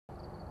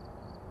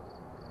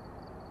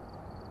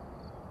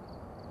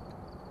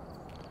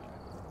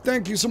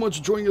Thank you so much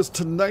for joining us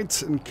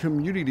tonight in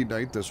Community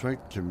Night. That's right,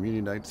 Community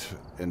Night.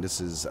 And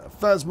this is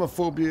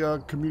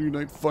Phasmophobia, Community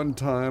Night Fun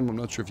Time. I'm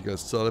not sure if you guys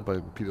saw it, but I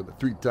repeated it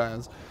 3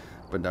 times.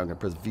 But now I'm going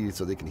to press V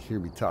so they can hear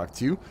me talk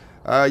to you.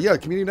 Yeah,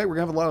 Community Night, we're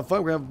going to have a lot of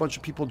fun. We're going to have a bunch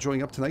of people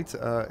joining up tonight.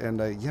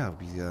 Yeah,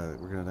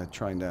 we're going to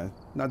try and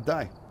not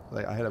die.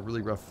 I had a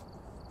really rough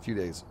few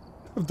days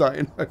of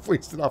dying. I've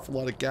wasted off a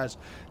lot of cash,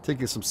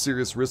 taking some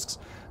serious risks.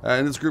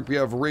 In this group, we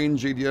have Rain,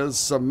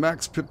 JDS,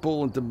 Max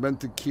Pitbull, and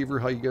Demented Keever.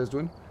 How you guys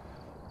doing?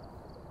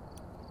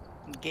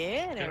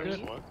 Good. How are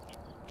you?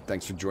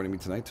 Thanks for joining me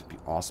tonight. It'd be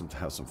awesome to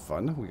have some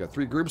fun. We got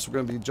 3 groups. We're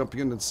going to be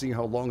jumping in and seeing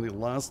how long they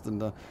last.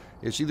 And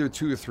it's either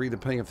 2 or 3,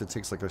 depending if it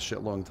takes like a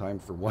shit long time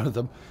for one of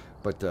them.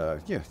 But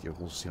yeah,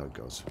 we'll see how it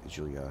goes.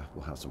 Usually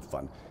we'll have some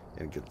fun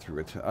and get through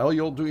it. All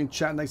you all doing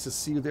chat. Nice to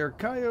see you there.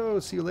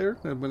 Kaio, see you there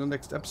in the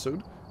next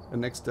episode.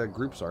 Next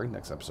group, sorry.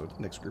 Next episode.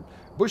 Next group.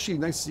 Bushy,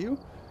 nice to see you.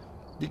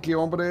 DK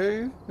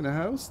Hombre in the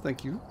house.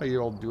 Thank you. How you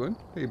all doing?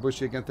 Hey,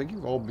 Bushy, again, thank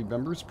you. All be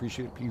members.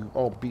 Appreciate you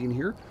all being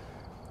here.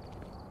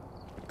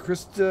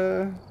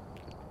 Krista,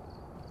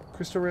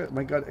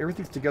 my God,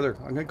 everything's together.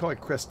 I'm gonna call it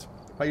Christ.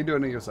 How you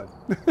doing on your side?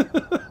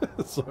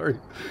 Sorry,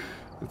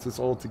 it's just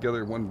all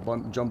together in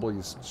one jumble.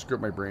 You screw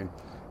up my brain.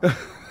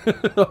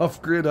 Off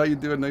grid, how you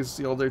doing? Nice to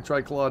see you all there.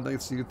 Triclaw, nice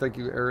to see you. Thank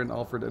you, Aaron,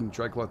 Alfred, and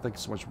Triclaw. Thank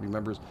you so much for being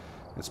members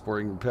and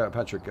supporting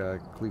Patrick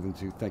Cleveland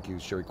too. Thank you,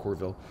 Sherry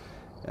Corville,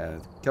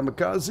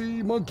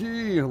 Kamikaze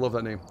Monkey. I love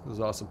that name. It was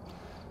awesome.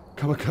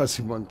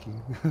 Kamikaze Monkey.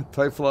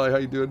 Tyfly, how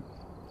you doing?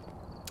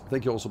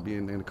 Thank you also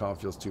being in the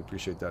confidence too.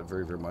 Appreciate that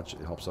very, very much.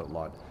 It helps out a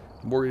lot.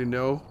 The more you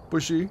know,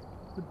 Bushy.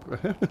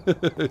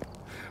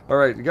 All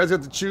right, you guys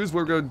have to choose what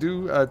we're going to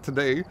do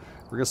today.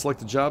 We're going to select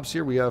the jobs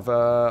here. We have,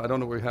 I don't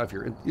know what we have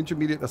here.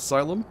 Intermediate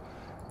Asylum.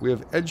 We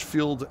have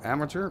Edgefield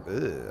Amateur.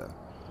 Ugh.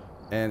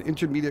 And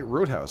Intermediate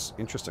Roadhouse.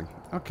 Interesting.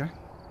 Okay.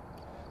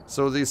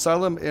 So the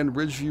Asylum and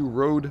Ridgeview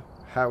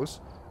Roadhouse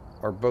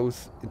are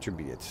both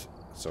intermediate.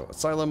 So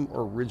Asylum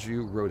or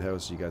Ridgeview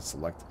Roadhouse, you guys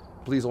select.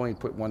 Please only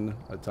put one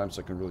at a time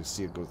so I can really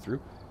see it go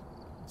through.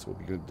 That's what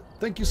we good.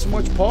 Thank you so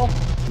much, Paul.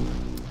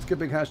 Let's get a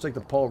big hashtag to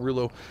Paul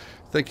Rulo.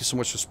 Thank you so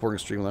much for supporting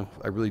Streamline.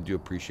 I really do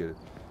appreciate it.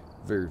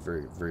 Very,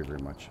 very, very,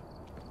 very much.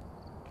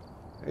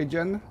 Hey,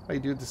 Jen. How you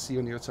doing? To see you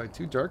on the outside,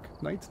 too. Dark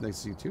Night. Nice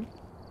to see you, too.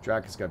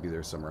 Drac has got to be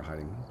there somewhere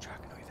hiding. Drac,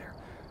 I know you're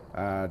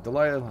there.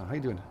 Delilah. How you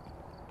doing?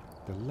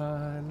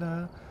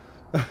 Delilah.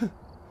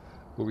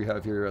 What we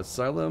have here?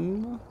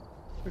 Asylum.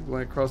 We're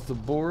going across the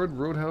board.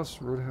 Roadhouse.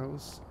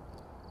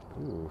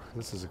 Ooh,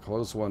 this is a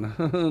close one.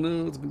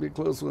 No, it's going to be a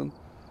close one.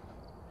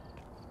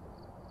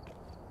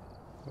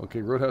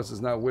 Okay, Roadhouse is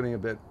now winning a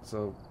bit,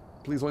 so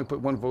please only put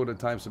one vote at a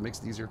time so it makes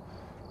it easier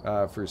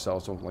for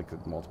yourselves. Don't like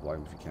to multiply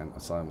them if you can.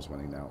 Asylum is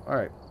winning now. All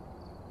right.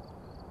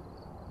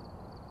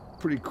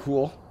 Pretty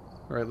cool.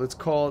 All right, let's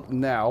call it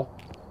now.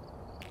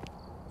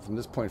 From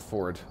this point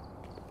forward,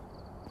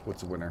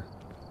 what's the winner?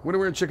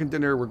 Winner and chicken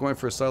dinner. We're going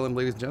for Asylum,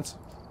 ladies and gents.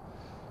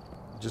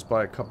 Just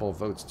by a couple of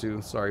votes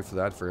too. Sorry for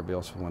that for everybody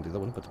else who wanted to do that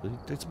one,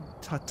 but there's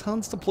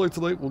tons to play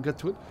tonight. We'll get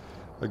to it.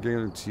 I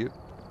guarantee it.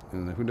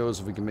 And who knows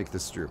if we can make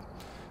this through.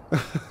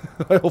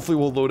 Hopefully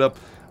we'll load up.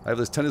 I have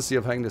this tendency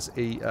of having this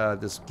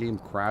game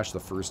crash the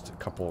first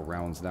couple of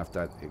rounds, and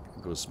after that it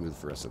goes smooth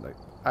for us tonight.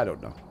 I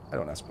don't know. I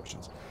don't ask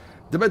questions.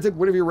 Demented,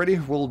 whenever you're ready,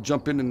 we'll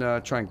jump in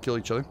and try and kill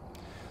each other.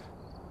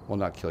 Well,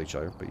 not kill each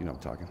other, but you know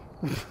what I'm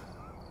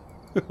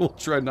talking. We'll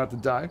try not to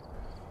die.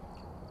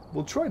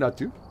 We'll try not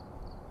to.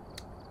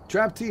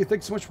 Trap T,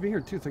 thanks so much for being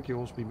here too. Thank you,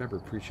 always be a member.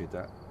 Appreciate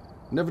that.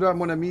 Never Dot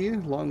Mon Ami,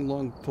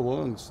 long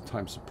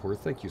time support.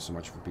 Thank you so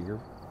much for being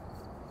here.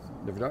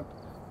 Never Dot.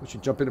 You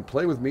should jump in and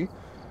play with me.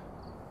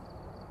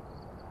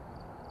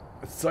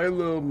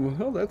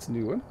 Asylum. Oh, that's a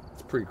new one.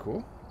 It's pretty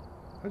cool.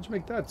 How'd you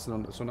make that,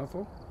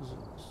 Sonafo?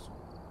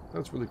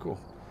 That's really cool.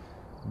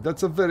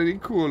 That's a very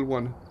cool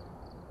one.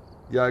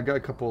 Yeah, I got a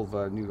couple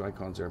of new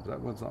icons there, but that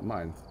one's not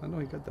mine. I know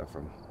you got that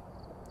from.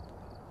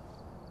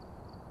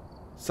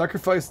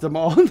 Sacrifice them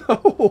all?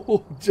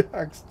 No,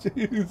 Jax,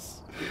 jeez.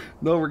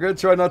 No, we're going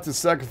to try not to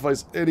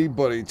sacrifice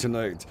anybody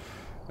tonight.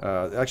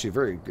 Actually,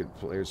 very good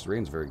players.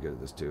 Rain's very good at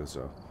this, too,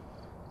 so...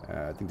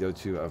 I think the other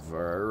two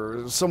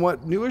are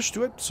somewhat newish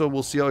to it, so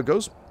we'll see how it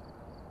goes.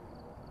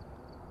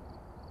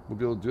 We'll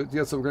be able to do it.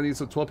 Yeah, so we're going to need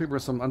some 12 people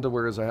and some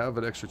underwear as I have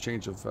an extra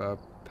change of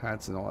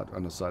pants and all that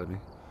on the side of me.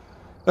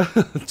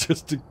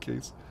 Just in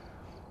case.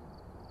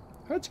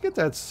 How'd you get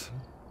that?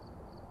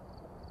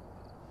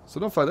 So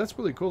no fun. That's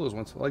really cool, those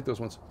ones. I like those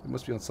ones. It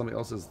must be on somebody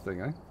else's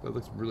thing, eh? That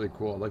looks really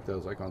cool. I like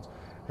those icons.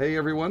 Hey,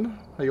 everyone.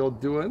 How you all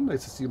doing?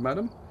 Nice to see you,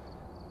 madam.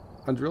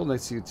 Undrill,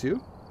 nice to see you,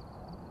 too.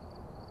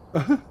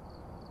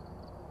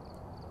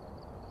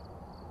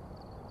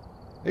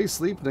 Hey,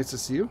 Sleep. Nice to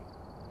see you.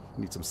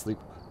 Need some sleep.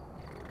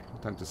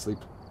 Time to sleep.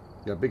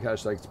 Yeah, big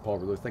hashtag to Paul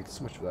Ruler. Thank you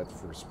so much for that,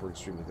 for supporting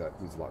stream like that. It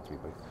means a lot to me,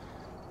 buddy.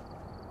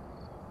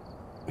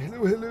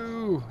 Hello,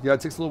 hello. Yeah, it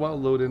takes a little while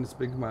to load in. It's a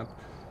big map.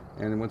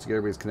 And then once you get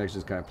everybody's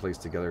connections kind of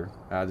placed together.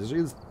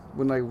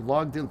 When I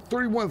logged in,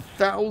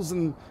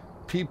 31,000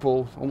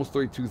 people, almost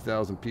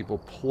 32,000 people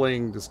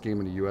playing this game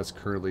in the US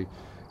currently.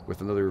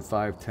 with another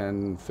 5,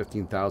 10,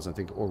 15,000, I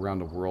think, all around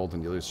the world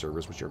and the other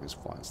servers, which everybody's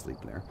falling asleep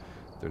in there.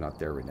 They're not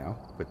there right now.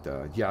 But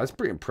yeah, that's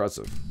pretty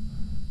impressive.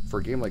 For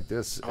a game like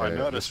this. Oh, I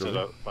noticed it.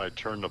 I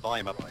turned the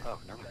volume up. Oh,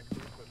 never mind.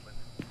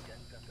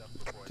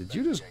 Did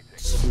you just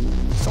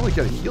sound like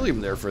you had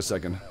helium there for a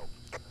second?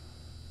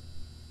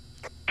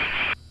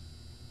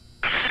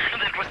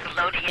 That was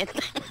loading it.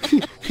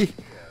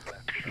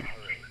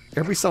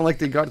 Everybody sound like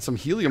they got some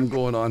helium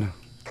going on.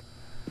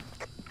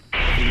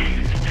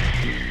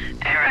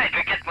 Alright,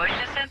 we get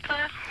motion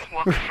sensor,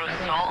 walk through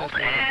salt,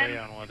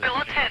 and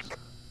fill its head.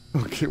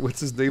 Okay, what's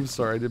his name?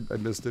 Sorry, I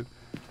missed it.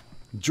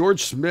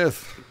 George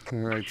Smith. All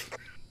right.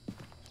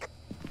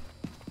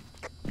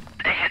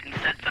 They hadn't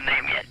said the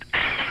name yet.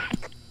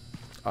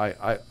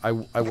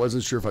 I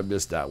wasn't sure if I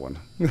missed that one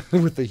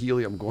with the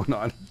helium going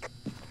on.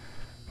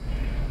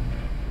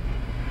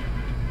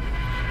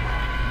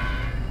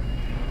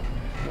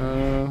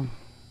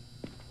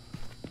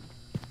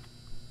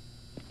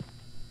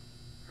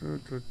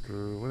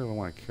 What do I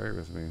want to carry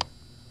with me?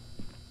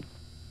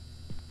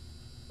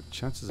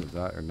 Chances of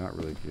that are not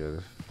really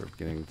good for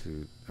having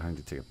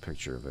to take a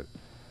picture of it.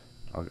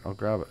 I'll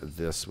grab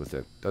this with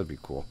it. That'd be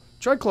cool.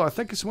 Triclaw,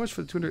 thank you so much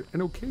for the 200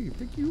 NOK.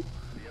 Thank you.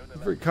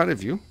 Very kind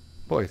of you.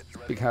 Boy,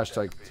 big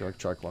hashtag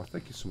Triclaw.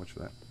 Thank you so much for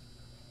that.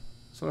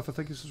 So if I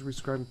thank you for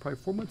resubscribing probably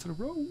 4 months in a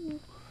row.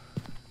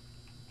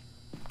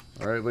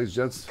 Alright, ladies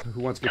and gents,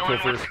 who wants to get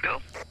killed first?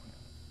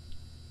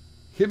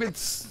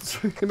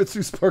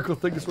 Himitsu Sparkle,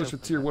 thank you so much for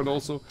tier 1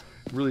 also.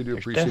 Really do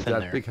appreciate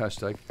that. Big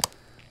hashtag.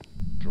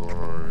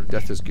 George.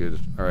 Death is good.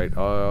 Alright,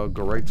 I'll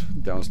go right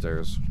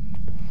downstairs.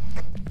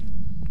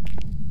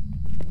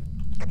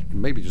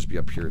 Maybe just be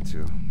up here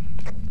too.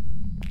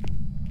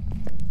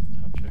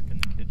 I'll check in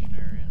the kitchen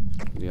area.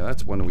 Yeah,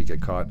 that's when we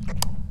get caught.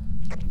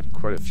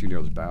 Quite a few near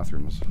those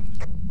bathrooms.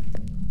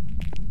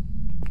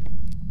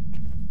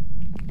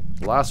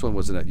 The last one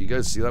was in it. You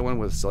guys see that one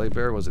with Sully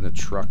Bear? Was in a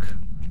truck.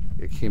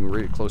 It came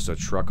really close to a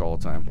truck all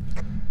the time.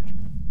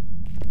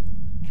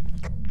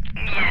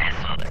 Yeah,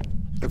 I saw that.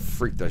 It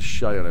freaked the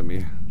shit out of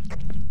me.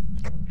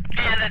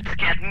 Yeah, that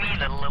scared me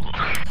a little.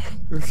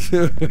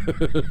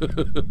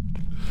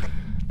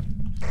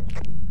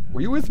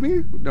 Were you with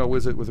me? No,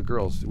 was it with the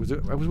girls? Was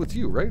it? I was with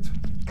you, right?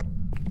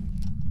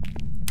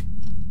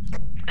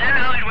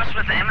 No, it was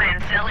with Emma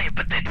and Sally,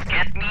 but it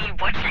scared me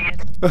watching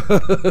it.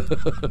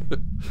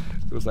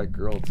 It was that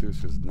girl too.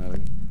 She was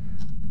nutty.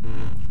 Oh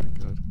my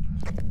god.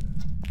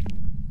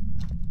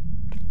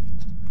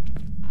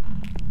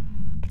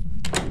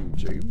 Hey,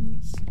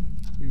 James,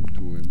 how you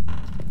doing?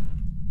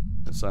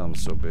 That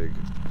asylum's so big.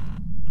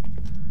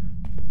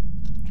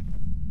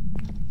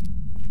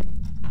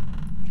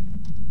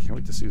 Can't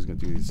wait to see who's gonna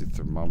do these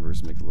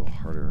thermometers, make it a little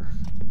harder.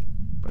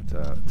 But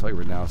I'll tell you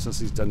right now, since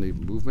he's done the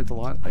movement a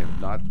lot,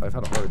 I've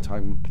had a harder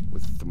time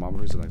with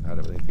thermometers than I've had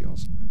with anything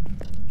else.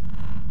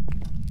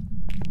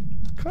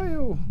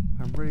 Kyle,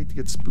 I'm ready to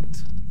get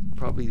spooked.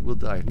 Probably will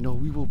die. No,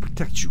 we will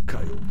protect you,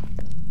 Kyle.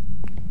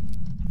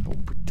 I will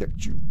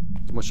protect you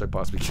as much as I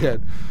possibly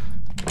can.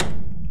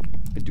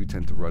 I do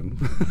tend to run.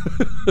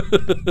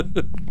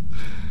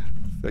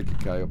 Thank you,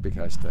 Kyle. Big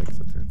hashtags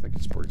up there. Thank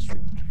you, Sporting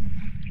Stream.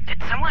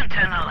 Did someone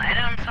turn a light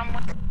on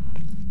someone?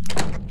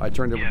 I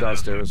turned it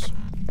downstairs.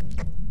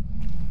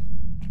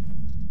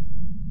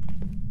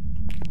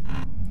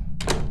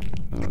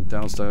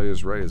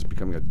 Downstairs right is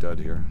becoming a dud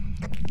here.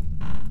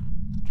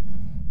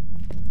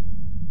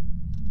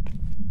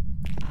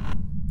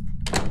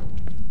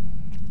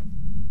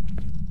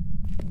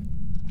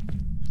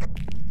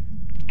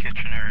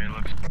 Kitchen area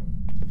looks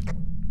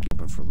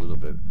Open for a little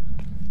bit.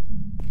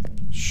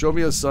 Show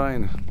me a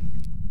sign.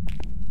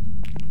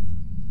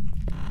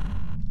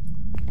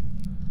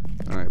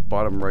 Alright,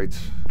 bottom right.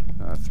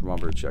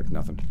 Thermometer check,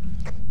 nothing.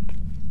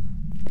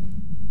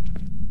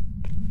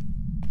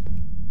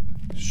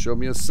 Show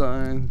me a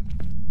sign.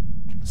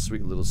 A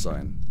sweet little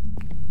sign.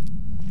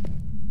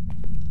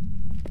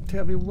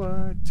 Tell me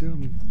why, tell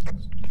me.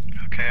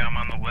 okay. I'm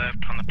on the left,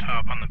 on the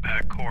top, on the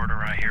back corridor.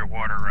 I hear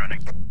water running.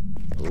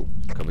 Oh,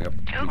 coming up.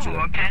 Oh,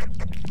 okay.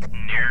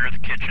 Near the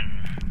kitchen.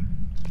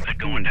 They're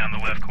going down the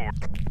left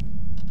corridor.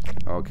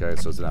 Okay,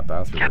 so it's in that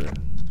bathroom Yep. area.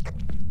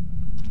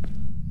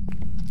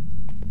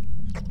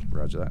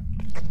 Roger that.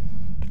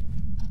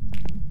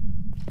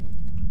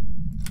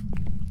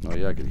 Oh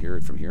yeah, I can hear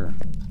it from here.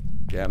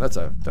 Yeah, that's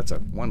a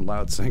one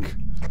loud sink.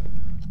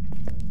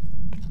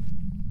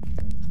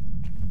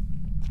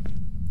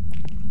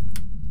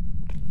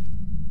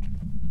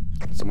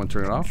 Someone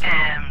turn it off?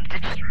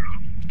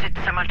 Did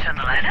someone turn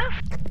the light off?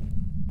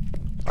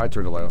 I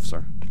turned the light off,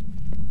 sir.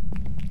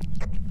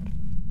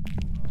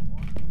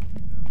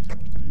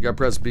 You gotta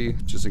press B,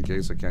 just in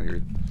case I can't hear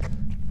you.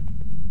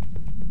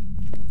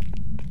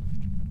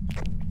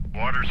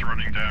 Water's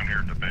running down here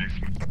in the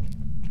basement.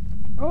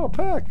 Oh,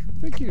 Pack,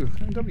 thank you.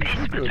 NW,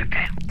 how you doing?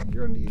 Okay.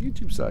 You're on the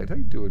YouTube side. How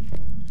you doing?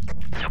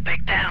 So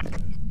big down.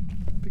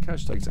 Big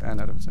hashtags to Ann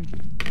Adams. Thank you.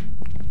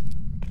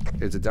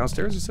 Is it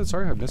downstairs? You said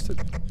sorry, I missed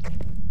it.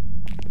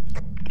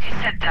 He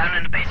said down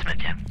in the basement,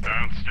 yeah.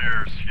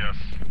 Downstairs, yes.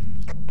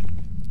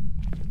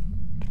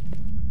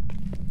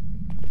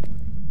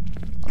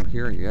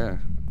 hearing, yeah.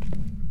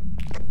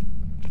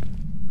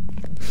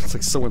 It's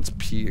like someone's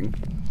peeing.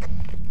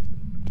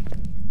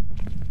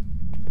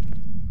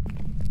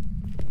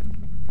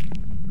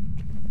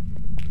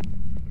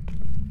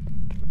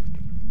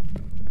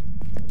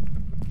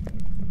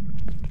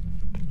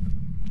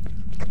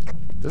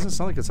 Doesn't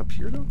sound like it's up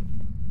here though.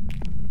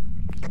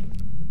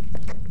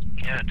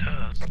 Yeah, it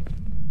does.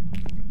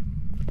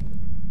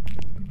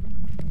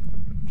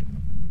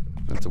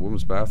 That's a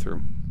woman's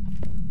bathroom.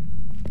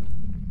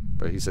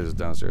 But he says it's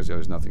downstairs. Yeah,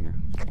 there's nothing here.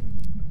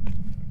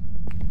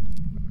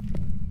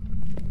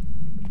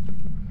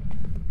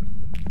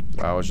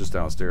 Wow, it's just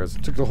downstairs.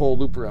 Took the whole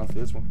loop around for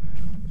this one.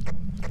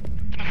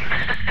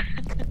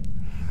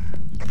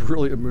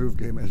 Brilliant move,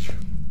 GameEdged.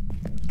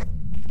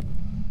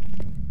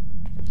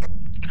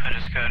 I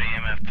just got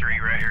EMF 3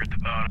 right here at the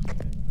bottom.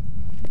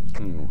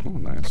 Oh,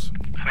 nice.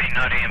 I mean,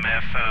 not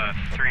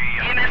EMF 3.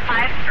 EMF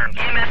 5.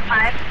 EMF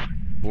 5.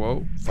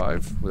 Whoa,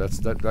 5. Well,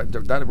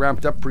 that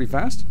ramped up pretty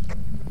fast.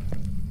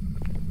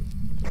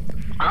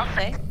 I'll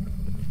say.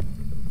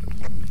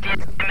 The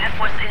EMF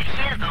was in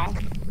here though.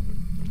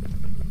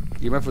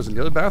 EMF was in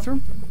the other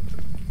bathroom?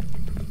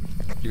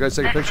 You guys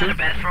take a picture? That's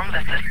not a bathroom,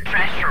 that's a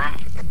trash room.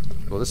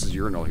 Well, this is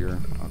urinal here.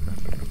 Okay.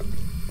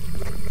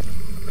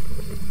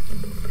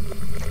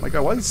 My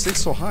God, why are these things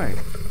so high?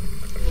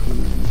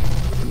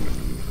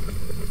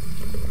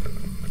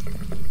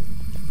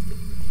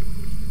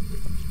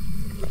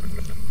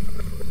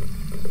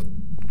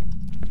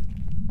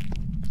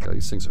 God,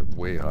 these things are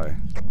way high.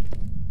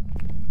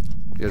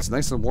 Yeah, it's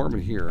nice and warm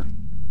in here.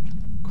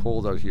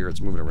 Cold out here.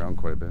 It's moving around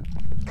quite a bit.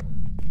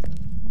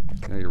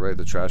 Yeah, you're right.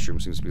 The trash room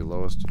seems to be the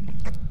lowest.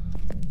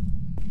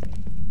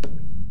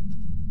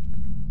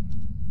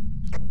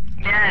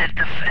 Yeah,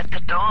 at the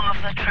door of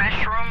the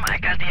trash room, I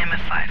got the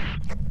EMF 5.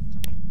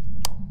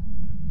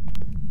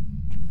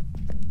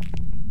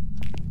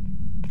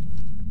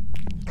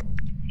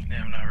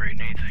 Yeah, I'm not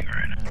reading anything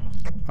right now.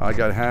 I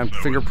got hand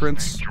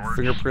fingerprints.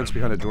 Fingerprints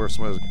behind the door.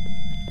 Someone has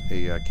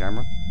a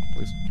camera,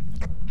 please.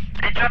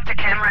 I dropped the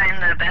camera in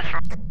the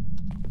bathroom.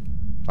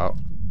 Oh.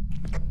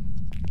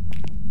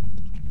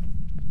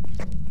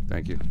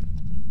 Thank you.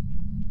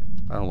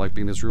 I don't like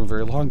being in this room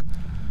very long.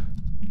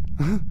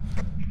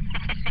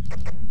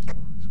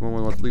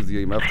 Someone wants to leave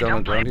the EMF down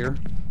on the ground here?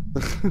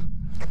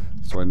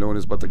 So I know when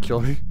he's about to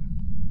kill me.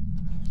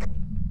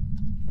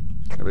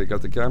 Everybody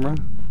got the camera?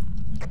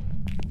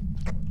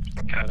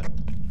 Got it.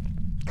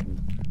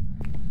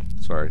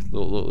 Sorry,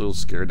 little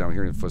scared down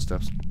here in the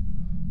footsteps.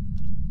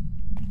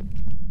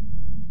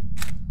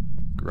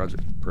 Roger,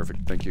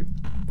 perfect, thank you.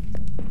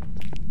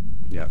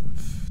 Yeah,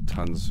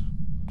 tons.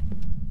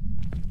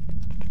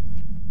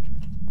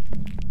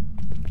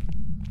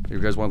 You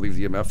guys want to leave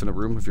the EMF in the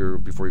room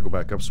before you go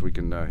back up, so we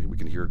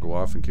can hear it go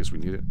off in case we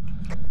need it.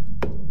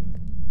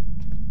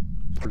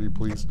 Pretty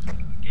please.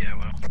 Yeah,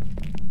 well.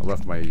 I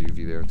left my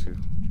UV there too.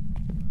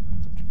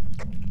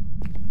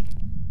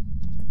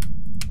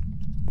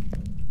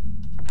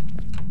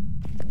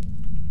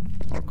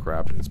 Oh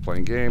crap! It's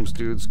playing games,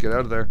 dudes. Get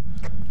out of there.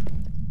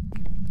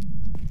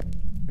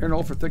 Aaron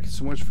Olford, thank you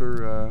so much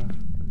for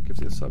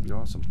gifting a sub. You're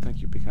awesome.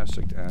 Thank you. Big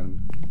hashtag to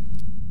Ann.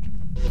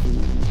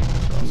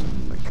 That's awesome.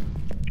 Thank you.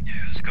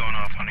 Yeah, it's going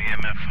off on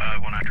EMF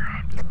 5 when I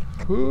dropped.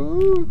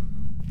 Who?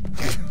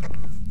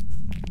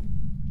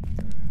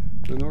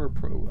 Lenora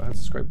Pro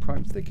subscribe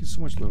Prime. Thank you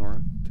so much,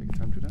 Lenora. Take your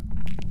time to do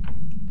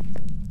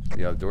that.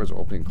 Yeah, the doors are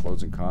opening and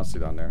closing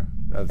constantly down there.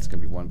 That's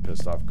gonna be one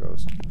pissed off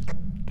ghost.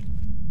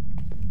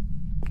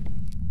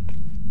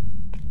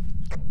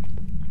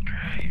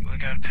 Great, we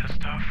got a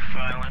pissed off,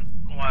 violent,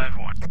 live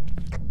one.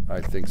 I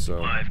think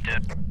so. Live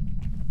dead.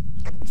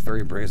 It's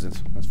very brazen,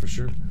 that's for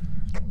sure.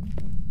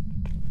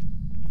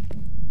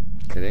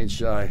 It ain't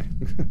shy.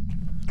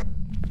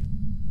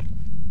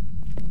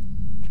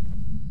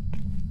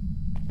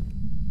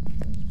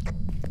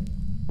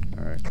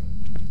 Alright.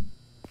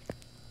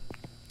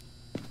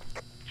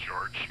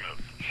 George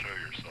Smith, show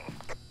yourself.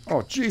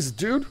 Oh, jeez,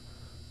 dude.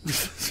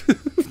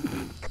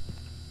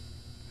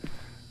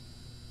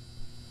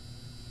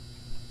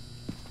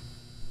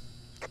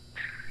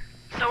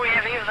 So we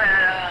have either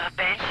a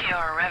Banshee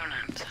or a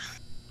Revenant.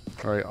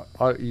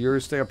 Alright, you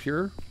stay up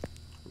here,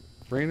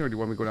 Rain, or do you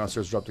want me to go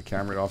downstairs and drop the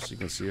camera off so you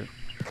can see it?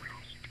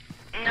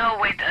 No,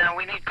 wait,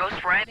 we need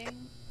ghost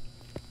riding.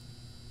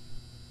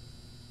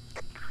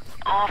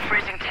 Or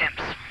freezing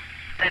temps.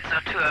 That's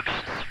our 2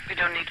 options. We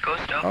don't need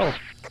ghost dogs. Oh,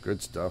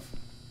 good stuff.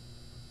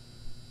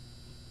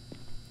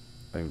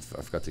 I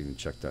forgot to even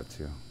check that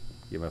too.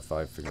 EMF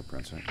 5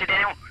 fingerprints, right? Did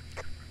anyone...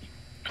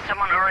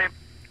 Someone already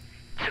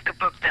took a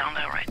book down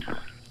there, right?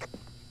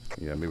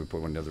 Yeah, maybe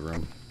put one in the other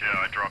room. Yeah,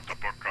 I dropped the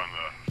book on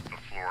the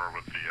floor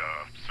with the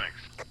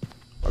sinks.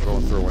 I'll go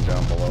and throw one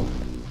down below.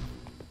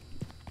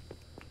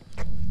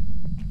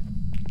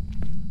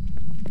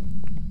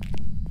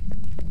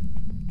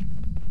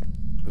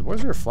 Why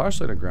is there a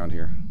flashlight on the ground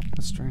here?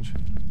 That's strange.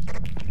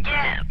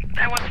 Yeah,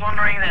 I was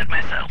wondering that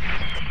myself.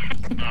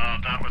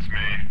 That was me.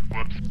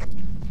 Whoops.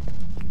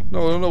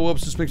 No,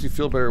 whoops, just makes me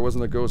feel better. It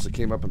wasn't a ghost that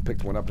came up and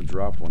picked one up and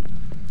dropped one.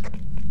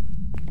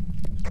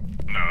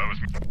 No, that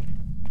was me.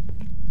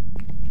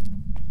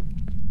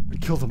 I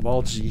killed them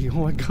all, G.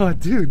 Oh my god,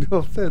 dude. No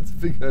offense.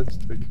 Big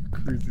hashtag. You're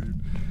crazy,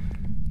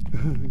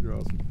 dude. You're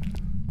awesome.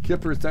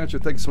 Kipper, Thatcher,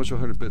 thank you so much for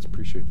 100 bits.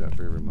 Appreciate that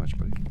very, very much,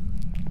 buddy.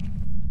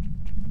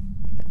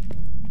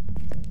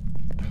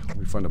 It'll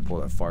be fun to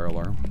pull that fire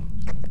alarm.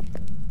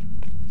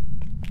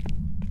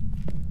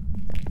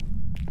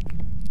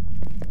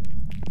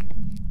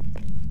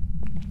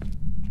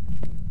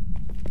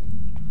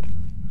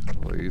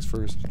 Ladies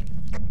first.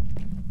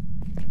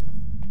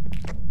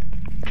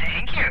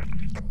 Thank you.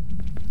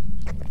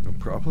 No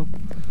problem.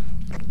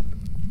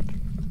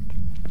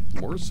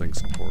 More sync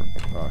support.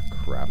 Oh,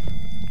 crap.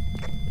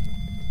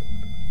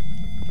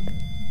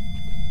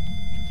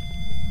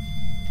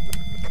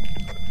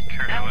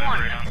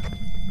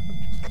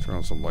 Turn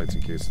on some lights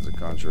in case it's a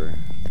contrary.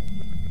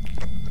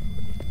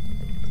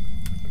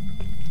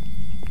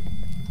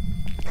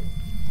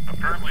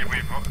 Apparently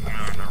we've... Oh, no,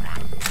 never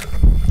mind.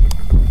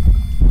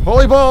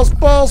 Holy balls!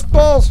 Balls!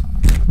 Balls!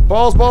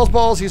 Balls, balls,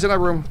 balls! He's in that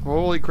room.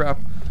 Holy crap.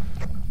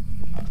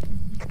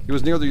 He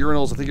was near the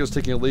urinals. I think he was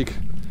taking a leak.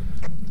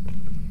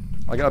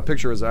 I got a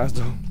picture of his ass,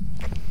 though.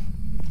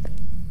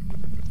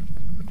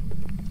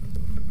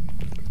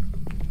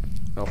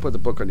 I'll put the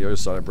book on the other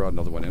side. I brought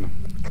another one in.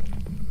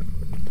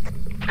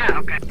 Oh,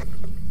 okay.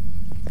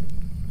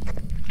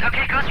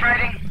 Okay, ghost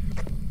riding.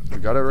 We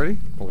got it already?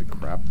 Holy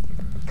crap.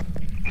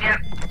 Yep.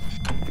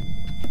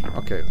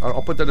 Okay,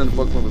 I'll put that in the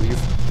book when we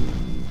leave.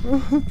 We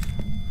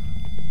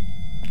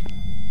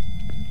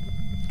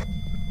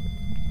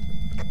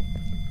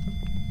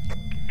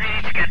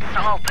need to get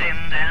salt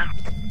in there.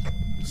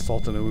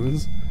 Salt in the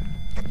wounds.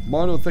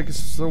 Mono, thank you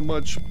so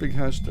much. Big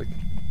hashtag.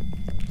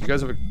 You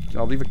guys have a...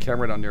 I'll leave a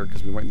camera down there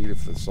because we might need it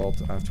for the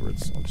salt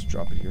afterwards. I'll just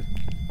drop it here.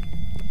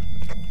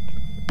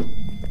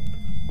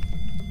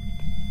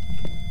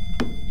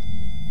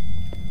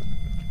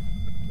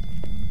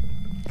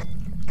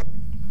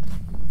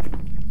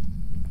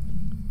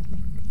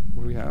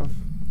 What do we have?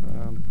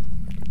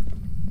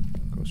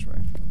 Ghost Ray.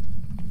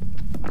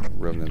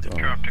 Revenant. Oh.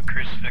 Dropped a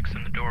crucifix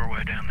in the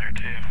doorway down there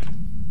too.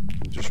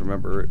 Just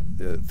remember,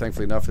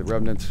 thankfully enough, the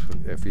Revenant,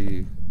 if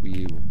we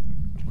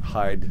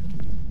hide,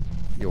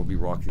 it will be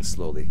rocking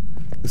slowly.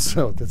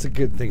 So that's a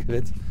good thing of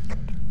it.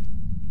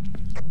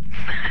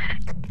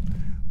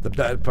 The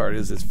bad part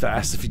is it's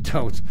fast if you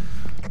don't.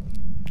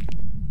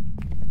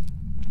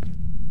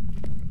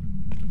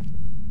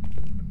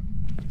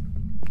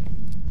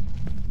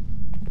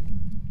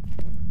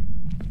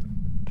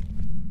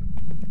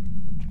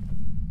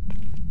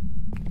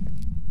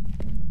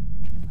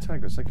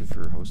 Tigers, thank you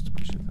for your host.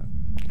 Appreciate that.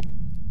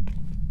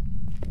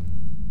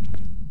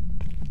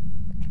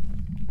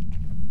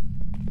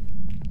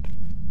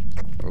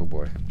 Oh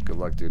boy, good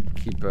luck, dude.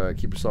 Keep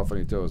yourself on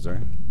your toes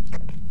there.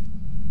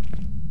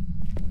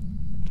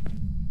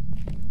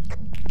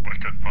 What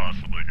could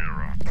possibly go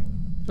wrong?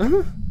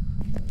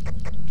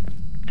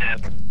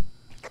 Dead.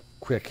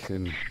 Quick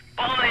and. Boy,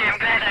 I'm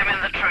glad I'm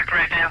in the truck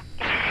right now.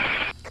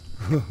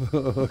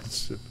 Oh,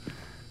 shit.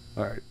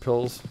 All right,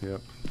 pills.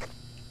 Yep.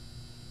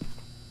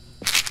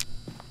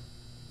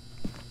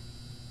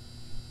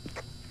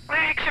 We're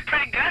actually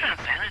pretty good on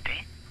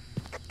sanity.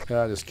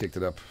 Yeah, I just kicked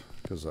it up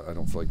because I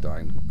don't feel like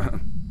dying.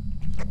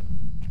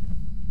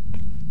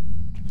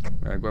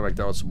 Alright, go back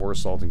down with some more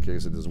salt in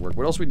case it doesn't work.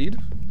 What else we need?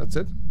 That's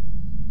it?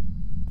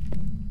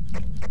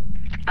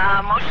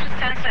 Motion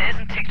sensor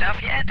isn't ticked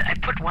off yet. I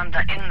put one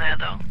in there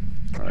though.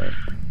 Alright.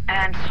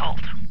 And salt.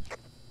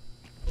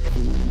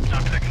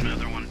 I'll take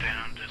another one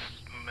down.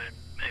 Just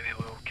maybe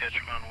we'll catch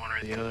them on one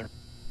or the other.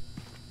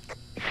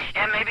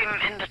 Yeah, maybe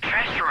in the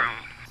trash room.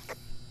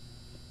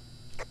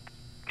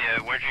 Yeah,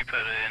 where'd you put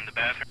it? In the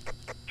bathroom?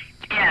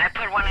 Yeah, I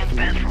put one in the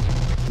bathroom.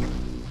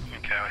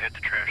 Okay, I'll hit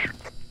the trash room.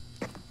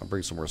 I'll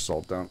bring some more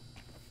salt down.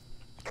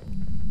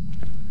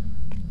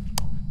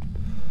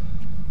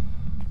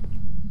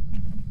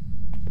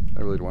 I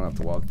really don't want to have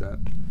to walk that.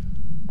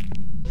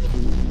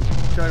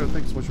 Chico,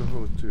 thanks so much for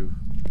host too.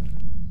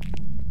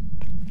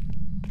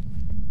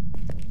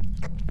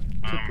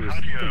 How do you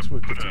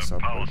put a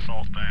pile of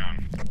salt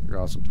down? You're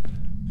awesome.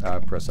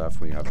 Press F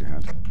when you have your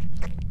hand.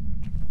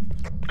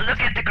 Look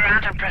at the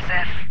ground and press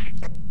F.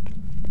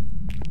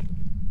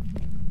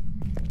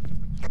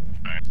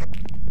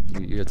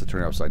 You have to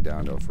turn it upside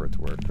down though for it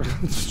to work.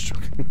 Just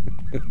joking.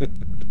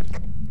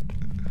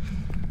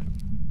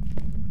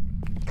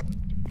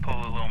 Pull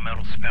a little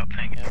metal spout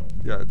thing out.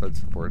 Yeah,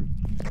 that's important.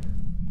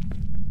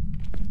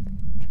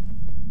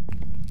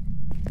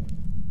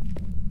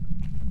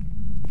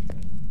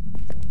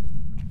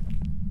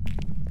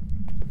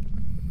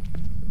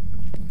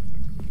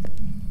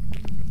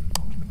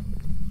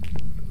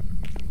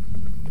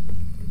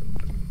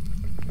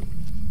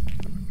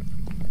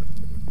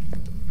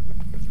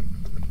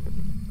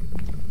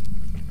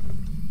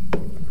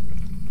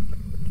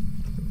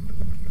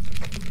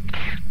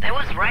 There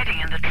was writing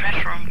in the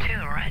trash room too,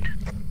 right?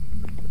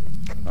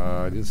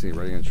 I didn't see it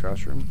writing in the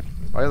trash room.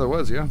 Oh yeah, there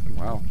was, yeah.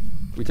 Wow.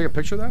 Can we take a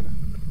picture of that?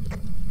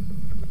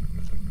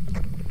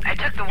 I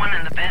took the one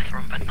in the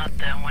bathroom, but not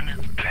the one in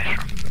the trash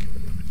room.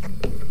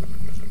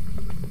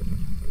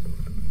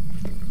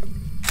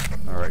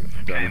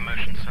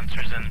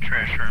 Answer's in the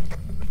trash room.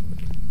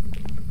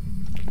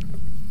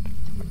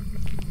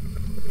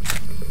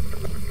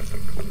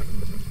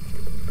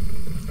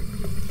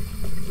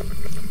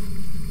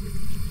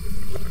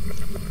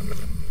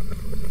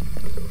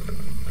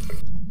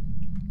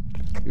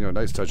 You know, a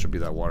nice touch would be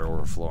that water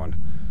overflowing.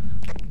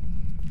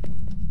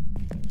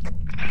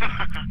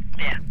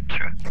 Yeah,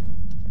 true.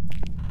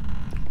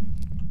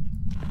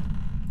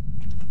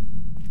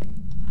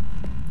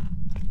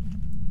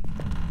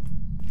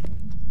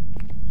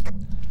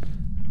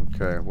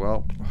 Okay,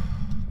 well,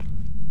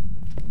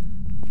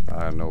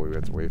 I don't know what we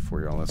have to wait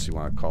for you unless you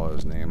want to call out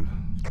his name.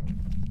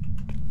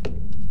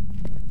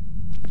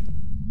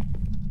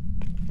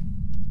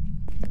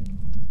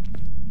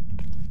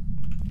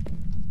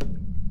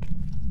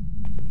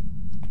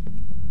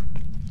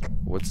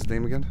 What's his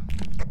name again?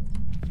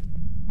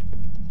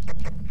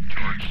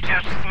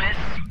 George Smith?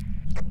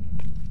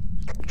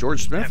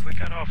 George Smith? Have we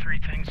got all three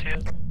things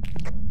yet?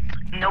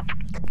 Nope.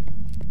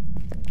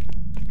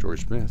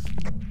 George Smith.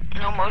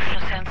 No motion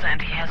sensor,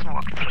 and he hasn't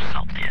walked through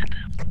salt yet.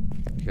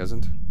 He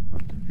hasn't?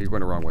 Okay. You're going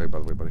the wrong way, by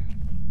the way, buddy.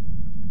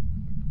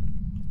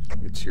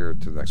 It's here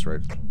to the next right.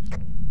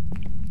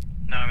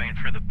 No, I mean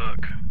for the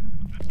book.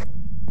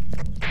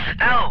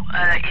 Oh,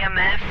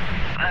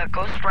 EMF,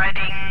 ghost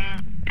writing,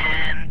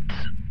 and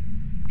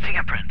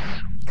fingerprints.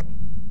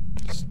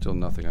 Still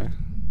nothing, eh?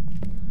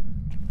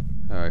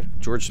 Alright,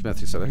 George Smith,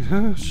 he said.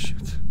 Oh,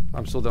 shit.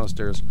 I'm still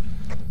downstairs.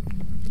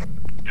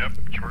 Yep,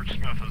 George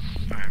Smith is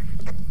his name.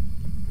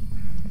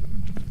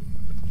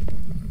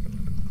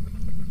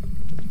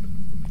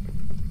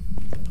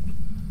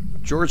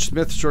 George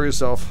Smith, show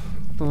yourself.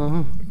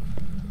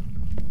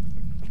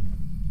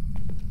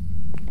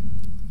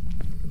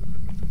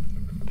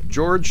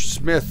 George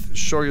Smith,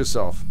 show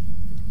yourself.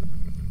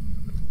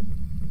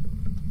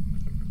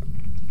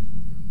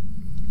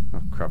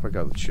 Oh crap, I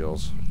got the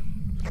chills.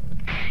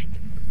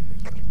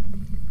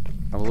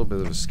 I'm a little bit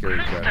of a scary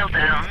Who's cat. still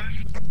down?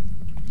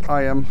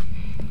 I am.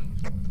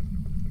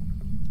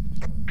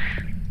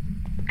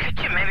 Could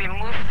you maybe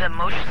move the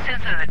motion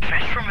sensor in the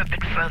trash room a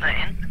bit further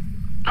in?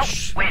 Oh,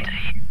 wait.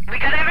 We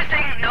got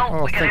everything? No,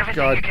 Oh, we got thank everything.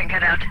 God. You can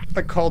get out.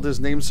 I called his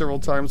name several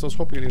times. I was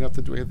hoping I didn't have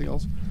to do anything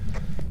else.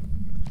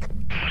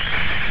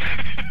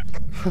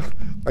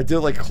 I did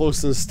like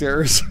close to the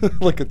stairs,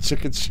 like a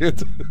chicken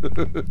shit.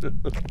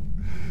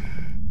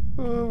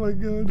 Oh my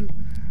god,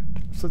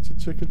 I'm such a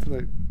chicken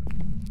tonight.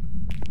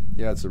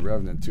 Yeah, it's a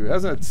Revenant too. It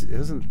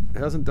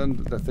hasn't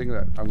done the thing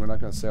that I'm not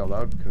going to say out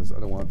loud because I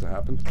don't want it to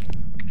happen.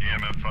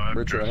 EMF 5,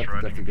 Richard, I ghost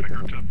have to writing, definitely get that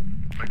fingertip,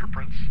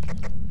 fingerprints.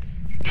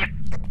 Yep.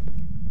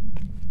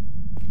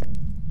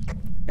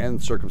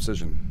 And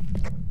circumcision.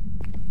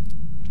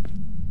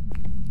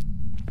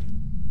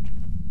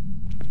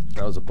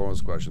 That was a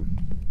bonus question.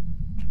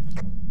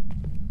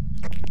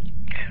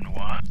 And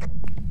what?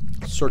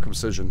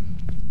 Circumcision.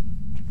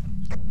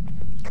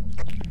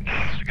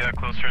 So you got a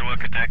closer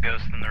look at that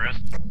ghost than the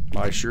rest?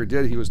 I sure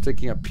did. He was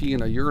taking a pee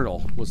in a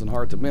urinal. Wasn't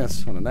hard to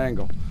miss on an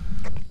angle.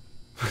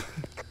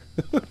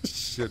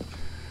 Shit.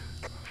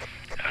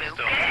 I'm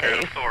still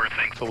scared of Thor,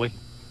 thankfully.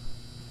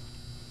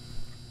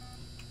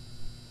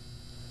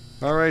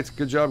 Alright,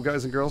 good job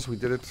guys and girls. We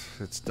did it.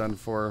 It's done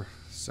for.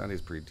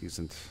 Sandy's pretty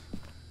decent.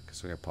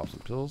 Guess we gotta pop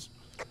some pills.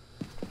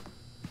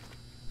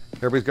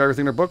 Everybody's got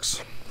everything in their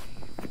books?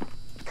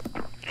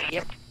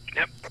 Yep.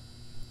 Yep.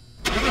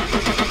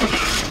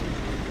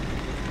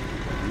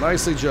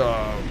 Nicely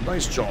job.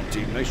 Nice job,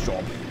 team. Nice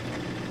job.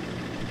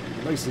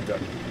 Nicely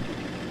done.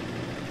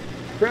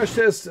 Crash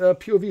test,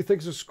 POV,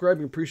 thanks for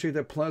subscribing. Appreciate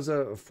that.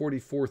 Plaza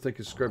 44, thank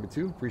you for subscribing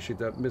too. Appreciate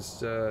that. Miss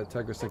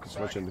Tigers, thank you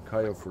so much. And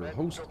Kaio for the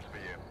host.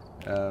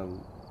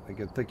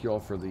 Again, thank you all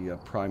for the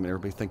Prime and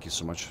everybody. Thank you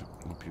so much.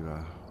 Hope you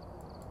have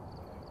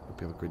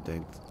a great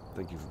day.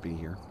 Thank you for being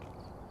here.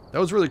 That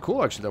was really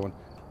cool, actually, that one.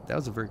 That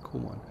was a very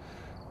cool one.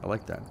 I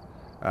like that.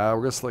 We're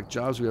going to select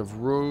jobs. We have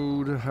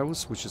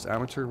Roadhouse, which is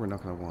amateur. We're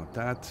not going to want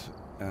that.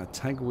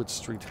 Tanglewood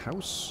Street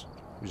House,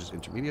 which is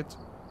intermediate.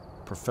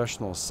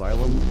 Professional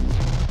Asylum,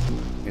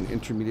 and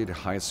intermediate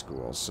high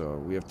school. So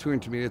we have 2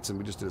 intermediates, and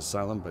we just did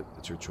Asylum, but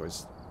it's your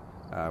choice.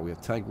 We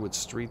have Tanglewood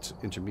Street,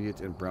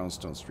 intermediate, and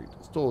Brownstone Street.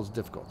 Still, it's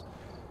difficult.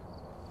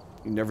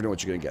 You never know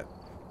what you're going to get.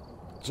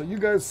 So you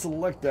guys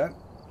select that.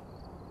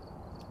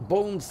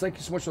 Bones, thank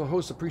you so much for the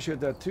host. Appreciate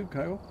that too,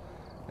 Kyle.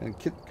 And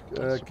Kit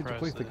to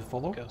Play, thank you for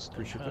follow.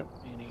 Appreciate that.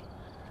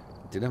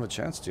 Didn't have a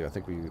chance to. I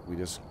think we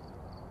just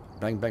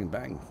bang, bang,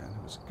 bang. Man,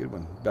 it was a good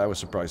one. But I was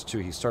surprised too.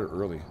 He started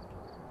early.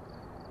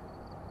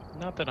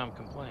 Not that I'm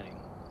complaining.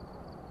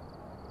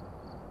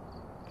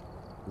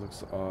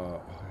 Looks,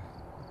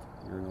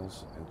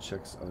 urinals and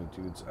checks other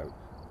dudes out.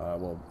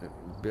 Well,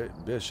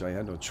 Bish, I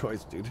had no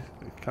choice, dude.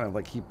 Kind of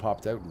like he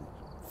popped out and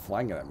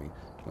flying it at me.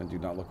 When do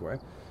not look away.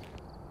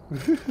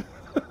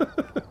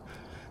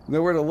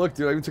 Nowhere to look,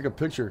 dude. I even took a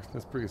picture.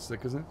 That's pretty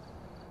sick, isn't it?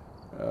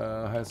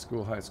 High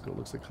school.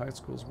 Looks like high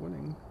school's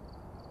winning.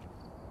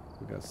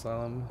 We got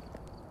Asylum.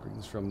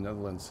 Greetings from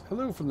Netherlands.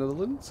 Hello from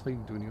Netherlands. How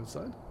you doing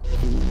outside?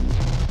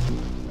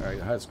 Alright,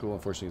 high school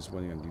unfortunately is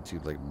winning on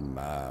YouTube like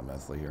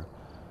mammothly here.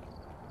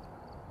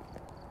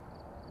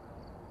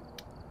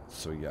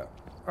 So yeah.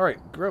 All right,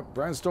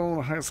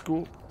 Grindstone High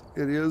School.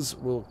 It is.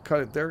 We'll cut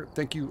it there.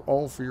 Thank you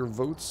all for your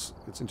votes.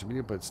 It's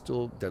intermediate, but it's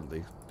still deadly.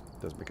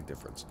 It does make a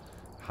difference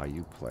how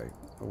you play.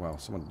 Oh wow,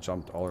 someone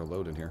jumped all our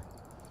load in here.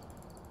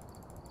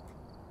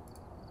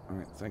 All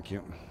right, thank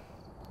you.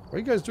 What are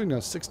you guys doing now?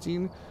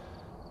 16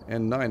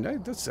 and 9.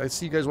 I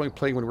see you guys only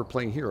playing when we're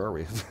playing here, are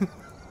we?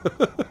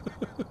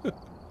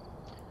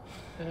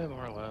 Yeah,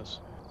 more or less.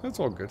 That's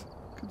all good.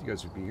 Good you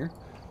guys would be here.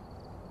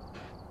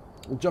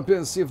 We'll jump in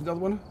and see if another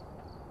one.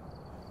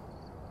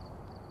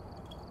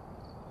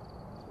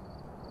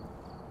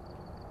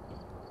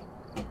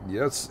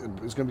 Yes,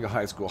 it's going to be a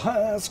high school.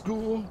 High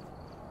school!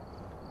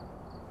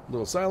 A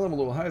little asylum, a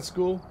little high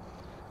school.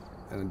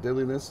 And in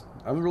deadliness.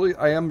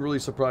 I am really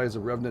surprised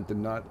the Revenant did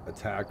not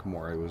attack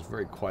more. It was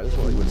very quiet. That's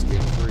why this game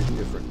is very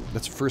different.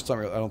 That's the first time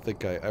I don't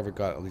think I ever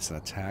got at least an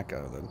attack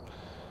out of them.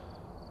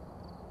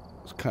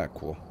 It's kind of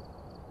cool.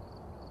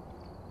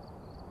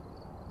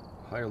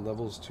 Higher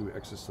levels to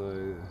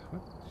exercise.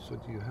 What? So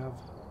do you have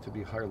to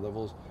be higher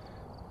levels?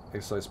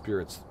 Exercise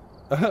spirits.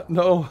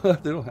 No,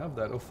 they don't have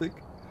that, I don't think.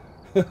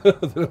 They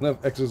don't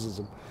have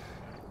exorcism.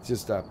 It's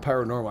just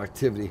paranormal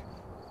activity.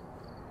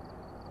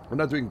 We're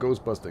not doing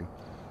ghost busting.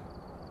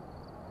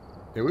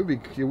 It would be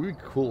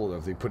cool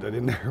if they put that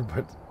in there,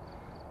 but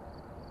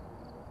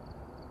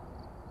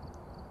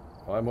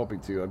well, I'm hoping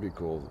to. That'd be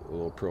cool. A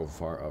little pro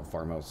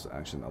farmhouse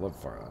action. I love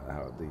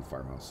the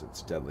farmhouse.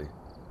 It's deadly.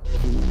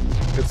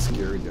 It's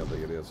scary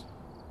deadly. It is.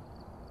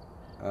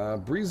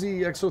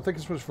 Breezy EXO, thank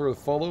you so much for the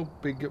follow.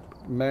 Big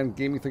Man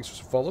Gaming, thanks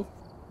for the follow.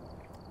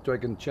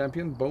 Dragon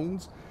Champion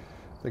Bones,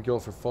 thank you all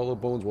for follow.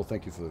 Bones, well,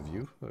 thank you for the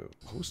view.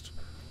 Host.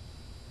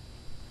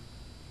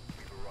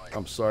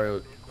 I'm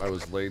sorry I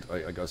was late.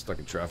 I got stuck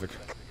in traffic.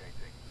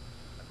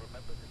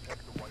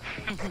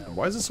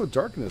 Why is it so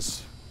dark in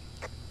this?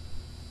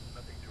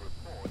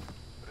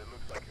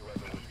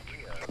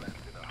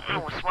 I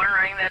was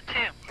wondering that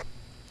too.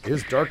 It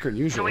is darker than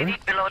usual. So we eh?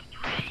 need below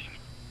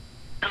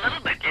a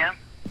little bit, yeah.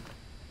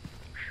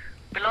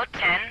 Below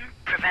 10,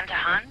 prevent a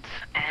hunt,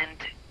 and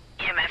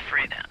EMF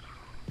reader.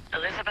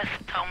 Elizabeth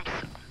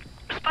Thompson.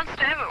 Response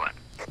to everyone.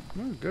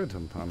 Oh, good.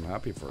 I'm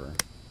happy for her.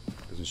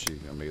 Isn't she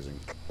amazing?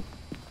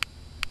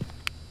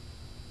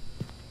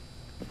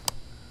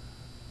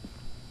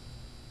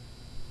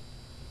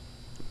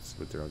 Let's see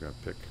what there I got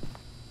to pick.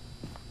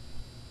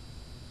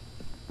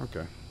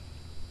 Okay.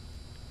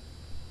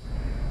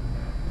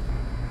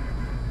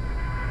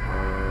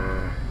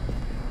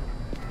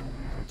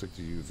 I'll take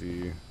the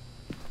UV.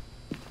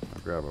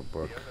 I'll grab a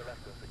book.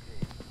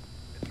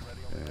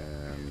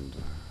 And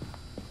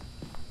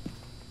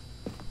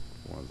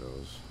one of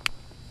those.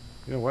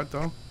 You know what,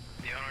 though?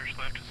 The owners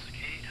left us the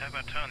key. How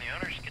about telling the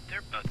owners to get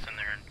their butts in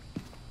there and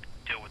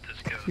deal with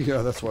this ghost?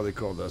 Yeah, that's why they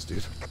called us,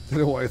 dude. They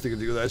don't want anything to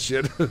do with that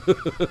shit.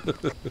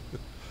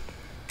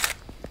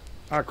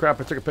 Ah, crap,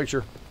 I took a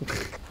picture.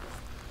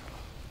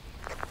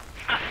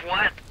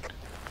 What?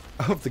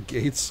 Of the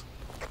gates.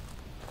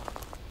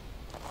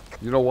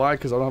 You know why?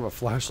 Because I don't have a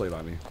flashlight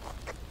on me.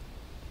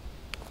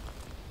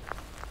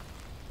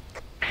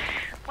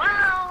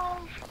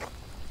 Well,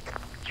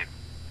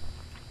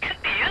 could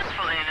be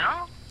useful, you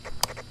know?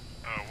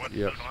 What's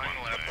Yep. this one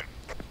left?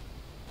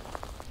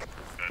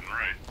 Dead and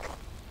right.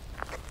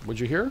 What'd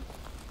you hear?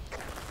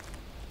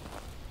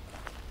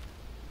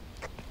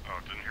 Oh,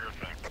 didn't hear a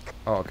thing.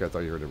 Oh, okay, I thought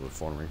you heard it with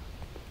phone ring.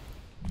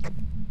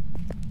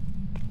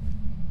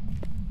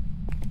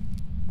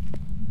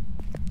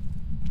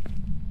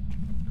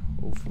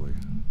 Hopefully.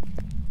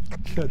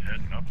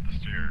 Heading up the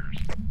stairs.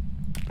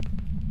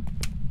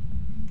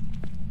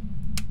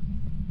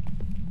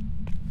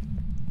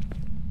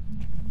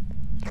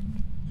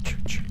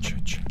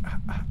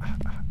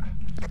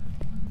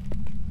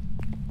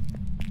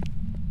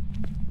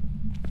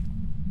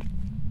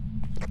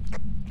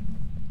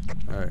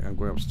 Alright, I'm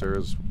going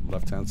upstairs,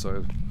 left-hand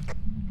side.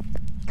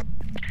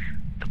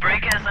 The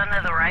breaker's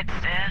under the right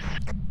stairs.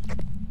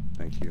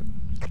 Thank you.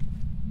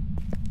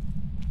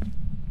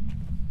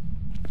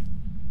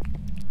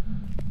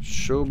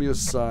 Show me a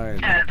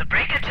sign. The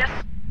breaker just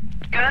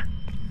got...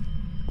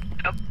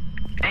 Oh,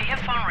 I hear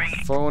phone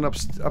ringing. Phone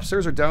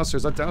upstairs or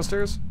downstairs? Is that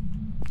downstairs?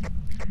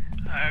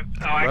 I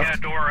got Left?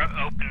 a door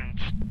open,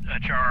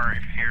 ajar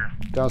here.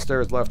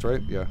 Downstairs, left,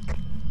 right? Yeah.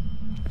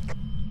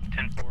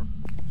 10-4.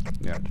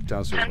 Yeah,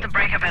 downstairs. Turn the Left.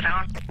 breaker bit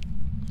on.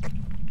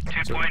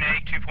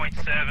 2.8,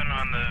 2.7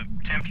 on the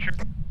temperature.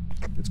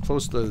 It's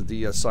close to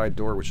the side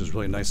door, which is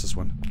really nice, this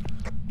one.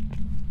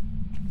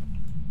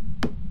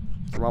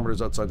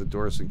 Thermometer's outside the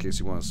door, so in case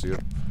you want to see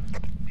it.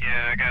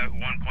 Yeah, I got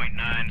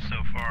 1.9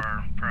 so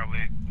far,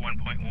 probably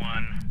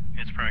 1.1.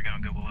 It's probably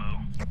gonna go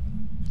below.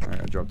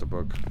 Alright, I dropped the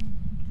book.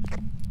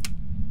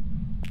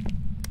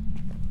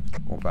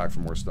 Going back for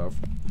more stuff.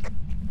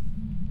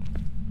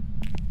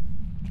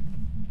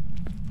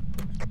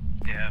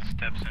 Yeah,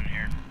 steps in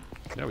here.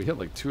 Yeah, we hit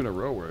like 2 in a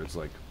row where it's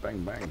like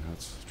bang bang.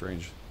 That's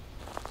strange.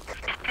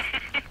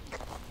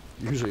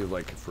 Usually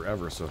like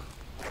forever, so.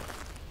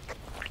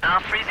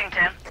 Freezing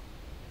 10.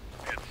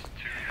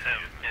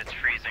 It's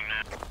freezing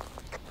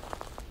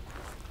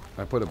now.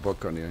 I put a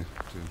book on you,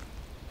 too.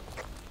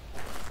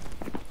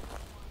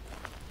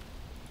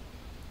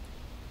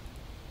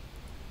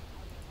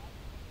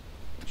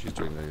 She's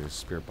doing the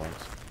spirit box.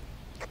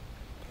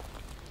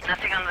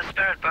 Nothing on the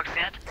spirit box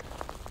yet.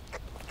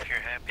 If you're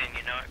happy and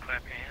you know it,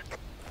 clap your hand.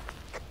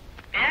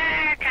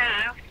 Yeah,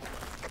 kind of.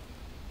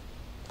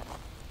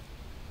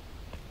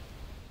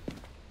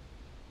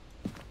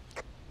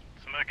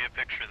 Somebody get a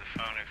picture of the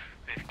phone if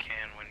you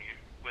can when you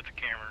with the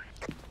camera.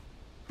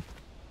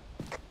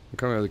 I'm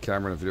coming with a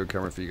camera and a video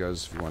camera for you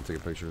guys if you want to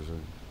take a picture. So.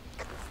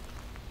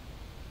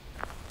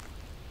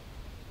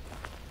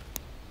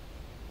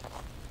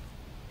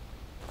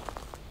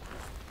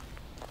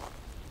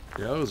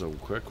 Yeah, that was a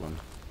quick one.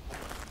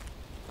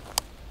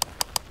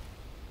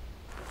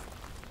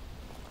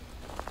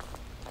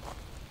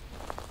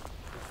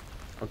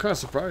 I'm kind of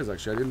surprised,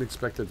 actually. I didn't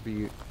expect it to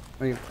be...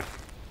 I mean,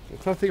 the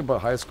tough thing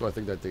about high school, I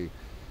think that the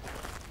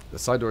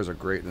side doors are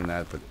great and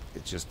that, but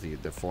it's just the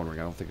phone ring.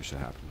 I don't think it should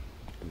happen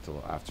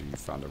until after you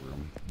found a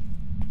room.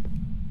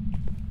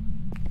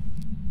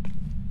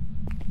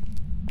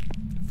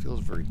 It feels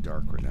very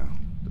dark right now,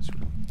 this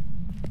room.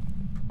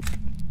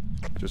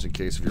 Just in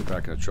case if you're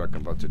back in a truck,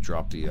 I'm about to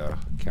drop the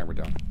camera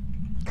down.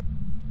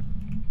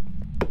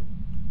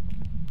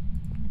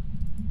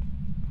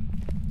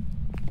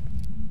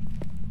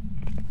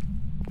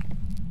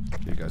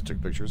 You guys took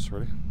pictures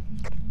already?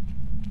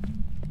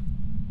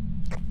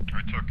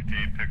 I took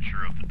a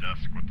picture of the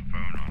desk with the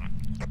phone on it.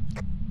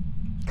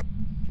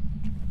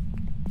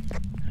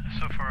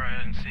 So far,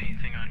 I didn't see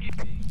anything on you.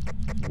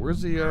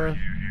 Where's the Are you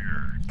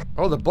here?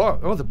 Oh, the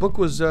book. Oh, the book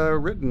was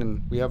written,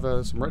 and we have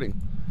some writing.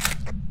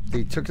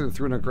 They took it and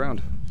threw it on the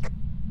ground.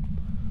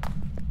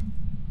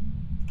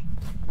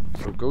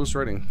 So ghost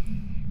writing.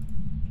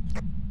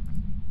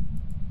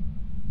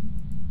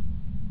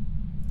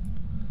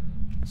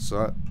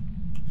 So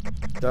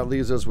that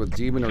leaves us with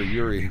Demon or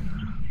Yuri.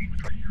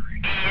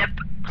 Yep.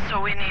 So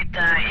we need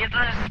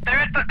either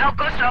spirit box. Oh,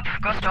 ghost up.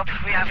 Ghost up.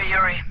 We have a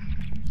Yuri.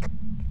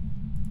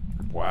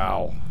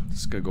 Wow,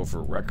 this is gonna go for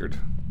a record.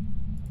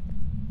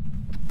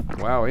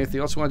 Wow, anything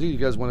else you want to do? You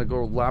guys want to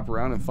go lap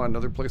around and find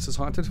other places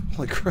haunted?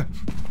 Holy crap.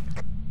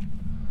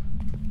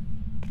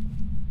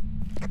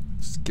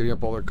 Just giving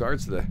up all their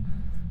cards today.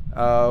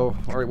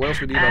 Alright, what else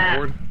we need on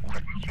board?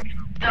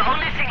 The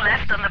only thing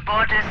left on the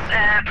board is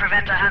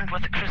prevent a hunt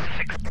with a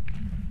crucifix.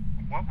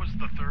 What was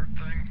the third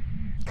thing?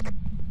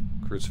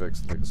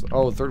 Crucifix.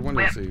 Oh, the third one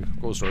is the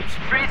ghost orbs.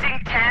 Freezing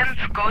temp,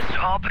 ghost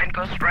orb, and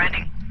ghost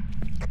riding.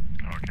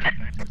 Okay,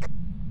 thanks.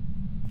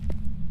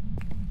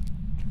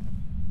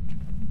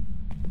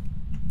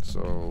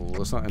 So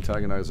let's not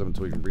antagonize them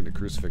until we can bring the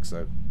crucifix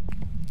out.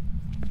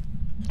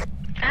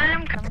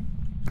 I'm coming.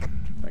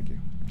 Thank you.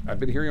 I've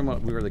been hearing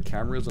about where the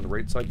camera is on the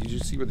right side. Did you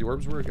see where the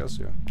orbs were? I guess,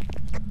 yeah.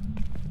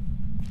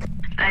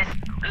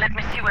 Let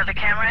me see where the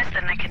camera is,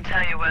 then I can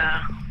tell you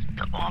where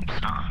the orbs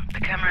are.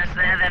 The camera is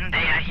there, then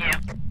they are here.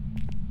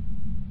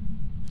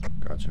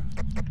 Gotcha.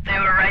 They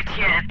were right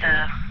here at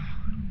the...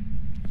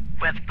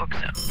 where the books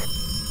are.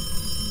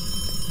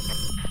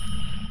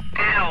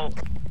 Ow!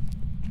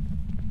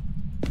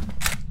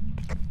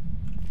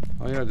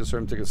 Oh yeah, I just heard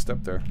him take a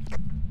step there.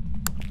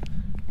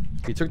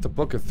 He took the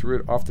book and threw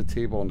it off the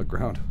table on the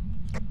ground.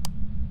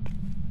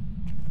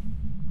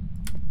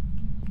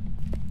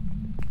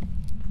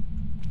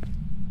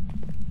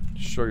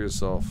 Show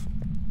yourself.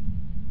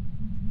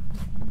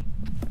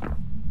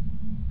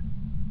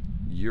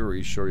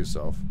 Yuri, show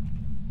yourself.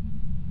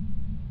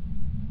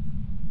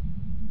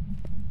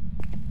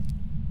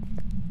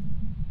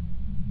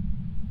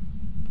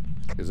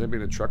 Is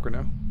anybody in the truck right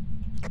now?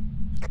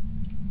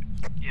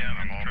 Yeah,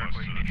 I'm almost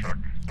to the truck.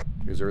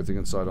 Is everything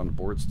inside on the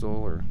board still,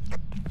 or?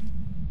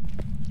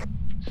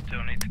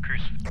 Still need the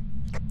crucifix.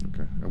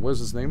 Okay. And what is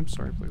his name?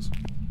 Sorry, please.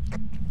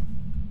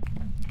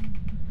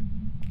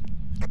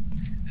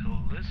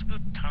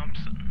 Elizabeth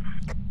Thompson.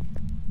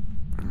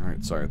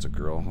 Alright, sorry, it's a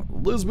girl.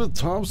 Elizabeth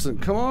Thompson,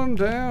 come on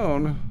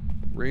down.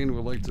 Rain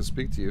would like to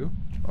speak to you.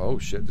 Oh,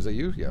 shit. Is that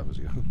you? Yeah, it was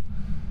you.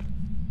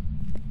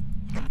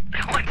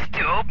 I wanted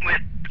to open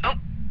it. Oh,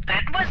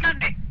 that was not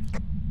me.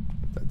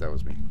 That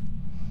was me.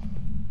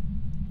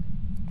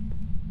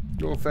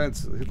 No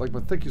offense. Like,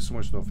 but thank you so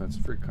much. No offense.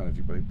 Very kind of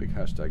you, buddy. Big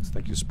hashtags.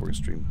 Thank you, Sporting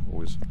Stream.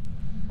 Always.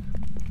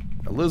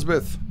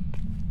 Elizabeth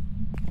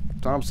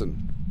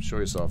Thompson, show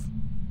yourself.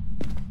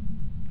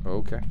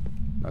 Okay.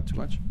 Not too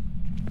much.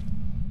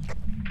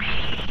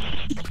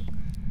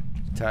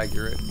 Tag,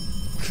 you're it.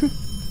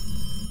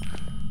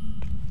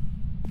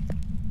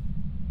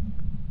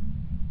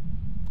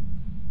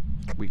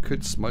 We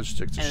could smudge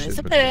stick to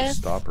shit, but it would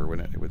stop her,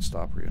 wouldn't it? It would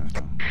stop her, yeah.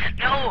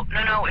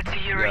 No, it's a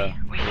Yuri. Yeah,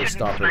 We it would shouldn't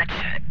stop her.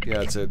 smash it. Yeah,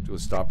 that's it. It would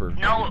stop her.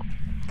 No,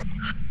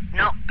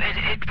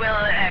 it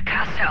will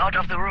cast her out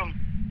of the room.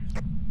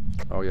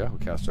 Oh yeah, we'll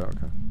cast her out.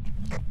 Okay.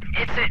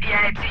 It's a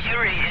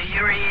Yuri. A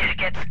Yuri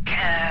gets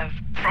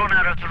thrown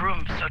out of the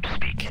room, so to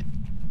speak.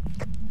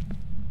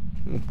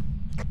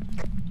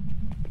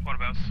 What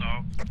about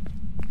salt?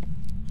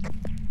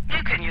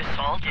 You can use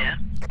salt, yeah.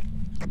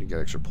 You can get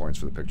extra points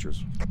for the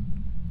pictures.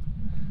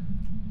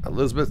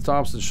 Elizabeth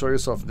Thompson, show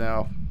yourself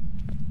now.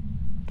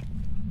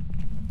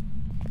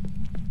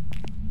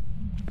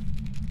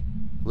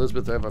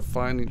 Elizabeth, I have a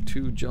fine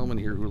 2 gentlemen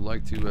here who would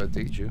like to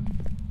date you.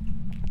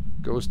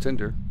 Ghost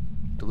Tinder.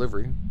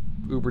 Delivery.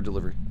 Uber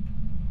delivery.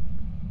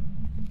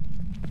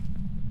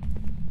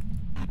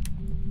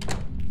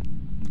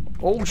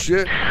 Oh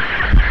shit!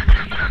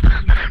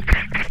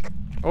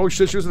 Oh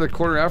shit, she was in the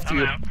corner after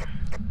you. Out.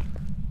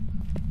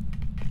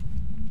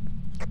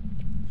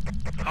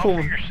 Oh,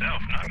 for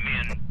yourself, not me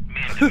and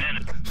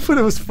Demented. But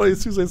it was funny,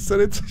 as soon as I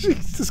said it, she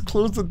just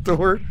closed the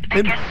door.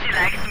 I guess she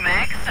likes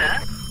Max,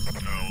 huh?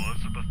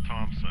 Elizabeth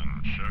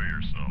Thompson, show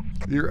yourself.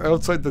 You're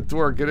outside the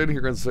door, get in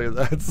here and say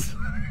that.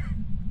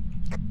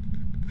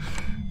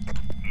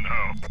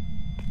 No.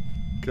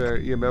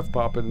 Okay, EMF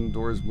popping,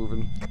 doors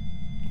moving.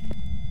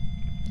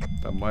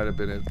 That might have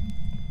been it.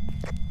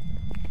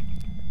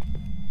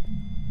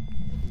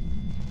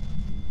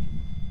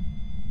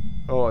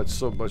 Oh, it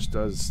so much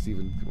does,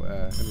 Stephen.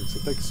 Henry, so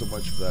thank you so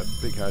much for that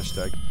big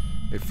hashtag.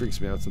 It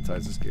freaks me out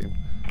sometimes, this game.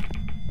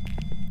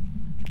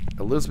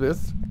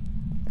 Elizabeth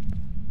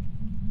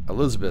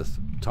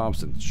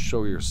Thompson,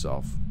 show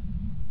yourself.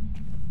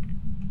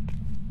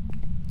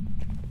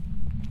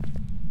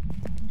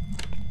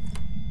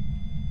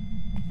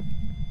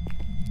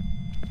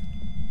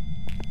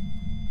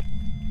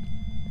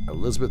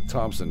 Elizabeth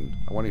Thompson,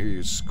 I want to hear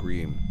you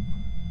scream.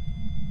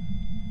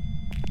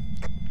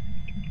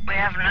 We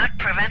have not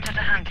prevented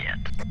a hunt yet.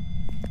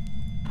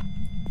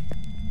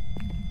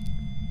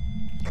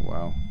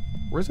 Wow.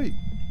 Where's the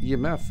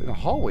EMF? In a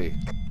hallway.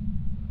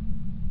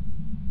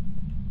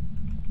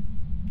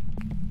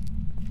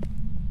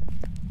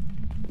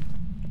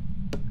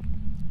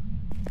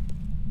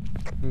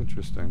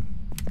 Interesting.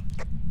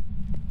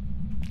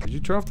 Did you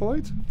turn off the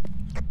lights?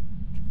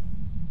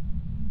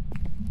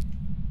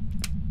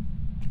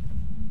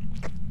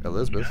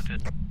 Elizabeth,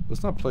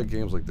 let's not play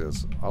games like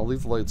this. I'll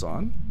leave the lights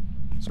on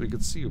so we can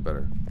see you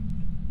better.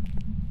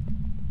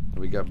 And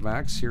we got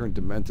Max here and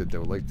Demented that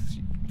would like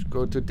to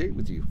go to a date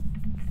with you.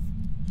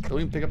 Don't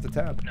even pick up the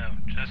tab. No,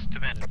 just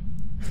Demented.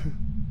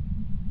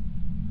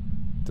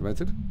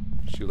 Demented?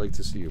 She would like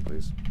to see you,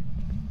 please.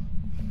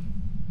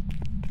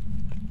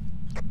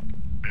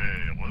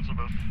 Hey,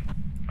 Elizabeth.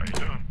 How you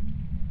doing?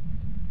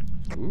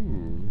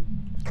 Ooh.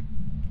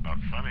 Not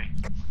funny.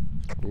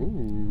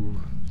 Ooh.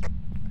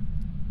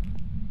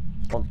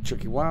 Bunk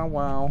chicky wow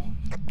wow.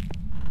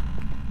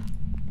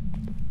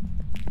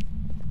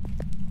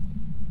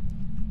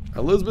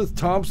 Elizabeth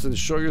Thompson,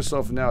 show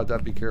yourself now.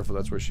 Dad, be careful.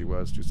 That's where she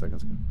was 2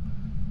 seconds ago.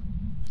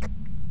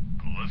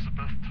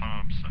 Elizabeth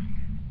Thompson.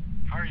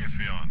 How are you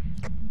feeling?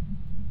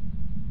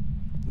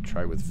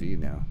 Try with V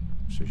now,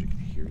 so she can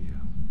hear you.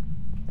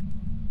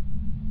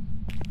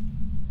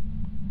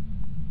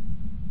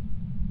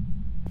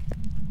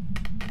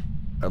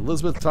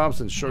 Elizabeth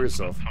Thompson, show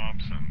yourself.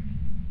 Thompson,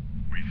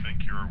 we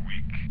think you're weak.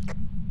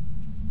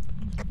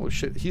 Oh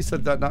shit, he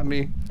said that, not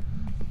me.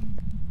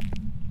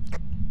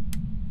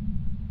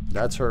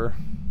 That's her.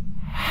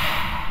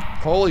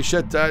 Holy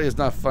shit, that is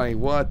not funny.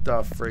 What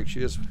the frick?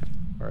 She is...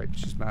 Alright,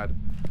 she's mad.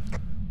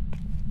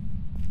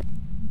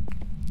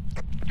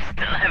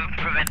 Still haven't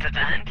prevented a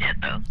hunt yet,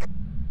 though.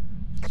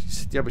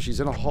 Yeah, but she's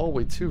in a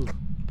hallway too.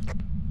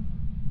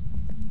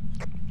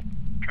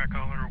 Try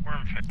calling her a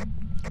worm face.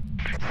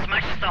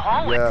 Smudge the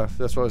hallway. Yeah,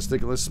 that's what I was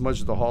thinking. Let's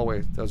smudge the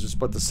hallway. I was just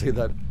about to say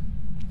that.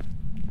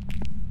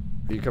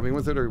 Are you coming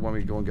with it, or you want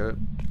me to go and get it?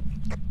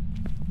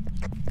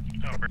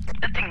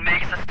 I think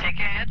Max has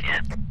taken it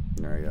yet.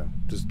 Yeah.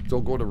 Just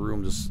don't go in the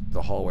room, just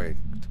the hallway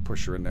to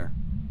push her in there.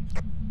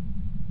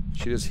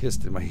 She just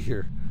hissed in my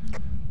ear.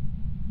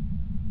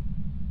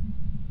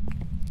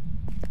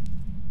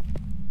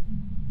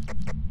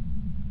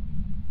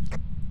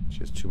 She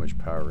has too much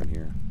power in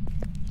here.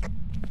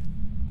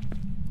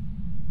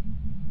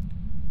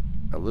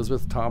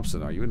 Elizabeth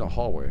Thompson, are you in the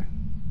hallway?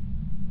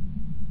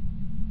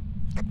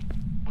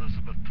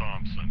 Elizabeth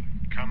Thompson,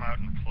 come out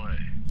and play.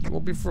 You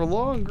won't be for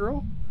long,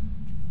 girl.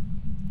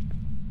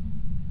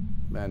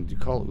 Man, do you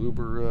call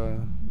Uber,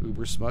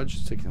 Uber Smudge?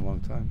 It's taking a long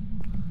time.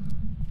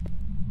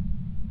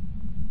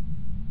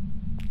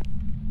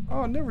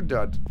 Oh, never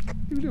done.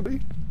 You do, me.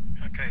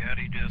 Okay, how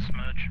do you do a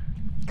smudge?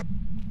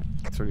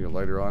 Turn your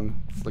lighter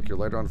on. Flick your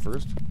lighter on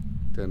first.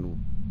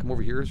 Then come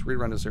over here. Just right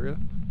around this area.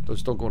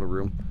 Just don't go in a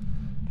room.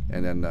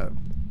 And then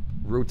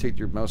rotate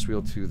your mouse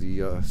wheel to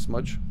the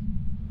smudge.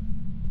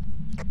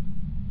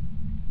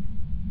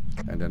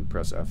 And then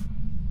press F.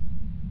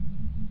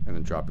 And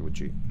then drop it with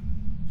G.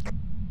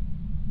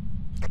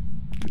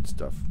 Good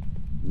stuff.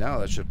 Now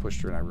that should push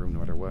her in that room no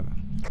matter what.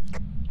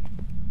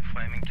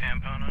 Flaming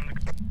tampon on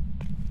the...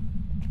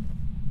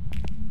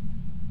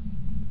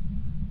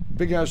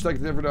 Big hashtag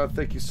never done.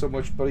 Thank you so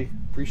much, buddy.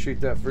 Appreciate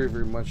that very,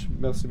 very much.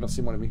 Merci,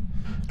 merci, mon ami.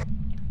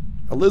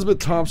 Elizabeth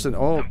Thompson.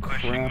 Oh, I'm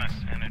questioning crap.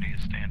 my sanity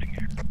is standing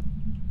here.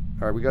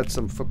 Alright, we got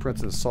some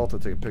footprints in the salt to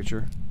take a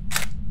picture.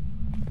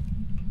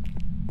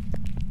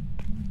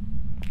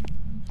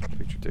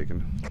 Picture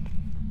taken.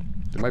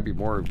 There might be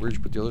more. Where'd you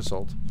put the other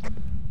salt?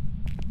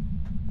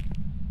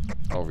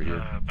 Over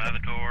here. By the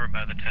door,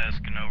 by the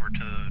desk, and over to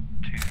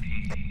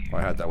the... Oh,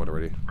 I had that one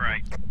already.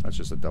 Right. That's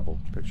just a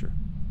double picture.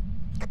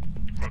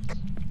 Whoops.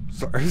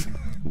 Sorry.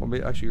 Well,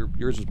 maybe, actually,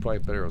 yours was probably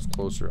better. I was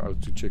closer. I was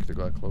too chicken to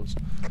go that close.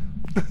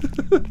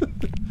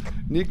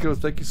 Nico,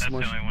 thank you so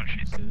much. That's the only one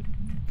she said.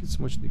 Thank you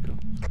so much, Nico.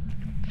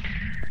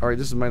 All right,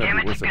 this might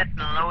not be worth it. Got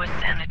the lowest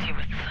sanity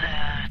with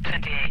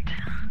 28.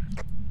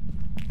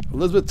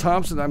 Elizabeth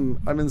Thompson,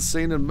 I'm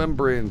insane in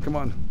membrane. Come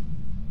on.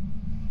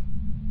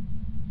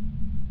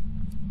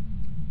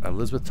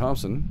 Elizabeth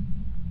Thompson.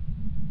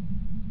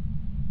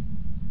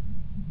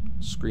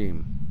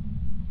 Scream.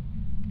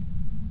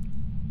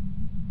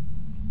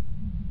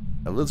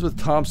 Elizabeth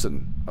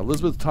Thompson.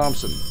 Elizabeth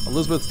Thompson.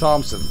 Elizabeth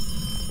Thompson.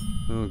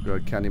 Oh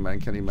god, Candyman,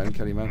 Candyman,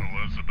 Candyman.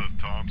 Elizabeth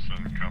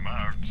Thompson, come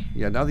out.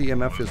 Yeah, now the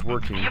EMF is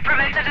working. You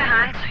prevented a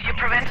hunt. You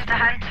prevented a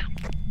hunt.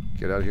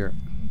 Get out of here.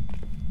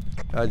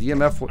 The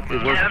EMF, it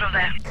Get worked. out of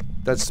there.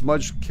 That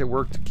smudge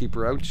worked to keep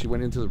her out. She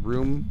went into the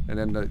room, and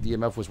then the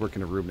EMF was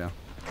working the room now.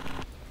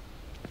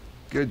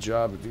 Good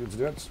job, dudes.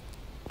 Dudes.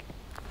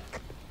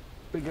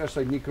 Big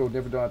hashtag Nico,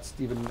 never dot,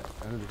 Steven.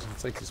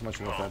 Thank you so much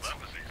for the offense. That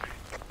was easy.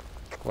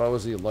 Well,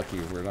 was he lucky?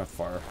 We're not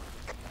far.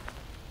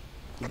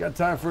 We got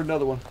time for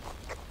another one.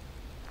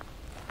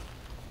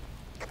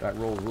 That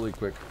rolled really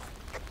quick.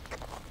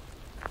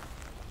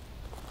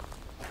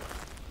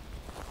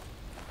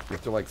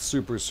 If they're like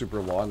super,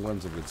 super long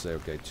ones, I would say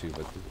okay, 2, but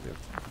we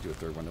have to do a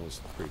third one that was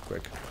pretty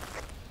quick.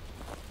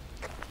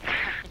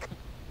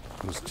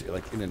 It was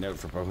like in and out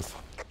for both.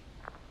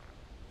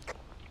 Yeah,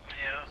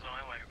 it was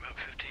only like about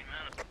 15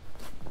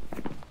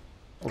 minutes.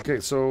 Okay,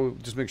 so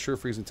just make sure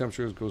freezing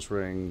temperatures, ghost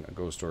ring,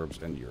 ghost orbs,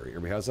 and Yuri.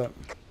 Everybody has that?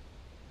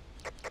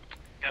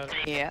 Got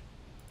it. Yeah.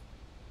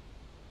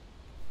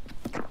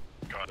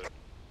 Got it.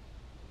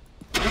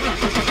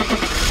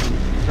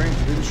 Frank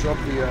didn't show up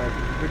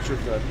the picture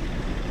of that.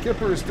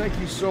 Kippers, thank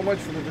you so much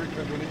for the very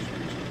kind donation.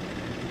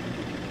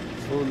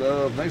 So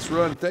love, nice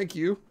run, thank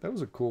you. That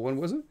was a cool one,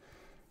 wasn't it?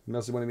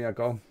 Messy one of me I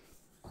call.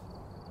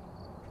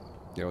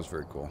 Yeah, it was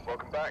very cool.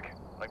 Welcome back.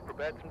 I've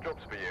prepared some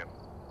jobs for you.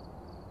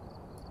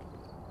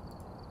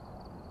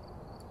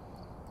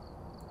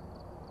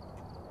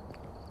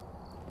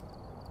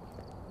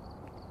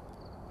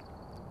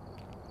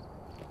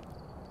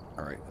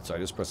 Alright, so I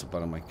just pressed a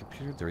button on my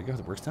computer. There we go,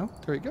 that works now.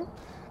 There you go.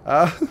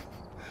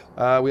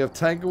 We have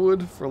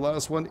Tanglewood for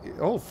last one.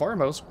 Oh,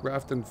 Farmhouse,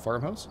 Grafton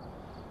Farmhouse.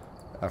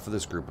 For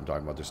this group I'm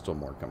talking about, there's still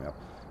more coming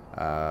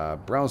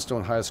up.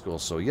 Brownstone High School.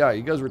 So yeah,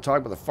 you guys were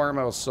talking about the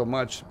farmhouse so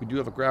much. We do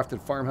have a Grafton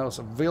Farmhouse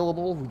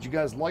available. Would you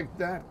guys like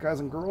that, guys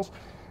and girls?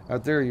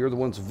 Out there, you're the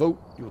ones to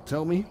vote. You'll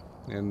tell me,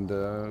 and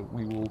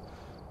we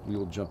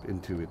will jump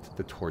into it.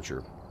 The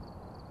torture.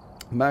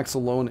 Max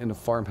alone in a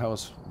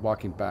farmhouse,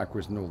 walking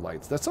backwards, no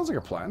lights. That sounds like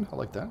a plan. I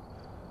like that.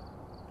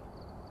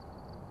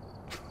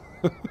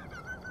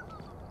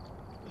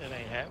 It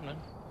ain't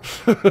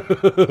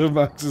happening.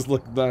 Max is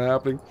like not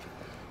happening.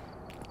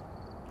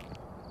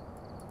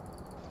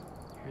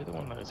 You're the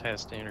one that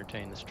has to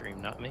entertain the stream,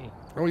 not me.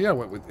 Oh yeah,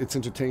 it's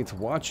entertaining to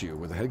watch you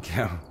with a head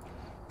count.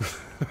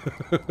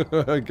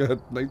 I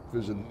got night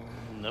vision.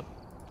 Nope.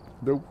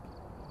 Nope.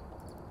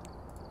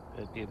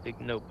 That'd be a big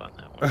nope on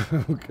that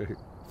one. Okay.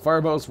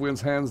 Farmhouse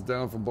wins hands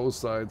down from both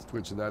sides.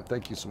 Twitch and that.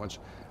 Thank you so much.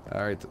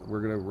 All right,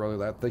 we're gonna roll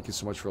that. Thank you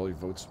so much for all your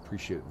votes.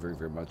 Appreciate it very,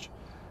 very much.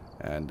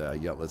 And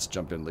yeah, let's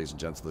jump in, ladies and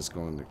gents. Let's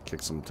go and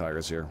kick some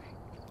tires here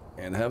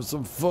and have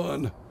some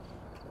fun.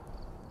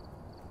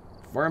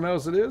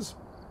 Farmhouse it is.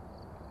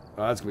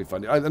 Oh, that's gonna be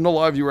fun. I know a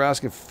lot of you were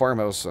asking for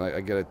Farmhouse.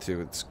 I get it too.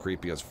 It's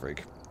creepy as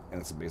freak,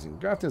 and it's amazing.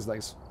 Grafton is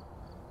nice.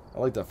 I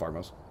like that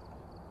Farmhouse.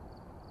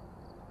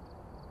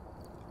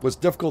 What's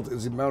difficult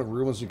is the amount of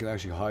rooms you can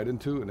actually hide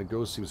into, and the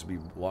ghost seems to be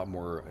a lot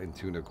more in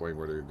tune to going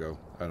where to go.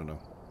 I don't know.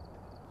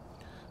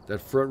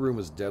 That front room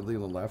is deadly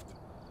on the left.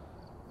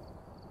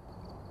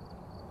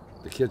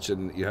 The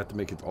kitchen, you have to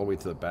make it all the way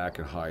to the back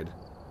and hide.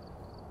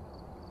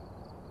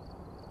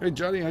 Hey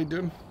Johnny, how you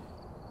doing?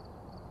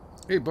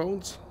 Hey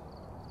Bones.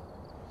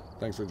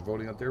 Thanks for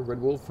voting out there.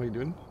 Red Wolf, how you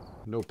doing?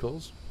 No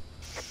pills?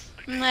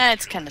 Nah,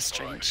 it's kind of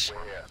strange.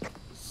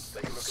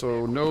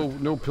 So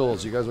no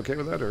pills. You guys okay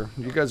with that, or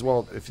you guys?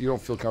 Well, if you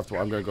don't feel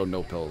comfortable, I'm gonna go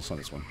no pills on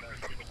this one.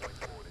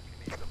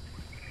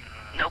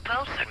 No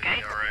pills,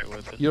 okay? Alright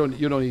with it.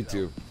 You don't need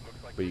to,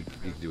 but you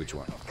can do what you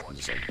want. I'm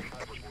just saying.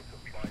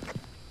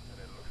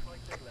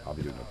 I'll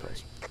be doing no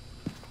pills.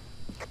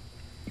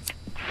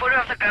 Foot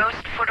of the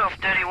ghost, foot of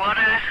dirty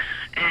water,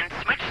 and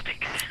smudge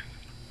sticks.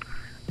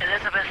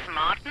 Elizabeth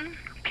Martin,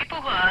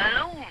 people who are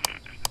alone.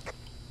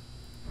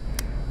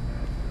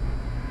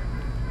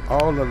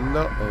 All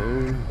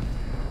alone.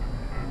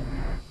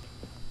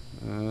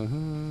 Uh-huh.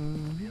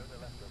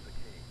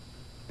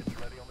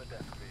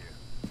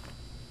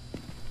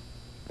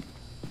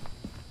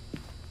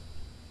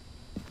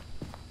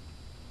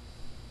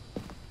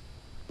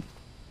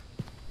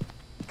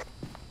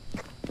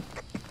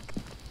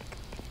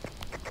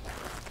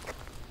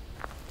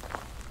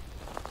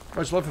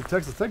 Much love from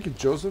Texas. Thank you,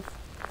 Joseph.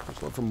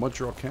 Much love from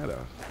Montreal,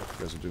 Canada. Hope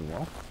you guys are doing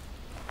well.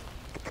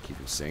 Keep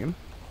you sane.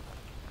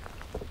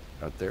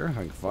 Out there,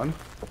 having fun.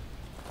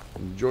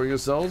 Enjoying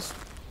yourselves.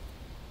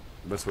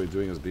 The best way of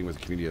doing it is being with a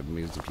community of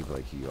amazing people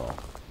like you all.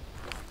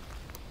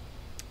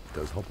 It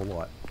does help a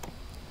lot.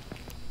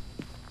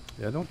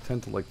 Yeah, I don't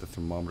tend to like the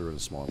thermometer or the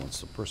smaller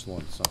ones. The personal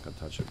one, it's not going to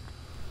touch it.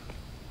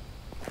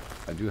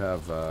 I do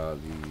have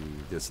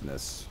this and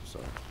this,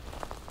 so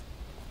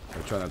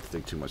I try not to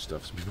take too much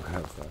stuff so people can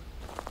have that.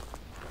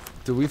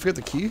 Did we forget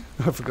the key?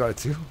 I forgot it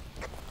too.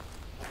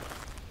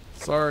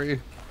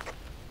 Sorry.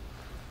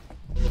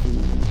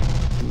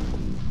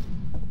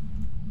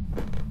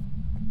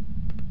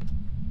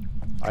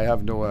 I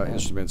have no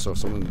instruments, so if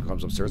someone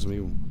comes upstairs with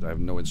me, I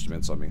have no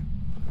instruments on me.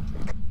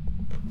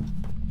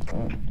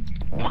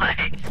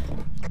 Why?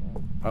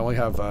 I only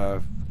have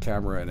a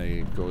camera and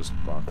a ghost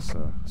box,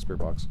 spirit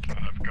box. And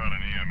I've got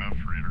an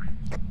EMF reader.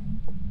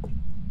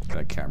 And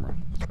a camera.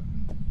 That's right.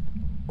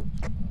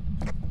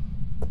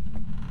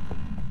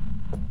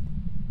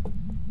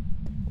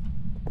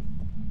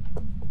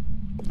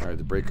 Alright,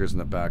 the breaker's in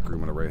the back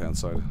room on the right hand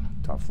side,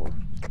 top floor.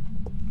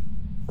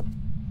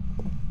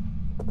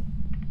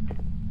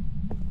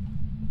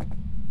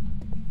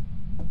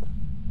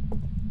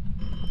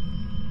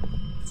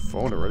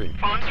 Phone already.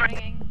 Phone's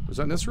ringing. Was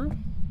that in this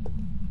room?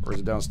 Or is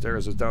it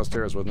downstairs? It was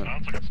downstairs, wasn't it?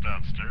 Sounds like it's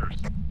downstairs.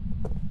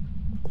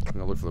 I'm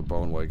gonna look for the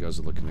bone while you guys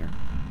are looking here.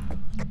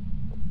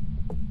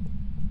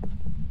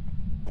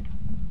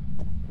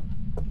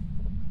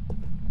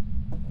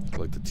 I'd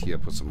like to tee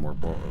up with some more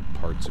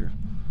parts here.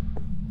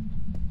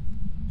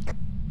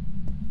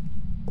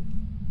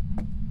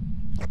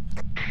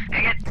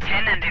 I get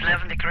 10 and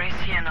 11 degrees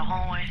here in the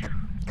hallway.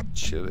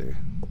 Chilly.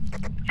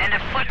 And a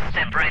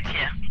footstep right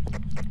here.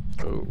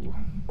 Oh.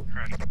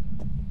 Right.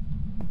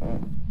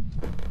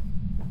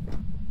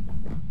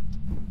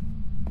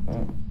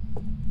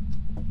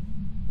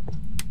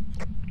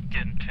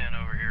 Getting 10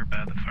 over here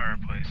by the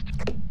fireplace.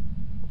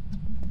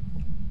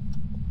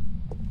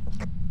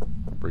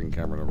 I'm bringing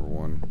camera number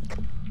 1.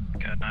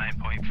 Got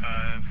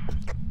 9.5.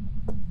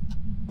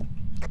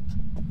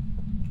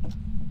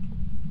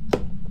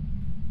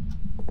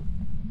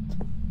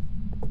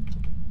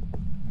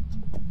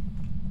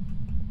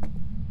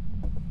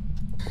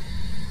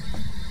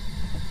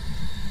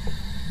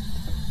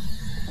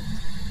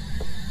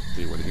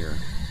 Anyone here?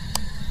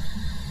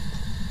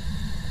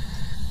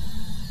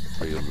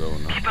 Are you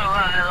alone? People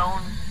are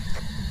alone.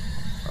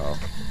 Oh.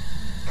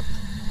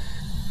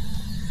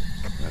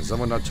 Has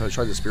someone not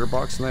tried the spirit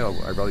box tonight?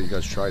 I'd rather you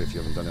guys try it if you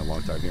haven't done it in a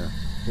long time here.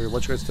 Here,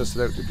 let you guys test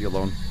it out to be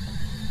alone.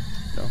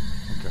 No?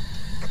 Okay.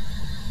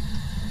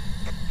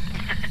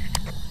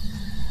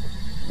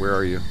 Where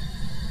are you?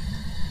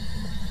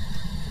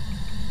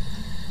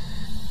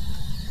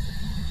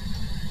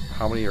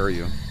 How many are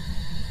you?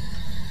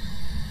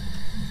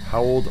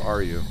 How old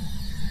are you?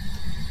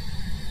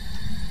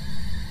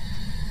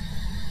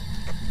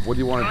 What do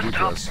you want to do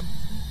to us?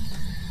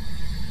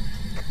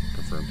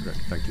 Confirmed. Okay,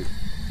 thank you.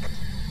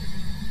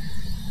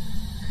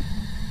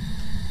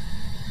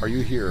 Are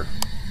you here?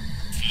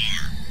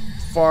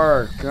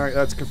 Far. Alright,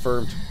 that's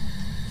confirmed.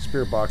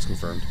 Spirit box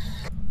confirmed.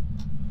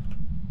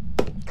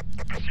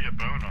 I see a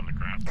bone on the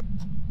ground.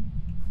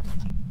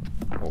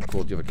 Oh,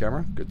 cool. Do you have a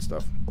camera? Good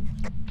stuff.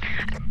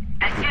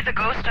 I see the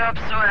ghost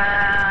orbs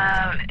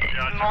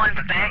more in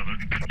the back,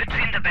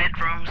 between the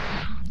bedrooms.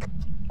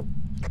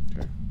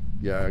 Okay.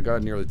 Yeah, I got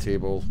it near the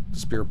table. The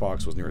spirit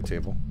box was near a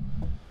table.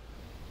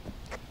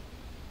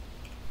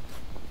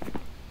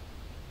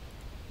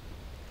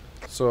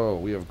 So,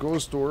 we have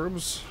ghost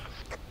orbs.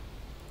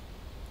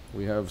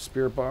 We have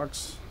spirit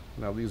box.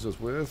 Now leaves us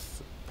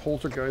with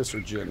poltergeist or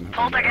gin.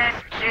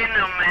 Poltergeist, gin,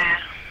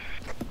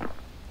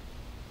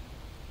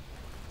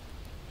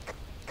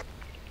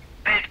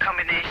 bad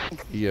combination.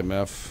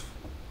 EMF.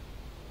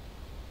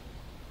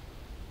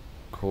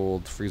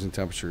 Cold, freezing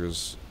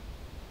temperatures.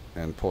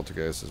 And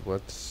poltergeist is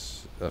what?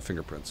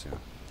 Fingerprints, yeah.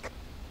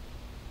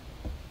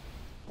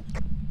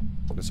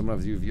 Does someone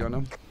have UV on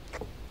them?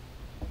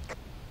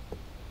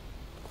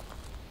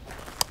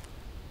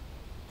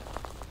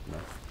 No.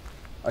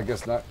 I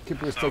guess not.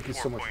 Kippers, thank you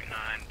so much.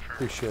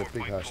 Appreciate it.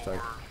 Big hashtag.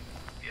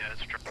 Yeah,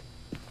 it's true.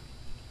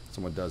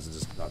 Someone does and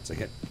just not say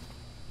it.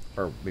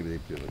 Or maybe they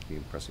do like me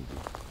pressing B.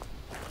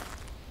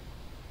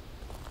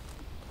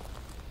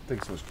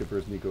 Thanks so much,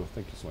 Kippers. Nico,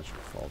 thank you so much for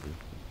following.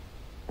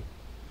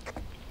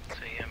 It's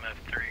EMF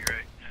 3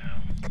 right now.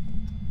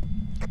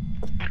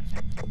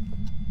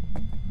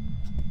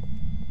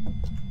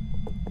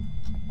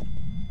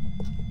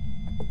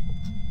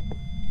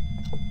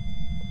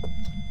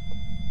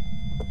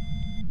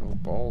 No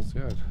balls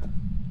yet.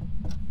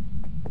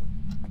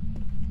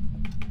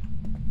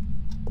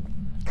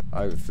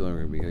 I have a feeling we're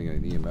going to be getting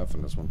an EMF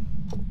in this one.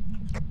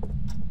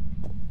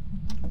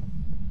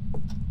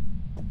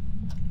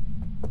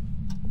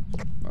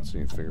 Not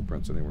seeing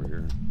fingerprints anywhere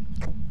here.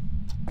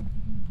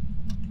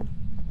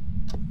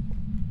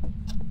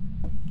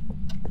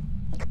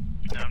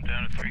 Now I'm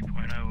down to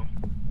 3.0.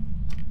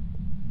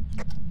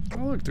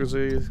 Oh look, there's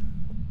a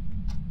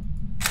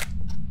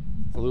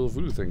little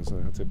voodoo thing, so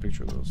I have to take a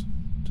picture of those.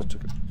 Just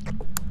took it.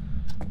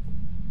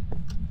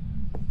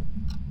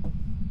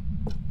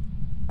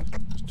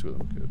 There's 2 of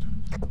them, good.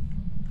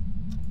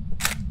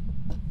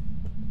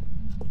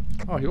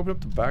 Oh, he opened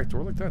up the back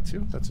door like that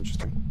too? That's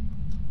interesting.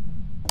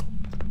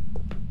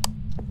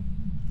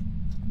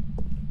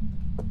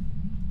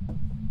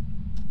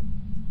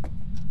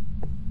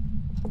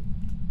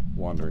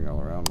 wandering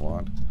all around a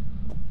lot.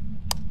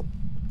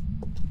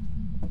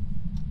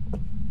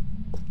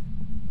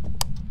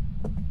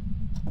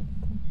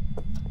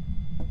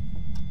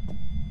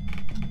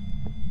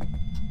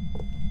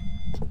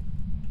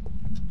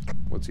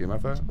 What's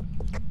EMF at?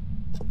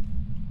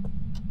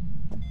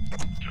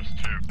 Just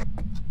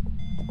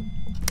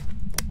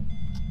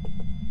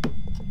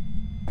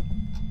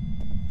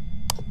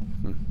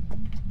 2.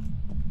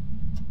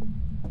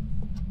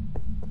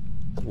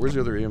 Where's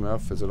the other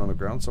EMF? Is it on the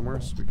ground somewhere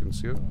so we can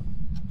see it?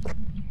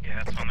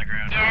 Yeah, it's on the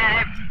ground.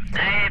 Yeah,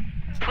 I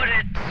put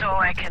it so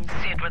I can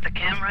see it with the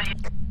camera.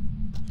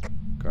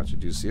 Gotcha.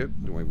 Do you see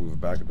it? Do we move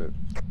it back a bit?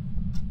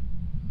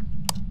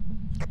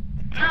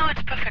 No,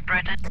 it's perfect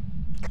right now.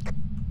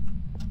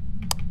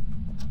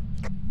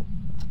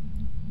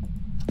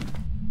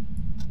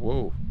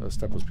 Whoa, that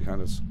step was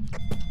behind us.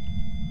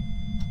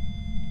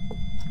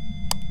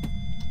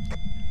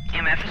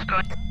 EMF is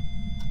good.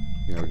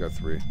 Yeah, we got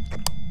 3.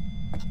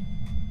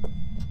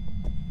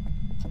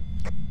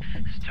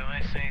 Still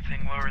ain't see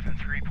anything lower than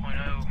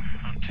 3.0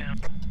 on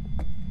 10.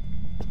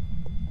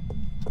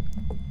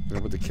 I'm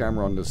gonna put the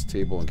camera on this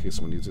table in case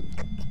someone needs it.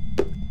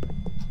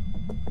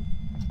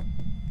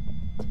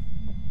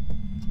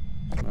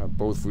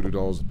 Both voodoo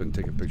dolls have been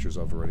taken pictures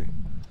of already.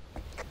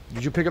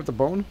 Did you pick up the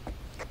bone?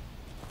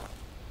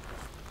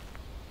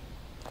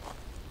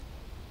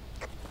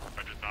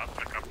 I did not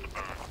pick up the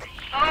bone.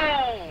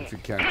 Oh! If you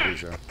can,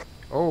 please, yeah.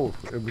 Oh,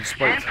 it was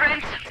spiked.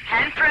 Handprints!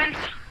 Handprints!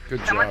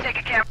 Good Someone job. take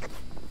a camera.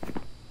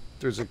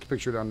 There's a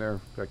picture down there.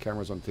 That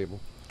camera's on the table.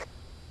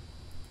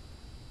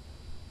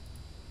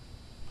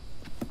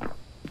 That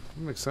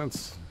makes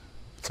sense.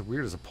 It's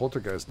weird as a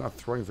poltergeist, not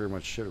throwing very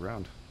much shit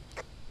around.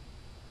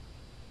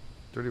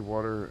 Dirty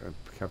water and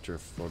capture a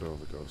photo of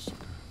the ghost.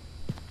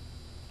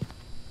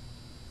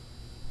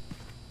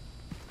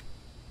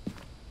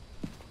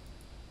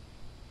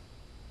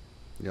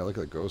 Yeah, look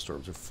at the ghost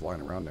orbs. They're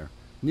flying around there.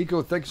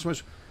 Nico, thank you so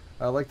much.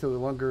 I like the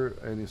longer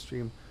in the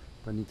stream,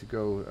 but I need to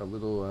go a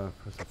little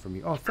for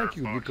me. Oh, thank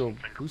you, Nico.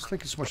 Bruce,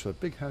 thank you so much for that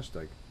big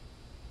hashtag.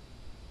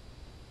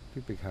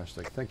 Big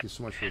hashtag. Thank you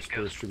so much for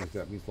the stream like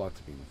that. It means a lot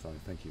to me, Nathalie.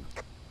 Thank you.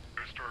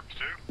 Ghost orbs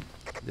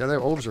too? Yeah, their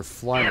orbs are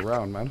flying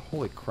around, man.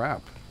 Holy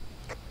crap.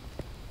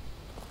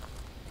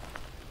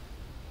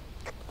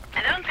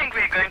 I don't think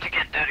we're going to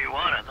get dirty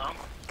water,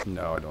 though.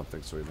 No, I don't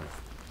think so either.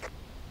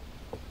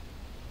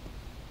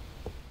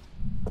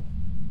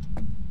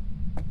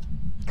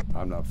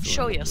 I'm not feeling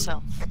Show it,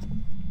 yourself.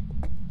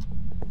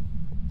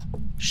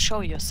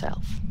 Show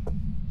yourself.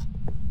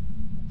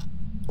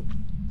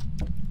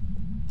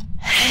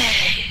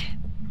 Hey.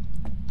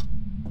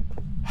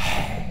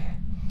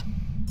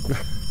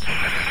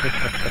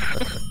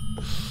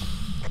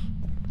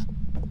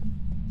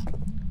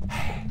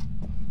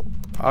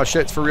 Oh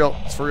shit, it's for real.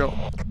 It's for real.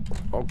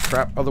 Oh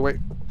crap, other way.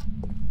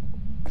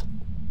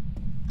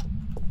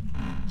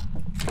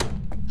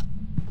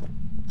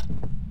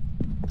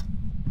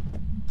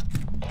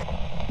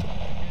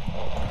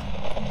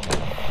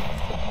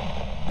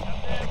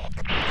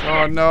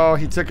 Oh no,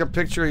 he took a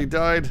picture, he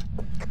died.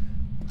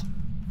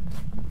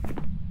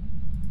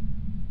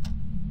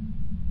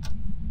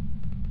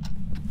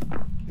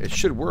 It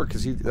should work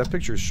because that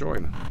picture is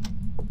showing.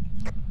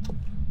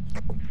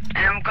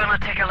 I'm gonna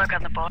take a look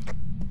at the bot.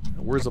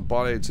 Where's the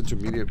body? It's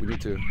intermediate. We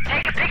need to.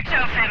 Take a picture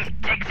of him.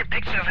 Take a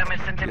picture of him.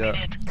 It's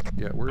intermediate.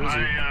 Yeah, where is he?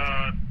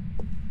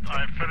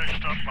 I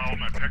finished up all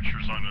my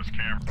pictures on this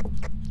camera.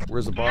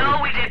 Where's the body?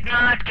 No, we did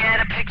not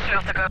get a picture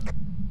of the ghost.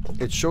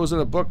 It shows in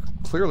a book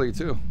clearly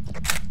too.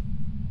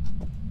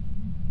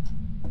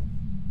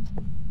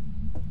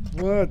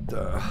 What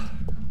the?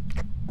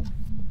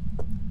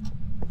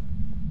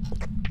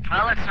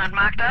 Well, it's not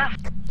marked up.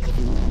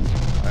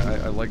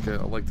 I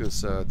like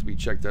this to be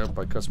checked out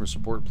by customer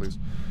support, please.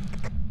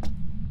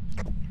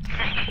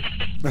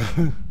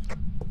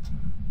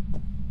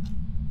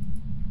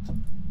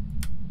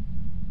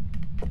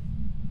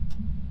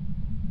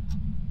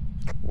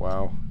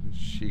 Wow,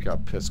 she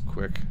got pissed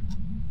quick.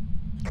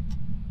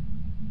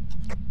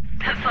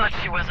 I thought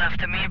she was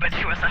after me, but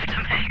she was after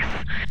Max.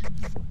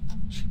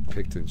 She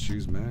picked and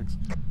choose Max.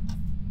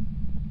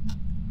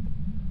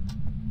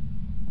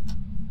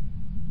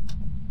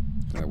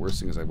 And the worst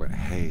thing is I went,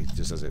 hey,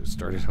 just as it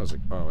started, I was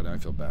like, oh, now I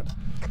feel bad.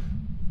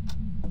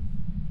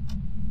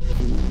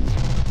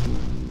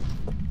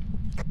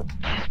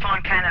 She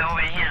spawned kind of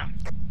over here.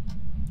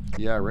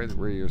 Yeah, right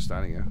where you're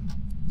standing, yeah.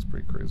 It's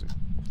pretty crazy.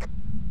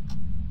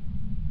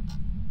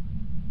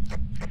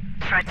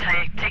 Tried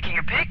taking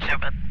a picture,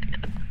 but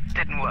it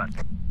didn't work.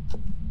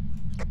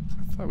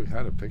 I thought we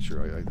had a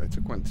picture. I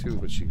took one too,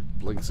 but she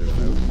blinks in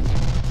and out.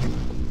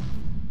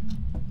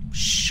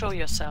 Show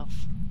yourself.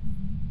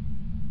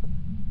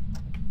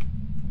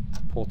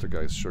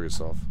 Poltergeist, show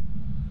yourself.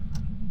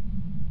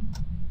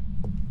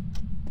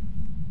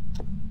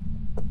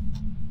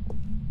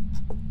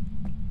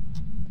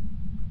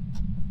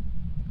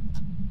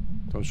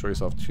 Don't show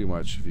yourself too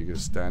much. If you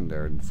just stand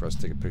there and for us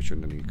to take a picture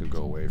and then you can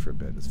go away for a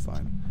bit, it's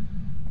fine.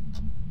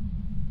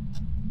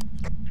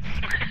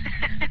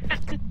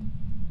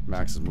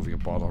 Max is moving a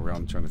bottle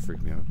around trying to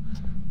freak me out.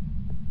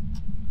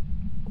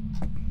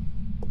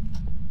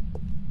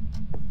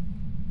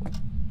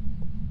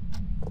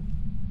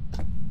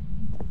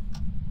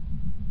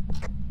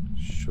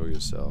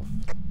 yourself.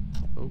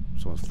 Oh,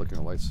 someone's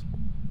flickering the lights.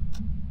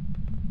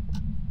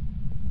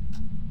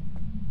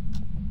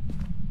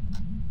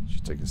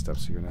 She's taking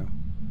steps here now.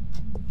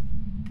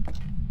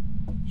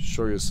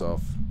 Show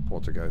yourself,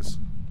 poltergeist.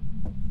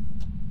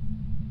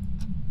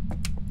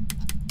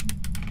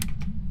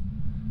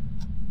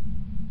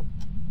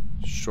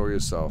 Show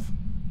yourself.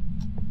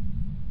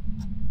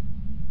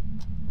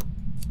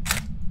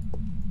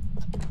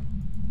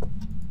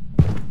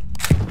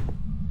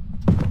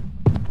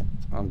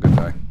 I'm gonna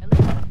die.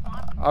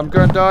 I'm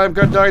gonna die. I'm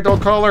gonna die.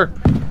 Don't call her.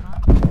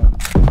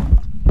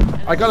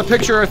 I got a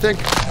picture, I think.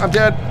 I'm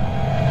dead.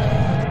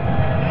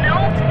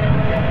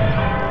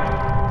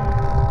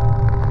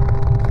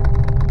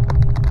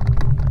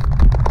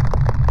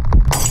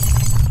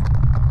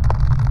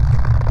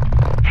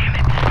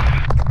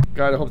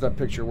 God, I hope that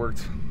picture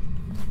worked.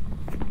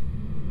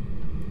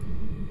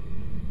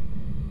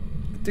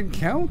 It didn't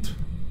count?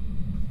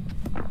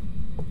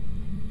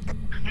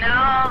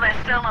 No, there's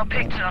still no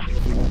picture.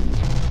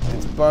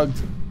 It's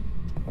bugged.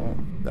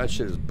 That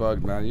shit is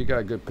bugged, man. You got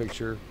a good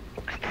picture.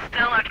 It's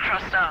still not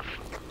crossed off.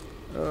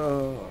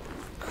 Oh,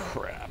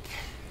 crap.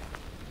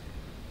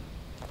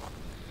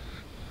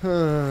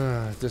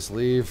 Just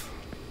leave.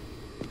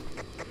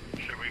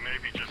 Should we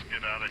maybe just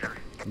get out of here?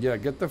 Yeah,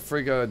 get the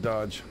frig out of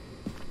Dodge.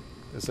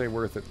 This ain't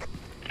worth it.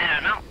 I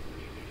don't know.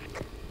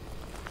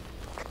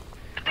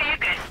 What do you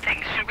guys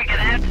think? Should we get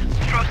out?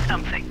 Throw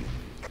something.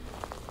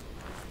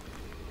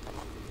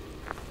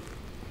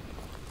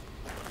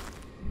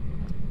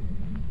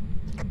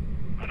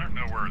 I don't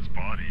know where his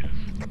body is.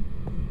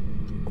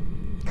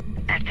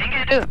 I think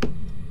I do.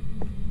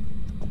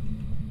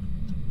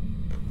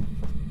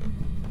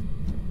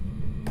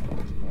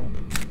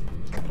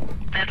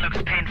 That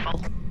looks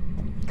painful.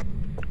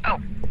 Oh,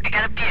 I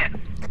got a beer.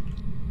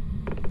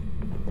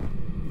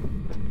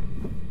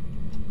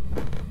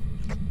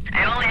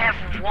 I only have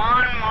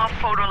one more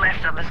photo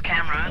left on this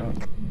camera.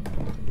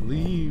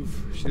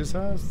 Leave. She just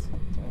asked.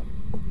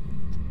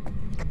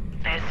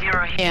 There's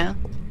 0 here.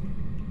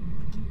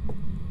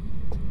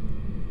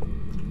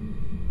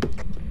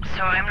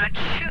 So I'm not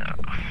sure.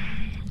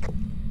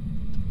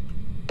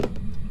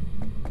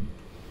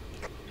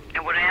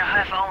 And would I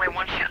have only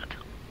one shot?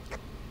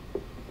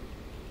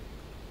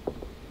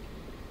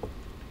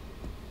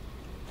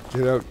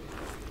 Get out.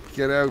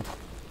 Get out.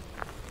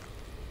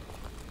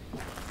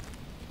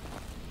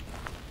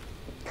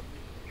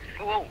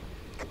 Whoa.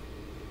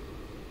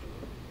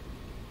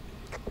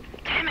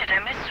 Damn it, I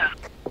missed her.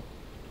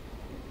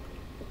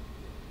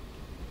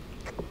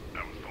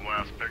 That was the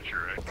last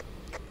picture, eh?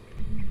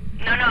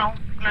 No.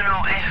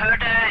 I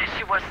heard her.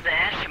 She was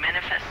there. She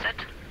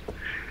manifested.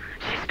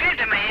 She screamed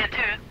in my ear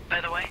too,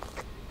 by the way.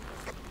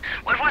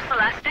 What was the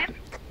last name?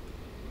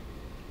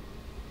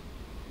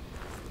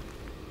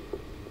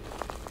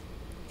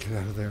 Get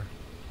out of there.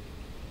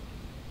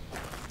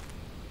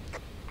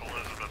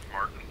 Elizabeth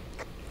Martin.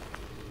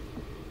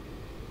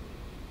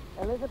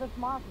 Elizabeth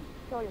Martin,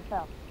 show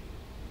yourself.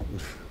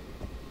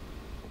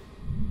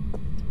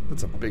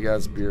 That's a big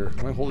ass beer.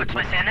 Am I holding? What's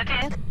my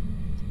sanity?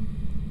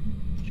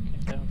 She came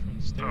down from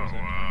the So, stairs.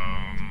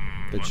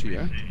 Did let she, me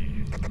eh?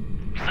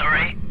 see.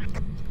 Sorry.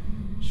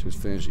 She was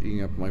finished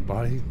eating up my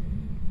body.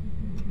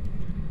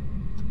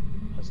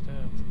 Must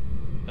have.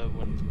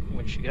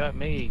 When she got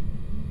me,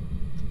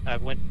 I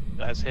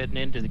was heading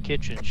into the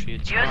kitchen. She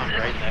had Yours spawned is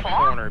right in that full?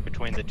 corner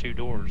between the two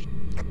doors.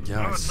 Yeah,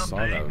 I Oh, it's saw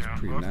updating that. It was now.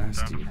 pretty Oh,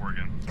 nasty. done for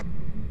again.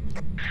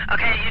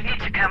 Okay, you need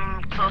to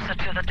come closer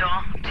to the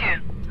door,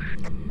 too.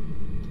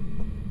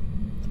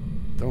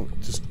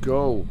 Don't just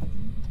go.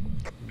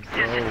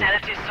 Since your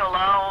sanity is so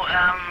low,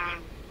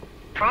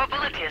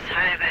 probability is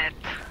high that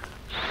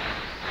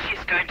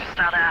she's going to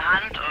start a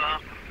hunt or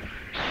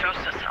shows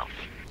herself.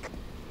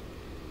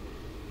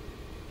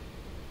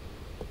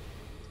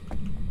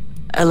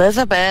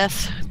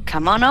 Elizabeth,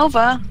 come on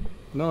over.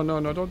 No,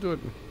 don't do it.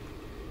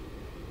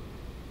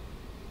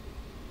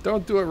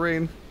 Don't do it,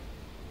 Rain.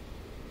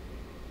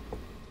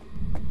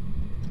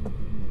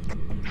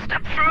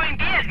 Stop throwing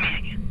beer at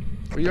me.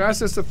 Well, you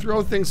asked us to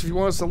throw things if you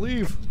want us to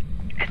leave.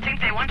 I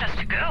think they want us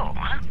to go,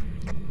 huh?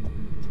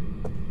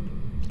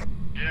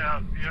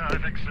 Yeah, I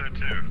think so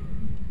too.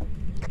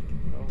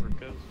 Over it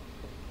goes.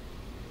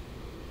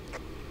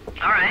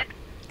 Alright.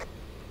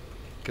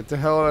 Get the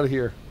hell out of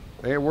here.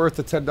 They ain't worth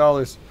the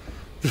 $10.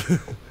 We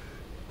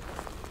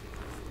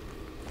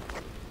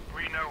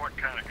know what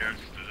kind of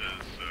ghost it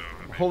is, so...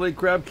 I mean, Holy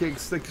crab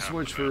cakes, thank you so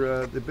much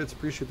for the bits.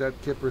 Appreciate that.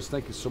 Kippers,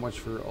 thank you so much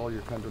for all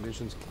your kind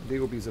donations.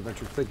 Neobe's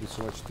Adventure, thank you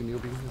so much to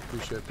Neobe.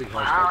 Appreciate it. Big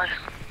Well, hashtag.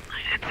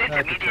 it's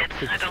intermediate.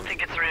 I don't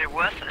think it's really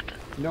worth it.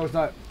 No, it's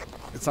not.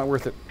 It's not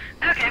worth it.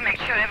 Okay, make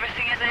sure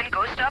everything is in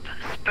ghost up,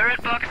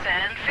 spirit box,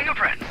 and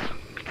fingerprints.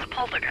 It's a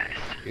poltergeist.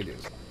 It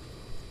is.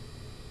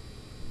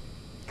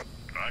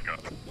 I got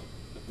it.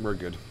 We're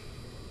good.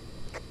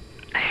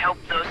 I hope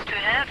those two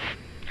have.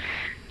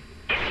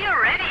 If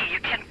you're ready, you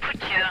can put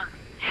your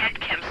head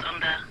cams on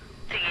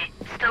the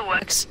thingy. Still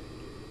works.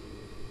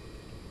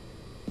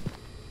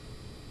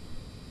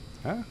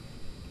 Huh?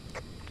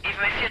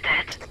 Even if you're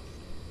dead.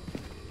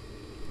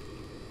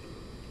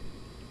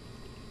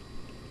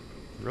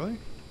 Really?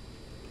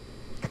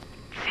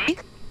 See?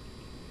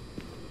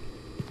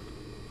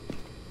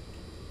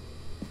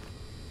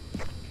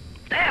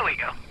 There we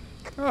go.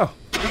 Oh.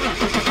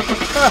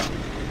 Ah,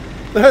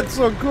 that's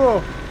so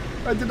cool.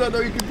 I did not know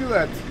you could do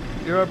that.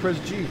 Here, I press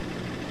G.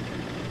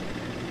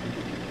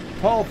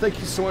 Paul, thank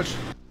you so much.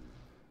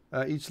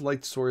 Each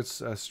light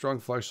source, strong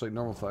flashlight,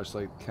 normal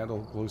flashlight,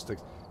 candle, glow stick.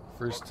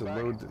 First to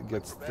load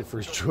gets the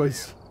first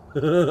choice.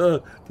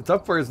 The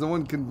tough part is no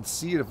one can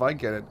see it if I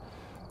get it.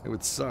 It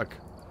would suck.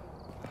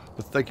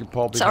 But thank you,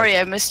 Paul. Sorry,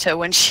 I missed her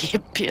when she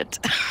appeared.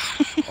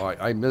 Oh,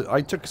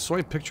 I took so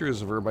many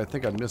pictures of her, but I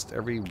think I missed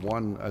every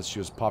one as she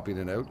was popping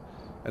in and out.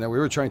 And then we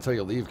were trying to tell you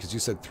to leave because you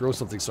said throw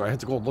something, so I had